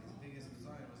 and then like his biggest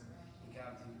desire was he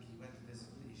went to visit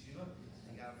the yeshiva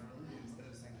and got for a living instead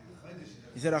of saying Chodesh.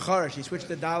 He said Acharash. He switched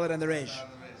the Dalet and the Reish.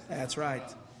 That's right.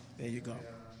 There you go.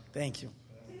 Thank you.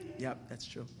 Yep, that's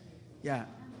true. Yeah.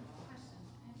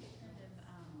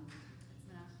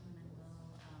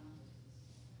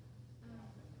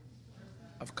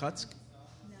 Of Kutsk?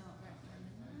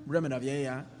 Rimanov,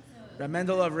 yeah.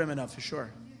 Ramendel of Rimanov, for sure.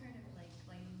 Have you heard of like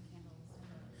lighting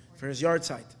candles? For his yard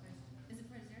site. Is it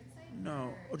for his yard site?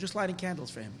 No, or just lighting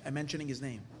candles for him and mentioning his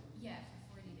name. Yeah,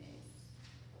 for 40 days.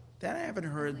 That I haven't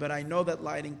heard, but I know that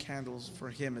lighting candles for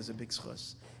him is a big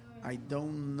schus. I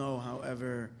don't know,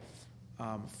 however,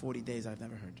 40 days I've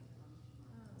never heard.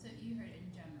 So you heard it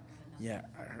in general, but Yeah,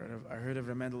 I heard of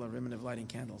Ramendel of Rimanov lighting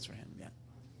candles for him. Yeah,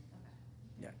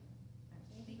 yeah.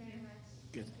 Thank you very much.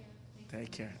 Good. Take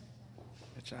care.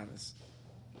 Good Shabbos.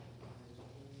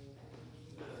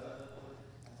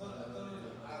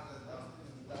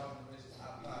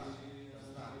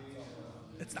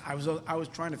 I was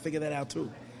trying to figure that out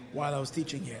too while I was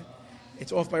teaching here.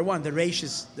 It's off by one. The Reish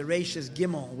is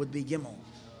Gimel would be Gimel.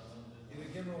 Either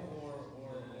Gimel or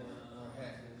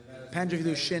Heck. Panjak you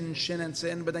do Shin and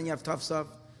Sin, but then you have tough stuff.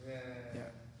 Yeah. Yeah.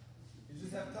 You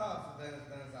just have tough, then it's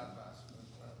not bash.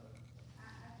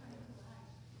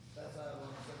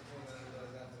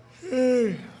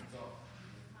 You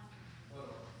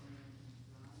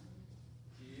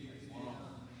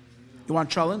want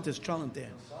cholent? There's cholent there.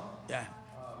 Yeah.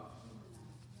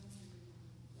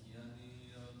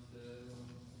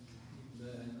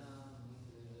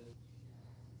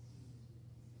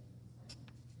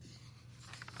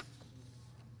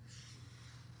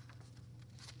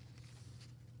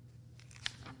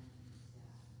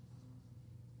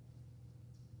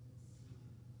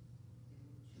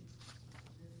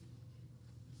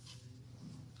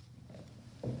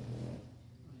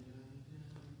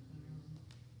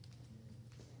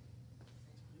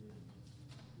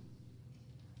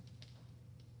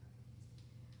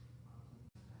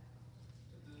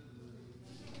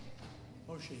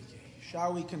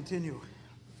 Shall we continue?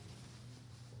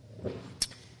 And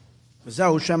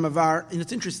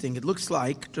it's interesting. It looks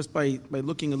like, just by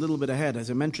looking a little bit ahead, as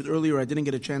I mentioned earlier, I didn't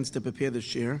get a chance to prepare this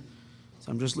shir,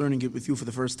 so I'm just learning it with you for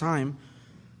the first time.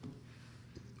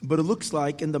 But it looks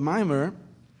like in the Maimer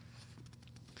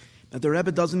that the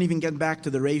Rebbe doesn't even get back to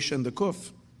the Reish and the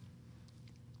Kuf.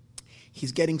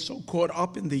 He's getting so caught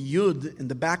up in the Yud in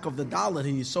the back of the Dalet,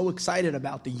 and he's so excited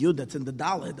about the Yud that's in the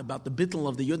Dalet, about the bittul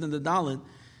of the Yud and the Dalet,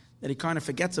 that he kind of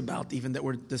forgets about even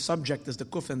that the subject is the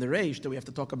Kuf and the Reish, that we have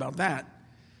to talk about that.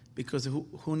 Because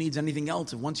who needs anything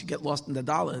else? If once you get lost in the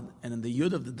Dalet and in the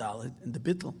Yud of the Dalet, in the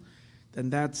bittul, then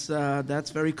that's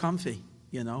very comfy.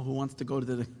 You know, who wants to go to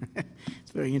the...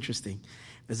 It's very interesting.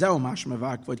 This idea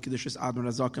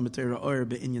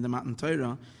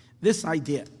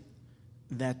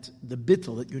that the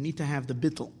bittul, that you need to have the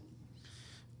bittul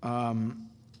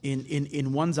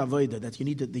in one's avodah, that you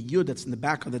need the yud that's in the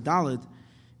back of the daled,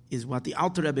 is what the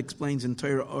Alter Rebbe explains in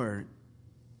Torah Or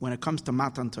when it comes to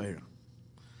Matan Torah.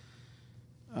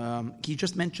 He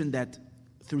just mentioned that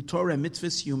through Torah and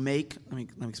mitzvahs you make, let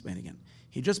me explain again.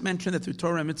 He just mentioned that through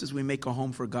Torah and mitzvahs we make a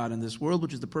home for God in this world,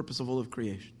 which is the purpose of all of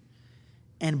creation.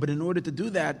 But in order to do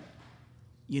that,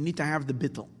 you need to have the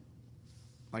bittul,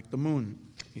 like the moon.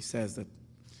 He says that.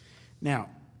 Now,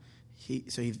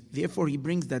 therefore he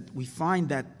brings that we find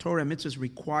that Torah and mitzvahs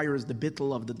requires the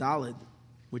bittul of the daled,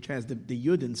 which has the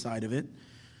yud inside of it.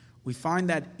 We find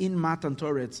that in Matan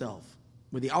Torah itself,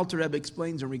 where the Alter Rebbe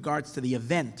explains in regards to the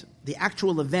event, the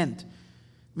actual event,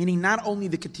 meaning not only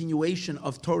the continuation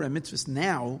of Torah and mitzvahs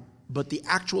now, but the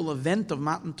actual event of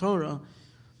Matan Torah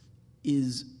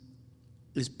is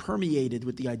permeated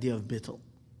with the idea of bittul,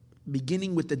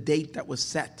 beginning with the date that was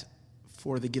set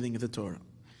for the giving of the Torah.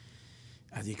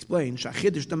 As he explained,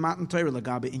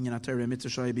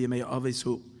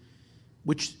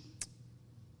 which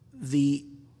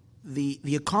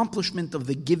the accomplishment of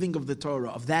the giving of the Torah,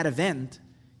 of that event,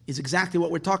 is exactly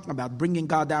what we're talking about, bringing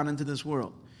God down into this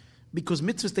world. Because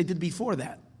mitzvahs they did before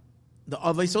that. The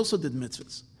Avos also did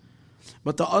mitzvahs.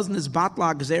 But the Ozn is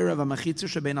batla gzera v'machitzer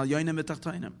shebein al yonim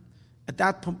v'tachtonim. At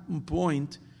that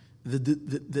point,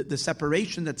 the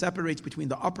separation that separates between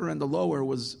the upper and the lower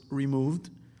was removed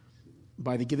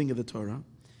by the giving of the Torah.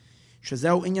 Which is the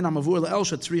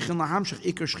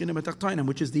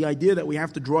idea that we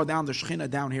have to draw down the Shekhinah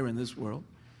down here in this world.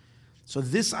 So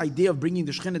this idea of bringing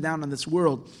the Shekhinah down in this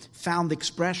world found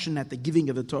expression at the giving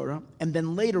of the Torah, and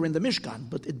then later in the Mishkan,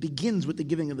 but it begins with the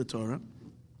giving of the Torah.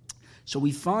 So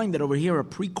we find that over here a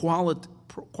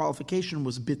pre-qualification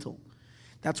was bittul.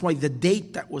 That's why the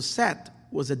date that was set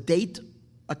was a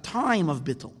time of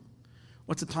bittul.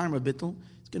 What's a time of bittul?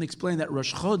 It's going to explain that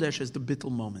Rosh Chodesh is the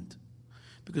bittul moment.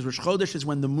 Because Rosh Chodesh is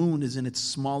when the moon is in its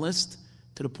smallest,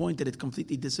 to the point that it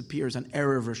completely disappears on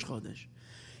Erev Rosh Chodesh.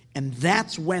 And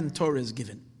that's when Torah is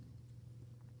given.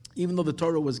 Even though the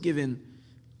Torah was given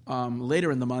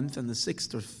later in the month, on the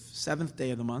 6th or 7th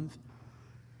day of the month,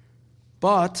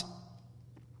 but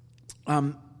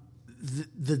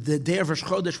the day of Rosh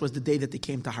Chodesh was the day that they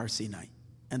came to Har Sinai.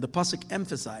 And the Pasuk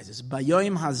emphasizes,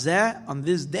 Bayoim Hazeh, on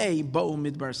this day, Ba'u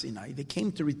Midbar Sinai. They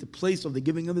came to reach the place of the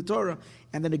giving of the Torah,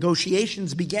 and the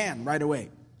negotiations began right away.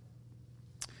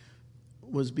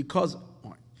 Was because,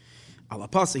 on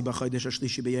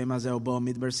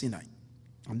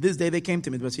this day they came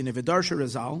to Midbar Sinai, V'darsha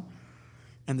Razal,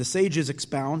 and the sages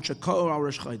expound, Shekor al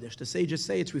Rosh Chodesh. The sages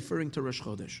say it's referring to Rosh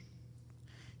Chodesh.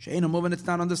 She'ena Moven, it's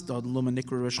not understood, Luma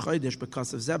Nikra Rosh Chodesh,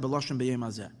 because of Zeh, B'loshem B'yem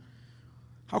Hazeh.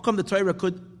 How come the Torah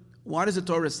why does the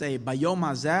Torah say, Bayom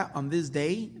Hazeh, on this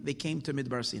day, they came to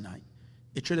Midbar Sinai?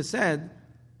 It should have said,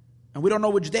 and we don't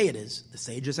know which day it is. The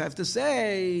sages have to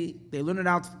say, they learn it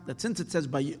out, that since it says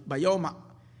Bayom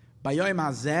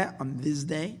Hazeh, on this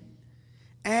day,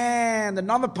 and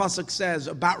another pasuk says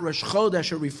about Rosh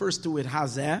Chodesh, it refers to it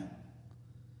Hazeh,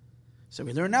 so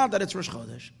we learn out that it's Rosh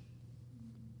Chodesh.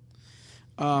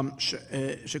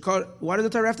 Why did the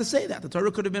Torah have to say that? The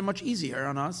Torah could have been much easier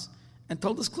on us and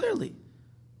told us clearly.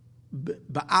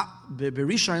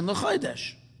 Berishain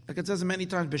l'chodesh, like it says many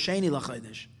times, b'sheni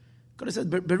l'chodesh. Could have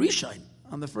said berishain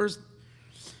on the first.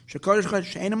 Shekodesh chodesh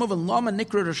she'enim uven lama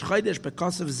nikra rosh chodesh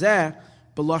because of zeh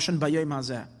b'loshen b'yom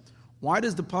hazeh. Why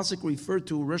does the pasuk refer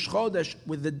to Rosh Chodesh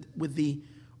with the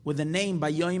name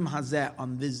b'yom hazeh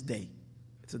on this day?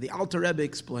 So the Alter Rebbe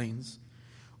explains.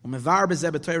 In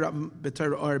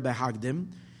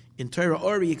Torah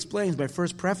Or he explains by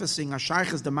first prefacing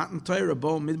Ashaychas the Matan Torah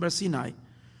Bo Midbar Sinai.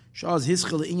 Shaz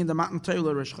Hischel in the Matan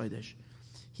Torah Rosh Chodesh.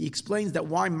 He explains that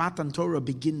why Matan Torah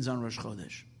begins on Rosh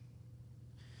Chodesh.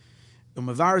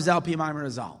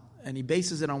 And he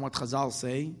bases it on what Chazal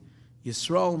say,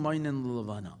 Yisrael Moinen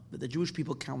L'Levana, that the Jewish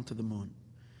people count to the moon.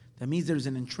 That means there's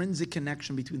an intrinsic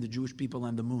connection between the Jewish people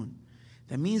and the moon.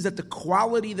 That means that the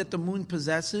quality that the moon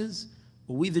possesses,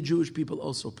 we the Jewish people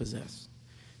also possess.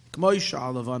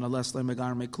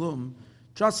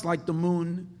 Just like the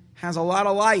moon has a lot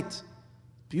of light,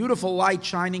 beautiful light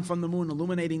shining from the moon,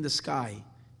 illuminating the sky.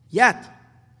 Yet,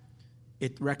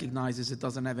 it recognizes it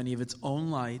doesn't have any of its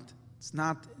own light.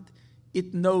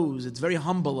 It knows, it's very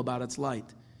humble about its light.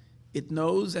 It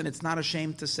knows, and it's not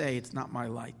ashamed to say, it's not my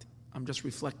light. I'm just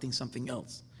reflecting something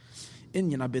else. So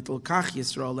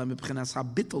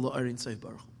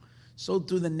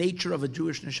too the nature of a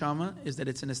Jewish neshama is that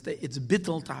it's in a state, it's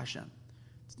bittul to Hashem.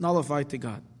 It's nullified to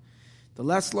God. The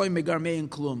lesloi megarmein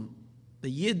klum. The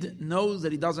Yid knows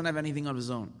that he doesn't have anything of his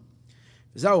own.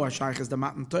 And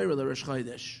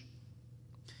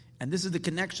this is the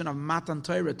connection of Matan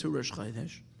Torah to Rosh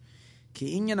Chodesh.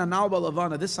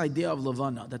 This idea of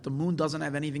Levana, that the moon doesn't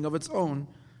have anything of its own,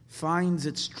 finds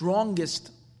its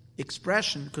strongest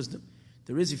expression, because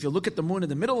there is, if you look at the moon in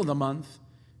the middle of the month,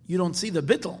 you don't see the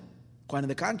bittul. Quite on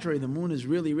the contrary, the moon is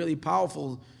really, really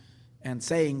powerful and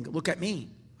saying, look at me,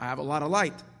 I have a lot of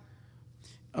light.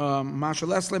 But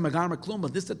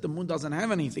this that the moon doesn't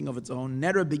have anything of its own,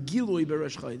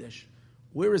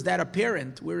 where is that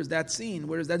apparent? Where is that seen?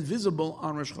 Where is that visible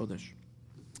on Rosh Chodesh?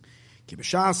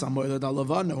 Because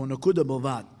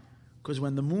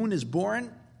when the moon is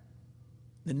born,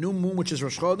 the new moon, which is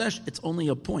Rosh Chodesh, it's only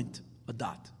a point, a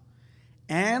dot.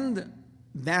 And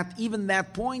that even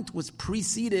that point was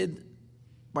preceded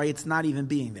by its not even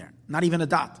being there, not even a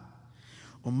dot.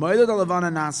 And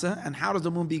how does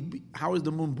the moon how is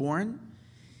the moon born?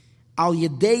 Al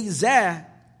yedei zeh,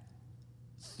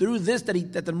 through this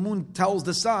that the moon tells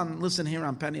the sun, listen here,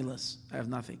 I'm penniless, I have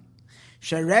nothing.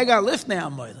 Sherega lifnei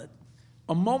amoyled,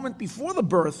 a moment before the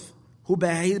birth, hu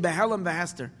behelam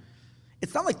v'hester.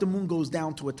 It's not like the moon goes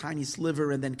down to a tiny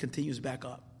sliver and then continues back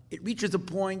up. It reaches a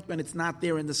point when it's not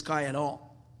there in the sky at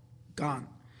all. Gone.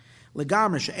 It's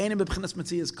not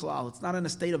in a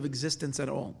state of existence at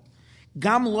all.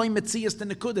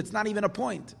 It's not even a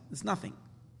point. It's nothing.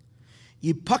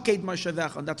 And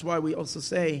that's why we also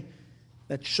say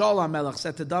that Shaul HaMelech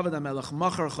said to David HaMelech,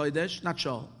 Machar Chodesh, not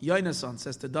Shaul, Yonasan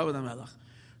says to David HaMelech,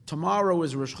 tomorrow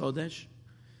is Rosh Chodesh.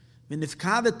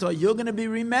 You're going to be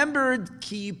remembered,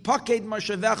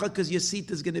 because your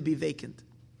seat is going to be vacant.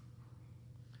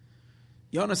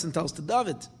 Yonasan tells to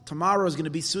David, tomorrow is going to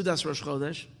be Sudas Rosh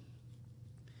Chodesh,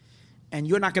 and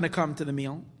you're not going to come to the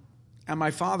meal. And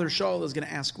my father Shaul is going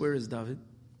to ask, where is David?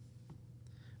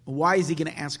 Why is he going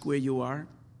to ask where you are?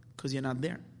 Because you're not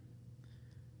there.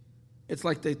 It's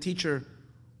like the teacher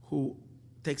who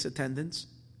takes attendance,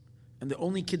 and the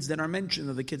only kids that are mentioned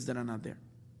are the kids that are not there.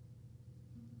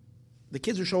 The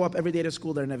kids who show up every day to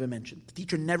school, they're never mentioned. The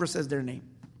teacher never says their name.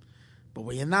 But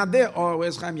when you're not there, oh,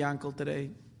 where's Chaim Yankel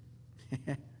today?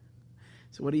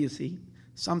 So what do you see?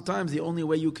 Sometimes the only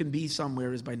way you can be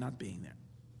somewhere is by not being there.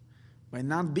 By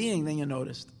not being, then you're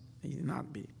noticed. Then you're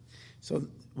not being. So,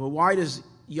 well, why does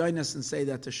Yonasan say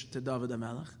that to David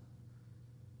HaMelech?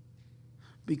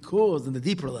 Because, on the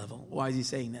deeper level, why is he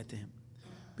saying that to him?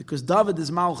 Because David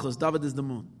is Malchus, David is the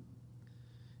moon.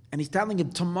 And he's telling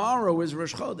him, tomorrow is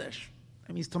Rosh Chodesh.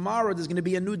 That means tomorrow there's going to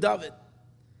be a new David.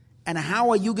 And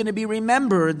how are you going to be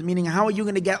remembered? Meaning, how are you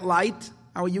going to get light?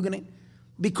 How are you going to...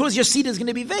 Because your seat is going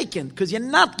to be vacant, because you're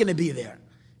not going to be there,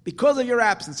 because of your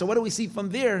absence. So what do we see from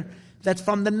there? That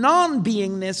from the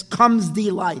non-beingness comes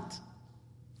the light.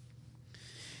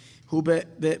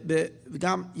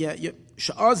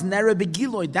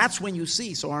 That's when you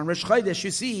see. So on Rosh Chodesh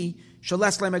you see, she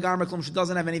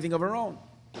doesn't have anything of her own.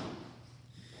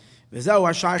 That's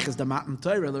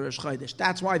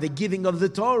why the giving of the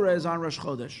Torah is on Rosh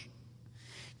Chodesh.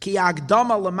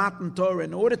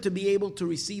 In order to be able to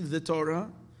receive the Torah,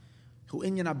 we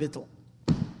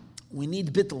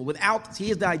need bittul.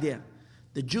 Here's the idea.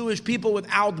 The Jewish people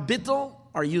without bittul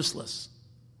are useless.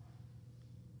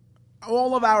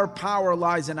 All of our power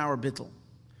lies in our bittul,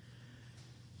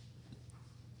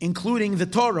 including the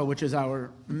Torah, which is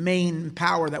our main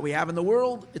power that we have in the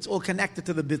world. It's all connected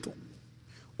to the bittul.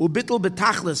 Ubittul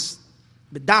betachlis,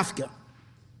 bedafka,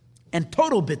 and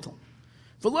total bittul.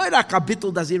 Not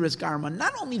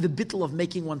only the bittul of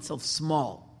making oneself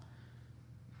small,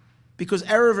 because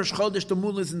Erev Rosh Chodesh, the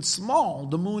moon isn't small,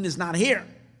 the moon is not here.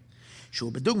 That's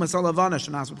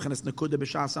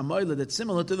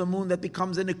similar to the moon that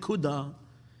becomes a nekuda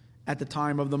at the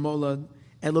time of the molad.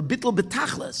 Elo bittul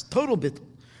betachlis, total bittul.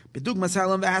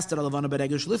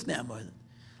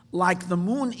 Like the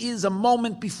moon is a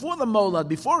moment before the molad,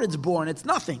 before it's born, it's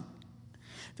nothing.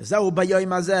 On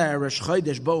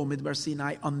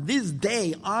this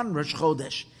day, on Rosh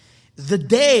Chodesh, the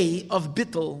day of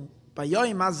bittul,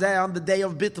 on the day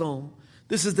of bittul,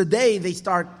 this is the day they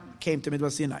came to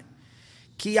Midbar Sinai.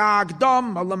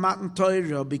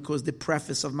 Because the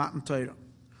preface of Matan Torah.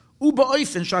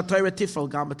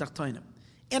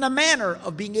 In a manner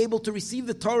of being able to receive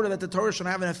the Torah, that the Torah should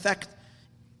have an effect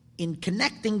in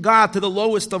connecting God to the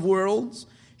lowest of worlds.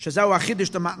 That's the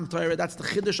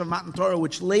chiddush of Matan Torah,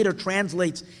 which later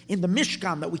translates in the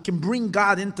Mishkan, that we can bring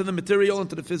God into the material,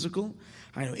 into the physical.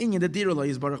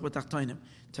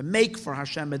 To make for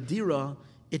Hashem a dira,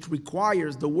 it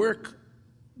requires the work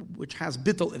which has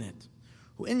bittul in it.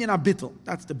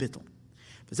 That's the bittul.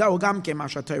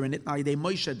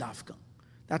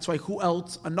 That's why who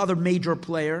else? Another major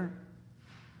player.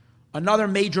 Another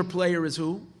major player is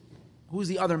who? Who's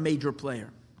the other major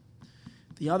player?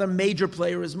 The other major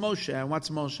player is Moshe. And what's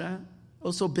Moshe?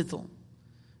 Also bittul.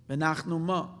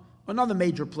 Another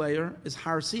major player is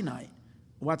Har Sinai.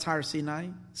 What's Har Sinai?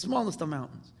 Smallest of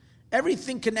mountains.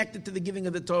 Everything connected to the giving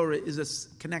of the Torah is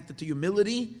connected to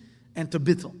humility and to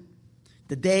bittul.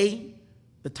 The day,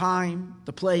 the time,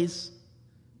 the place,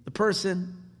 the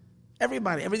person,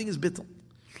 everybody, everything is bittul.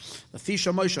 The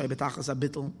fisha Moshe betachas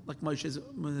bittul, like Moshe is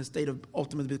in a state of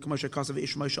ultimate bittul. Moshe kasav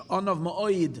ish Moshe anav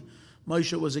ma'oid.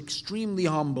 Moshe was extremely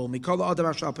humble. Mikol adam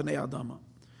ashal pnei adama.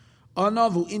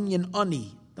 Anav hu inyan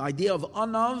ani. The idea of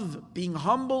anav, being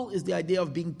humble, is the idea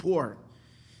of being poor.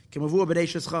 Kemavu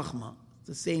b'reishes chachma.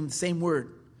 The same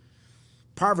word.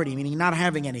 Poverty, meaning not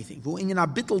having anything. It's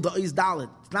not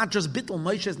just bittul.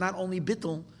 Moshe is not only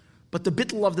bittul, but the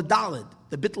bittul of the dalid,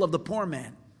 the bittul of the poor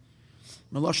man.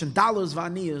 And because of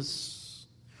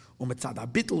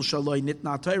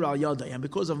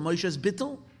Moshe's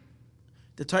bittul,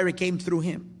 the Torah came through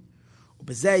him.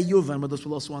 But this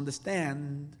will also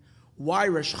understand why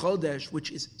Rosh Chodesh,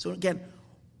 which is, so again,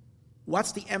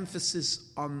 what's the emphasis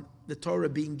on the Torah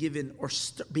being given or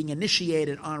being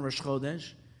initiated on Rosh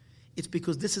Chodesh? It's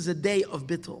because this is a day of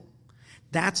bittul.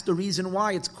 That's the reason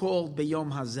why it's called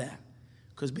B'Yom Hazeh.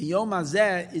 Because B'Yom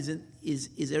Hazeh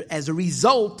is as a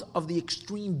result of the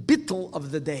extreme bittul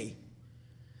of the day.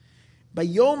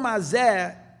 B'Yom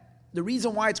Hazeh, the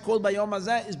reason why it's called B'Yom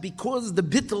Hazeh is because the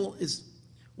bittul is,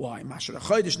 why? Mashra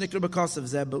Chodesh Nikra B'Kasav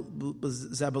Zeh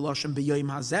B'Loshem B'Yom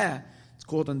Hazeh. It's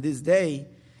called on this day,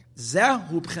 Zeh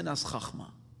Hu B'Chenas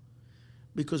Chachma.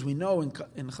 Because we know in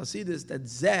Chassidus that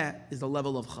Zeh is the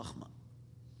level of Chachma.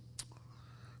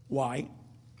 Why?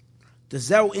 The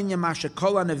Zeh Inya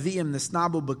Mashakol Nevi'im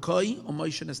Nesnabu B'Koi or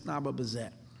Moshe Nesnabu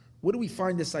B'Zeh. Where do we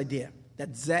find this idea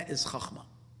that Zeh is Chachma?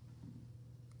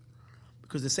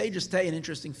 Because the sages say an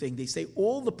interesting thing. They say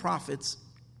all the prophets,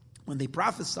 when they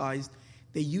prophesied,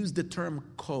 they used the term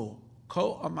Ko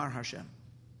Amar Hashem.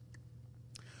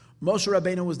 Moshe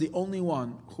Rabbeinu was the only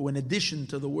one who, in addition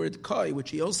to the word Koi,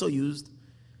 which he also used,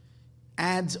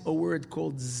 adds a word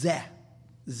called Zeh.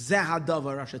 Zeh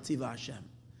hadavar ashatziva Hashem.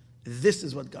 This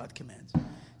is what God commands.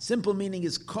 Simple meaning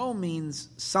is Ko means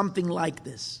something like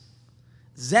this.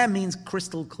 Zeh means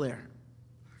crystal clear.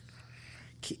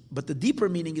 But the deeper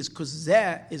meaning is because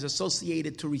Zeh is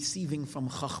associated to receiving from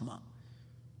Chachma.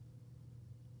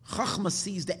 Chachma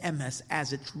sees the emes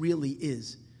as it really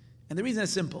is. And the reason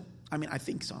is simple. I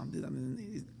think so.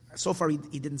 So far he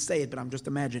didn't say it, but I'm just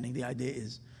imagining the idea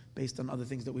is based on other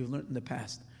things that we've learned in the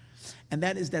past. And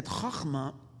that is that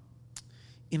Chachma,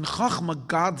 in Chachma,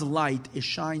 God's light is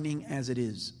shining as it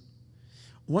is.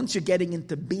 Once you're getting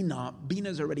into Bina, Bina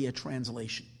is already a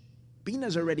translation. Bina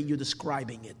is already you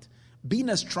describing it.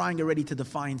 Bina is trying already to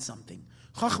define something.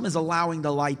 Chachma is allowing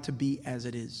the light to be as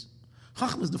it is.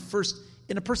 Chachma is the first,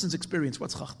 in a person's experience,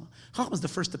 what's Chachma? Chachma is the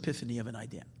first epiphany of an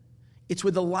idea. It's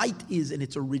where the light is in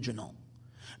its original.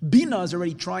 Bina is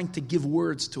already trying to give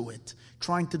words to it,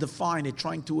 trying to define it,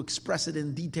 trying to express it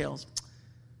in details.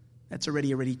 That's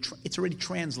already it's already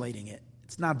translating it.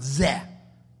 It's not Zeh.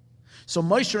 So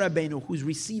Moshe Rabbeinu, who's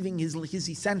receiving his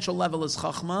essential level as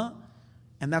Chachma,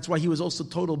 And that's why he was also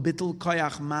total bittul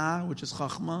koyach ma, which is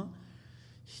chachma.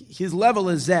 His level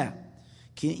is zeh.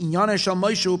 Ki inyane shel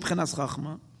Moshe hu b'chinas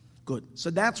chachma. Good. So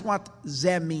that's what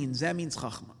zeh means. Zeh means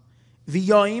chachma.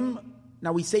 V'yoim,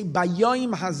 now we say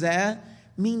bayoim hazeh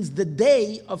means the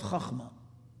day of chachma.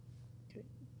 Okay.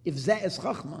 If zeh is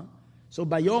chachma, so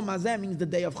bayom hazeh means the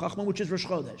day of chachma, which is Rosh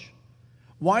Chodesh.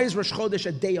 Why is Rosh Chodesh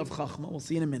a day of chachma? We'll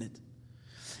see in a minute.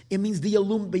 It means the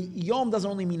yom doesn't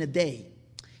only mean a day.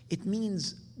 It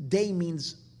means, day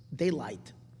means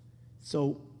daylight.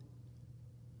 So,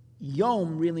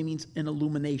 yom really means an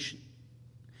illumination.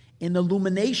 An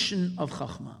illumination of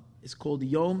Chachma is called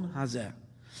Yom Hazeh.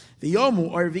 The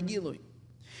Yomu or Vigilui.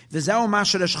 V'zeu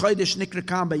masher Rosh Chodesh nikra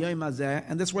kam b'yom hazeh,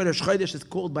 and that's why Rosh Chodesh is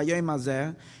called b'yom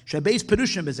hazeh. Shebeis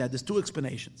perushim b'zeh. There's two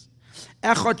explanations.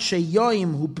 Echad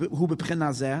sheyoim hu b'pchin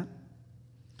hazeh.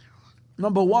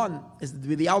 Number one is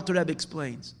the Alter Rebbe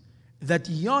explains that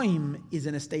Yom is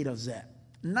in a state of Zeh.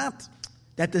 Not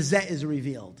that the Zeh is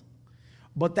revealed,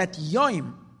 but that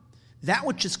Yom, that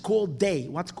which is called day,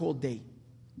 what's called day?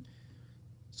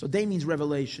 So day means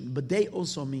revelation, but day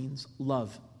also means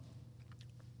love.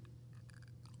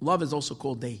 Love is also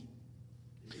called day.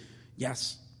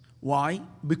 Yes. Why?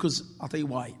 Because, I'll tell you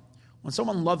why. When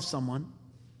someone loves someone,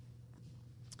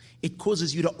 it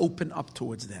causes you to open up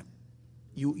towards them.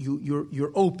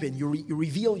 You're open, you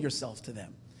reveal yourself to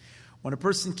them. When a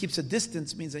person keeps a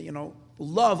distance, it means that,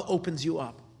 love opens you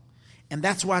up. And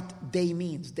that's what day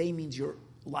means. Day means you're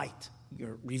light.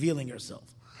 You're revealing yourself.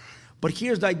 But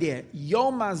here's the idea.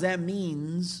 Yom Hazeh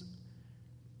means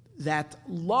that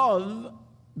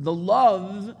the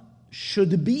love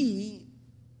should be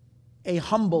a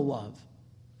humble love.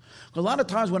 A lot of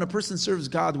times when a person serves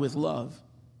God with love,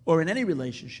 or in any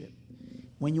relationship,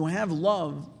 when you have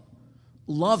love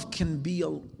can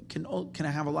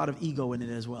have a lot of ego in it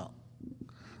as well.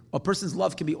 A person's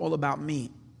love can be all about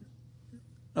me.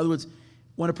 In other words,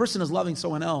 when a person is loving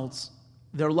someone else,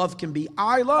 their love can be,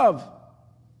 I love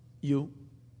you.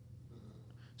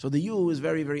 So the you is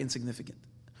very, very insignificant.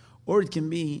 Or it can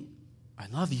be, I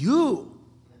love you.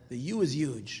 The you is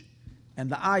huge. And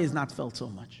the I is not felt so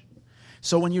much.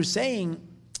 So when you're saying,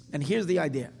 and here's the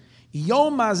idea,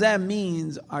 Yom Hazeh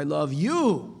means I love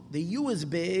you. The you is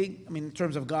big, in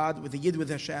terms of God, with the Yid, with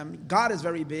Hashem. God is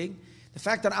very big. The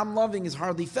fact that I'm loving is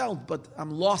hardly felt, but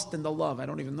I'm lost in the love. I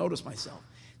don't even notice myself.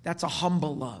 That's a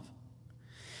humble love.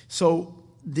 So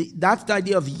that's the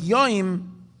idea of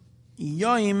Yom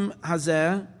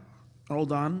Hazeh.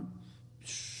 Hold on.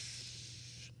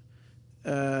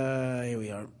 Here we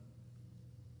are.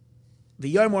 The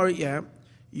Yom,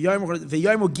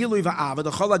 V'yoyim gilui va'ava, the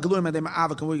chol ha'gilui medem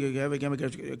ha'ava, v'yoyim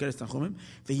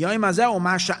hazeh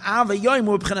u'ma sha'av v'yoyim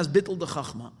hu b'chinas bittul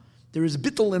d'chachma. There is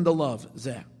bittul in the love,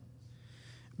 zeh.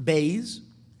 Beis,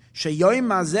 sheyoyim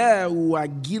hazeh hu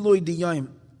ha'gilui d'yoyim.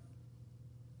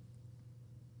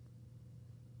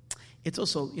 It's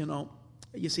also,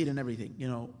 you see it in everything,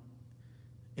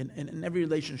 in every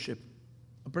relationship,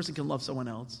 a person can love someone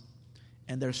else,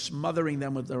 and they're smothering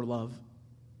them with their love.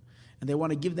 And they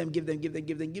want to give them,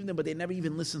 but they never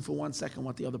even listen for 1 second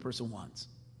what the other person wants.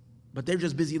 But they're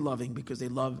just busy loving because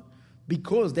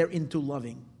they're into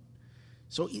loving.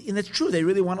 So, and it's true, they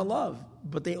really want to love,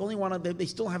 but they only want to, they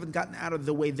still haven't gotten out of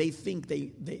the way they think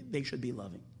they should be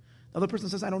loving. The other person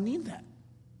says, I don't need that.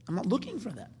 I'm not looking for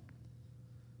that.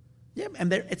 Yeah,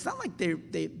 and it's not like they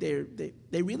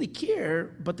really care,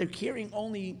 but they're caring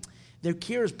only, their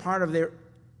care is part of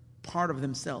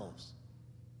themselves.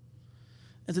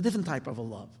 It's a different type of a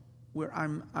love, where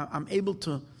I'm able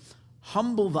to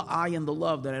humble the I and the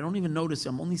love that I don't even notice.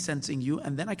 I'm only sensing you,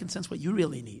 and then I can sense what you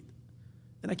really need.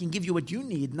 Then I can give you what you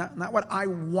need, not what I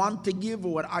want to give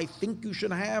or what I think you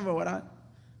should have or what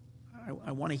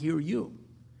I want to hear you.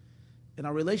 In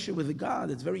our relationship with God,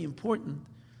 it's very important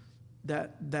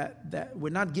that we're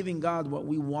not giving God what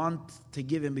we want to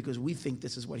give Him because we think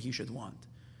this is what He should want.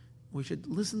 We should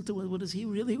listen to what does He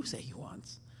really say He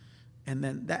wants. And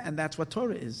then that's what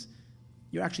Torah is.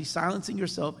 You're actually silencing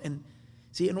yourself. And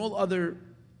see, in all other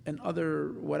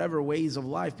whatever ways of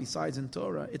life besides in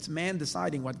Torah, it's man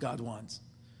deciding what God wants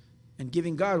and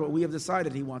giving God what we have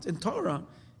decided He wants. In Torah,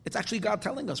 it's actually God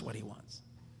telling us what He wants.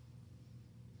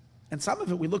 And some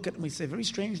of it we look at and we say, very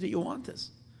strange that you want this.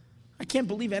 I can't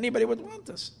believe anybody would want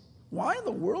this. Why in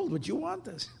the world would you want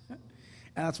this? And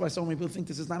that's why so many people think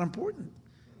this is not important.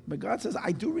 But God says,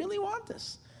 I do really want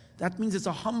this. That means it's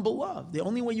a humble love. The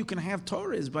only way you can have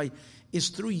Torah is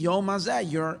through Yom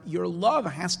Hazeh. Your love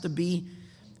has to be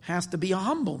a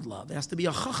humbled love. It has to be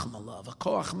a chachma love, a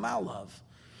koach ma love,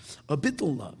 a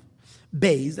bittul love.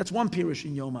 Beis, that's one pirush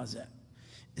in Yom Hazeh.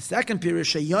 The second period,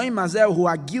 sheyoim hazeh hu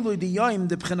agilui di yoim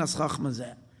de b'chinas chachma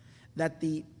zeh. That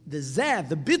the zeh,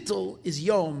 the bittul, is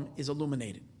yom, is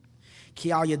illuminated.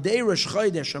 Ki al yedei Rosh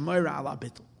Chodesh amoira ala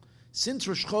bittul. Since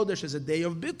Rosh Chodesh is a day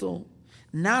of bittul,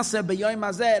 nasa beyoim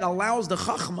hazeh, it allows the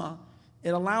chachma, it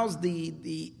allows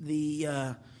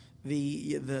to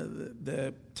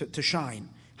shine.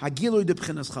 Hagilui de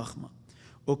b'chinas chachma,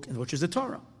 which is the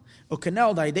Torah.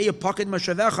 Ukenel the idea pocket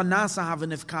mashavecha nasa have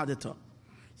nifkadeta.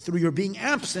 Through your being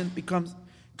absent becomes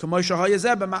kamosha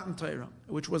hayazeh b'matan Torah,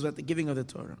 which was at the giving of the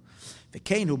Torah.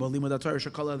 V'keinu b'limud Torah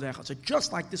shekol avecha. So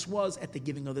just like this was at the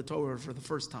giving of the Torah for the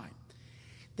first time,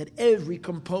 that every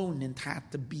component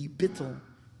had to be bittul.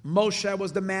 Moshe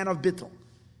was the man of bittul.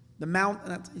 The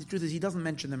mountain. The truth is, he doesn't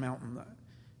mention the mountain.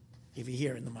 If you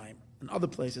hear in the Maimon, in other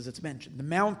places it's mentioned. The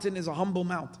mountain is a humble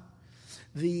mountain.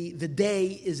 The day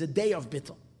is a day of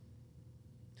bittul.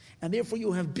 And therefore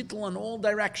you have bittul in all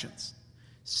directions.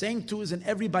 Saying to is in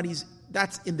everybody's,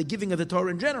 that's in the giving of the Torah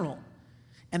in general.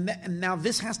 And now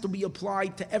this has to be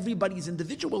applied to everybody's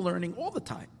individual learning all the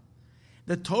time.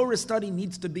 The Torah study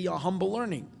needs to be a humble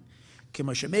learning. As he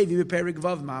brings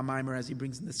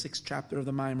in the 6th chapter of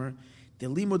the Maimer,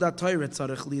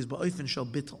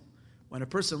 when a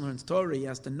person learns Torah, he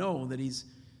has to know that he's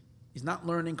not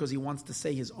learning because he wants to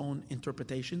say his own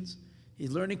interpretations.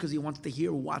 He's learning because he wants to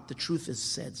hear what the truth is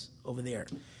said over there.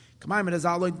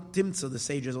 The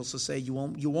sages also say you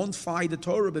won't find the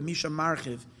Torah b'misha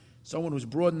marchiv, someone who's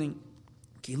broadening.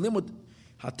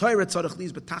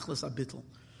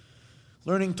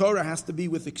 Learning Torah has to be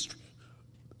with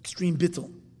extreme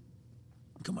bittul.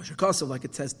 Like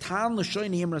it says,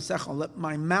 let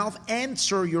my mouth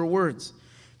answer your words.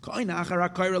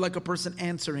 Like a person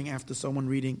answering after someone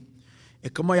reading.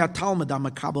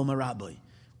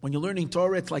 When you're learning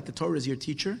Torah, it's like the Torah is your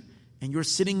teacher, and you're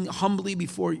sitting humbly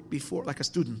before like a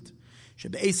student.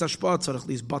 At the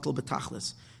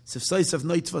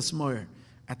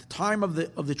time of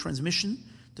the transmission,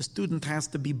 the student has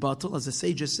to be batal. As the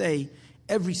sages say,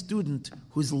 every student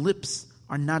whose lips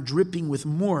are not dripping with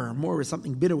more is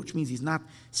something bitter, which means he's not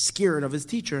scared of his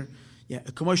teacher. Yeah, as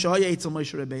it was by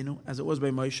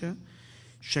Moshe.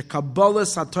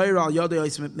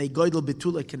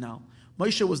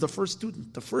 Moshe was the first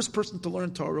student. The first person to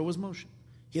learn Torah was Moshe.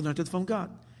 He learned it from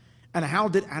God. And how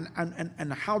did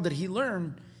he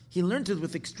learn? He learned it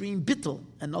with extreme bittul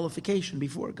and nullification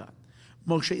before God.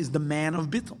 Moshe is the man of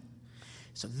bittul.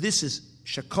 So this is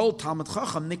Shekol Talmud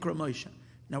Chacham Nikra Moshe.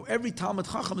 Now every Talmud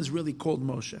Chacham is really called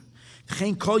Moshe.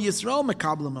 V'chein Kol Yisrael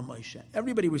Mekablim Moshe.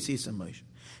 Everybody receives from Moshe.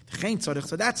 V'chein Tzarech.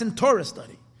 So that's in Torah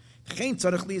study. V'chein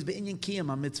Tzarech li is be'inyan kiyam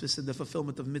on mitzvahs, in the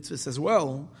fulfillment of mitzvahs as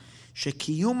well.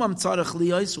 Shekiyumam Tzarech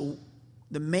li is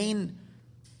the main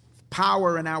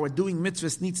power in our doing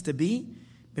mitzvahs needs to be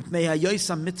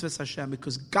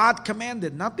because God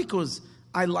commanded, not because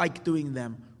I like doing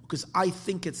them, because I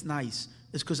think it's nice.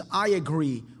 It's because I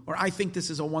agree, or I think this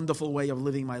is a wonderful way of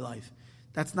living my life.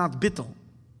 That's not bittul.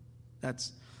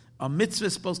 That's a mitzvah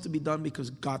is supposed to be done because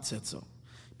God said so.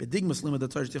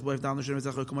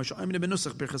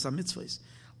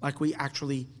 Like we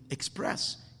actually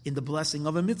express in the blessing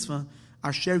of a mitzvah,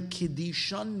 asher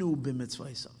kidishanu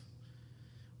b'mitzvah,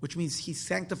 which means he's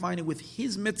sanctifying it with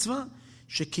his mitzvah.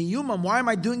 Shekiyumam, why am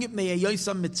I doing it?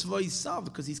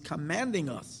 Because he's commanding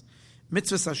us.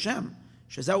 Mitzvah Hashem.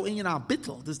 Shezau inyan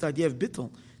bittul. This is the idea of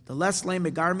bittul. The less lame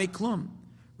megar me klum.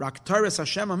 Rak Torah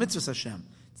Hashem, a mitzvah Hashem.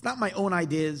 It's not my own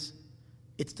ideas.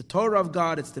 It's the Torah of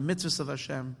God. It's the mitzvahs of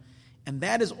Hashem. And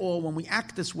that is all. When we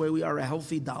act this way, we are a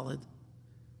healthy dalid.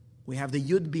 We have the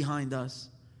yud behind us.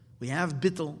 We have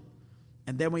bittul.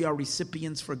 And then we are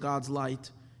recipients for God's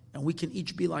light. And we can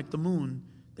each be like the moon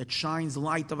that shines the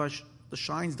light of us,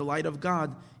 shines the light of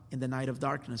God in the night of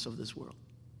darkness of this world.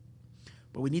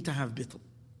 But we need to have bittul.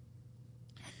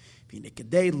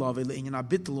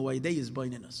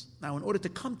 Now, in order to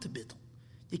come to bittul,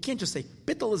 you can't just say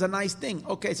bittul is a nice thing.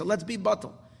 Okay, so let's be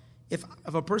bittul. If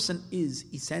a person is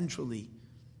essentially,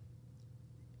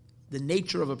 the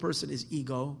nature of a person is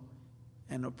ego,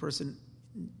 and a person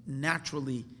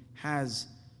naturally has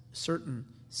certain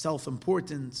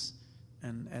self-importance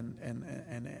and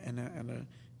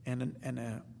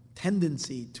a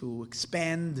tendency to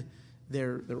expand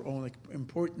their own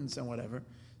importance and whatever.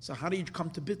 So how do you come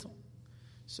to bittul?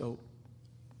 So,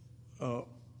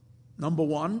 number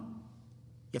one,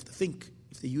 you have to think. You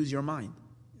have to use your mind.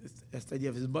 That's the idea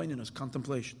of his baininus,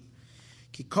 contemplation.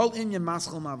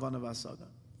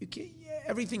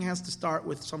 Everything has to start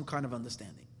with some kind of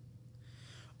understanding.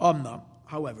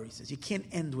 However, he says, you can't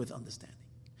end with understanding.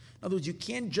 In other words, you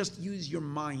can't just use your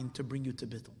mind to bring you to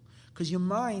bittul, because your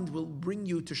mind will bring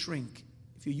you to shrink.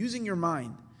 If you're using your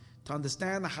mind to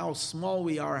understand how small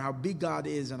we are, how big God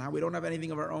is, and how we don't have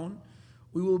anything of our own,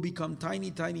 we will become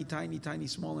tiny, tiny, tiny, tiny,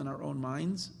 small in our own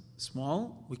minds.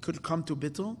 Small. We could come to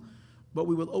bittul, but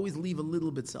we will always leave a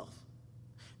little bit self.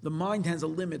 The mind has a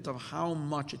limit of how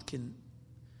much it can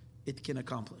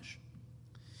accomplish.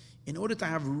 In order to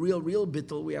have real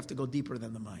bittul, we have to go deeper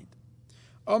than the mind.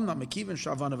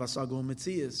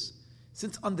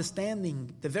 Since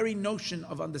understanding, the very notion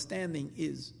of understanding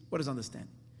is, what is understanding?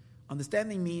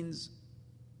 Understanding means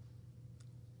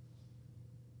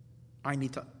I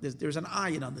need to. There's an I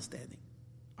in understanding.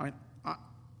 I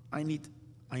need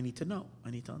to know. I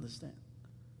need to understand.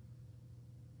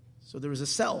 So there is a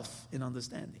self in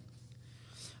understanding.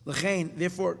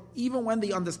 Therefore, even when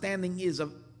the understanding is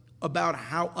about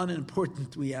how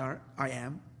unimportant I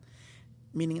am,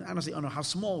 meaning I don't say how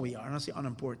small we are. I don't say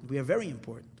unimportant. We are very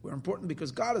important. We're important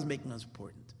because God is making us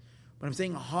important. But I'm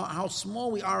saying how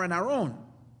small we are on our own.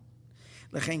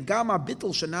 But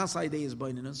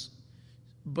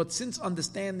since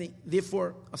understanding,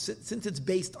 therefore, since it's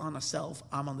based on a self,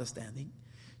 I'm understanding.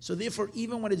 So therefore,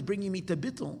 even when it's bringing me to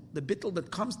bittul, the bittul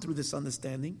that comes through this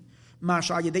understanding,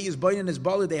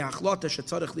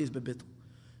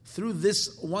 through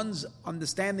this one's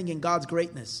understanding in God's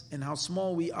greatness and how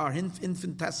small we are,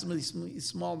 infinitesimally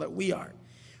small that we are,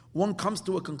 one comes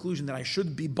to a conclusion that I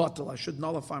should be bittul, I should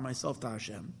nullify myself to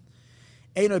Hashem.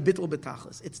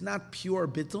 It's not pure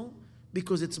bittul,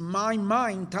 because it's my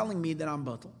mind telling me that I'm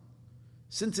bittul.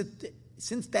 Since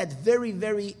that very,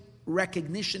 very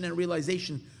recognition and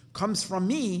realization comes from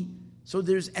me, so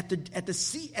there's at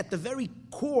the very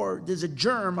core, there's a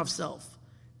germ of self.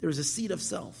 There is a seed of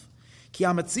self.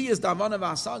 Because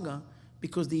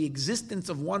the existence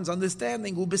of one's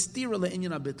understanding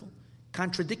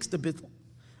contradicts the bittul.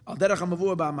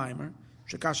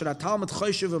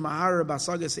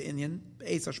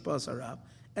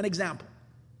 An example.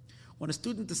 When a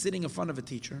student is sitting in front of a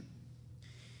teacher,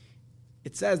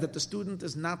 it says that the student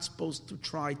is not supposed to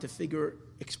try to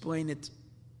explain it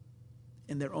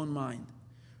in their own mind.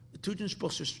 The student is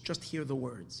supposed to just hear the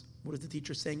words. What is the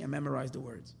teacher saying? And memorize the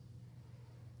words.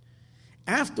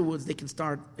 Afterwards, they can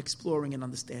start exploring and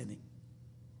understanding.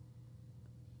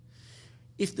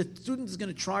 If the student is going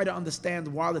to try to understand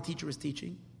while the teacher is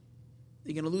teaching,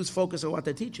 they're going to lose focus on what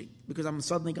they're teaching, because I'm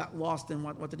suddenly got lost in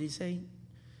what did he say?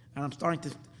 And I'm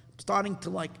starting to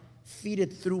like feed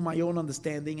it through my own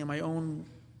understanding and my own,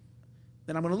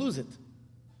 then I'm going to lose it.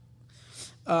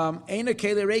 That's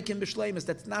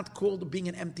not called being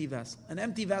an empty vessel. An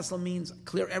empty vessel means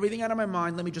clear everything out of my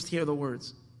mind, let me just hear the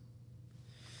words.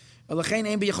 An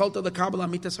empty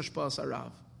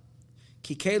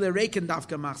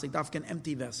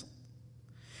vessel.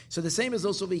 So the same is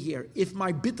also over here. If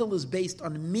my bittul is based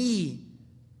on me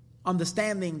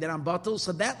understanding that I'm batul,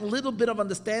 so that little bit of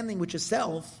understanding, which is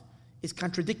self, is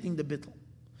contradicting the bittul.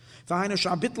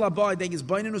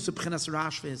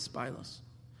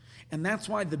 And that's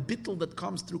why the bittul that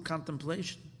comes through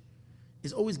contemplation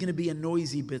is always going to be a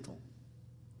noisy bittul,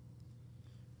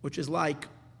 which is like,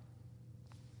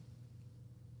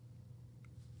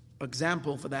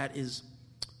 example for that is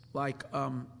like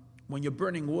when you're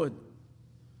burning wood,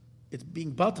 it's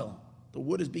being batal. The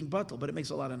wood is being batal, but it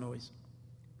makes a lot of noise.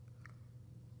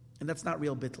 And that's not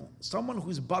real bittul. Someone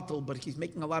who's batal, but he's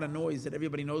making a lot of noise that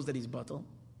everybody knows that he's batal.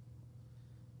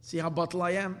 See how batal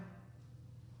I am?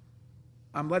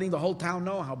 I'm letting the whole town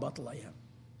know how batal I am.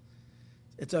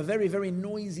 It's a very, very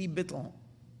noisy bittul.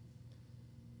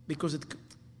 Because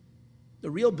the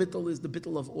real bittul is the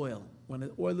bittul of oil. When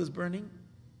the oil is burning,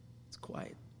 it's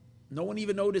quiet. No one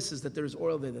even notices that there's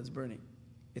oil there that's burning.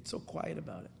 It's so quiet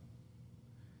about it.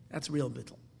 That's real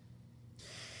bittul.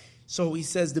 So he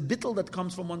says the bittul that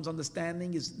comes from one's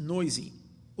understanding is noisy.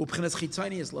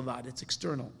 It's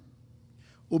external.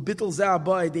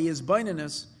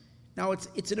 Now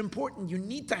it's an important, you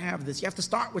need to have this. You have to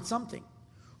start with something.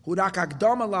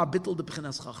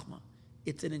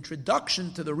 It's an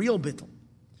introduction to the real bittul.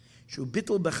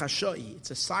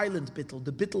 It's a silent bittul,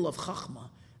 the bittul of chachma,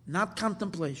 not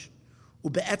contemplation.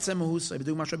 Just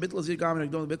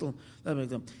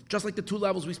like the two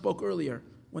levels we spoke earlier.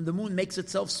 When the moon makes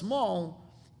itself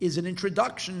small, is an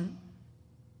introduction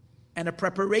and a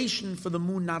preparation for the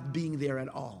moon not being there at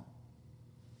all.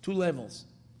 Two levels.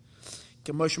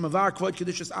 Over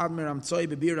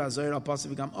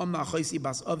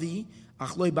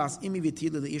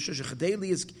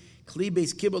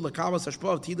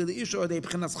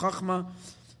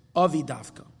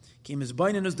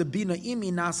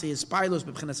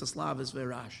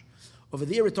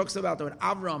there it talks about what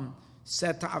Avram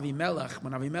said to Avimelech,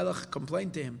 when Avimelech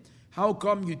complained to him, how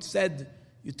come you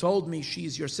told me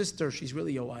she's your sister, she's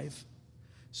really your wife?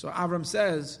 So Avram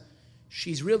says,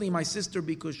 she's really my sister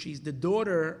because she's the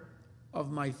daughter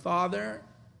of my father,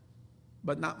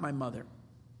 but not my mother.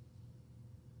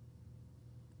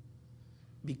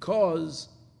 Because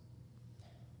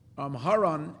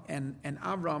Haran and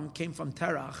Avram came from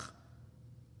Terach,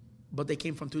 but they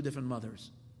came from two different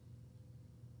mothers.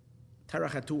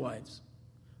 Terach had two wives.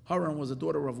 Haran was the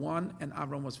daughter of one, and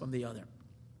Avram was from the other.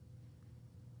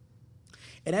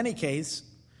 In any case,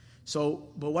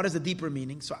 but what is the deeper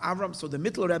meaning? So the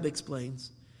Mittler Rebbe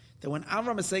explains that when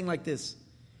Avram is saying like this,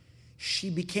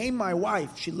 she became my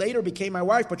wife, she later became my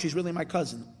wife, but she's really my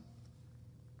cousin.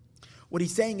 What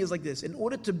he's saying is like this: in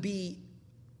order to be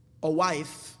a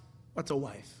wife, what's a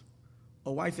wife?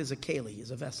 A wife is a keli,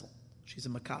 is a vessel. She's a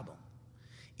makabel.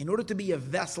 In order to be a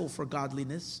vessel for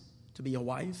godliness, to be a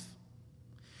wife,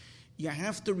 you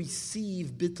have to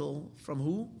receive bittul from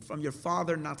who? From your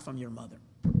father, not from your mother.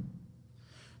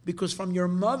 Because from your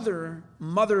mother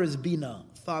is bina,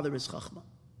 father is chachma.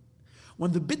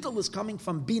 When the bittul is coming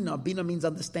from bina means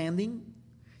understanding,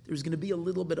 there's going to be a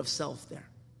little bit of self there.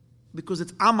 Because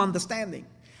it's I'm understanding.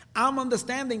 I'm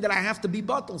understanding that I have to be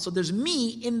bittul. So there's me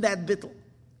in that bittul.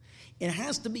 It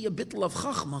has to be a bittul of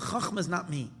chachma. Chachma is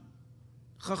not me.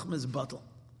 Chachma is bittul.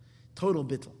 Total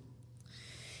bittul.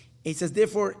 It says,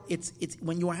 therefore, it's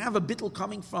when you have a bittul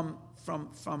coming from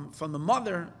the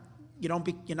mother,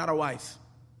 you're not a wife.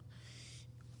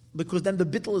 Because then the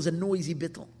bittul is a noisy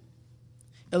bittul.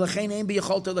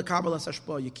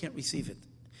 You can't receive it.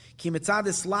 You're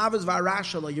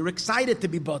excited to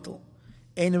be bittul.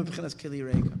 You're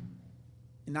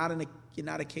not a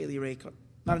keli reikon,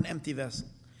 not an empty vessel.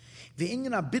 The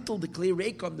inyan bittul, the keli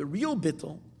reikon, the real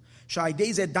bittul,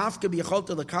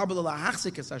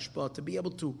 to be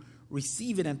able to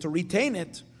receive it and to retain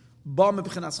it,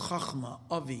 chachma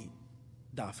avi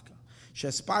dafka.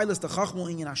 Shespilas the chachma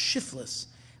inyan shiftless.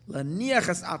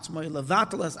 Laniachas atzmai,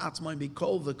 levatalas atzmai,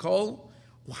 bikol v'kol.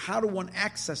 How do one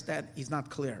access that? He's not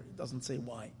clear. He doesn't say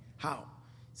why. How?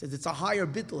 He says it's a higher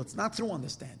bittul. It's not through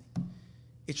understanding.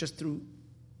 It's just through.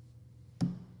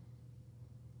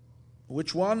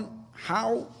 Which one?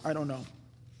 How? I don't know.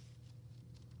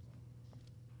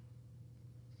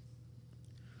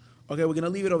 Okay, we're going to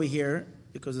leave it over here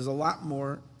because there's a lot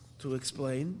more to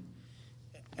explain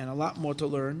and a lot more to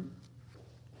learn.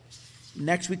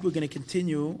 Next week we're going to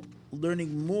continue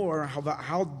learning more about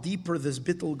how deeper this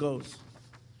bittul goes.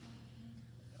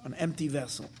 An empty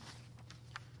vessel.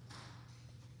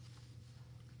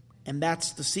 And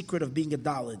that's the secret of being a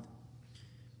dalid.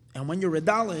 And when you're a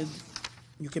dalid,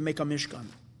 you can make a mishkan.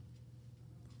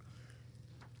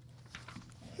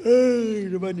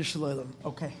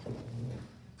 Okay.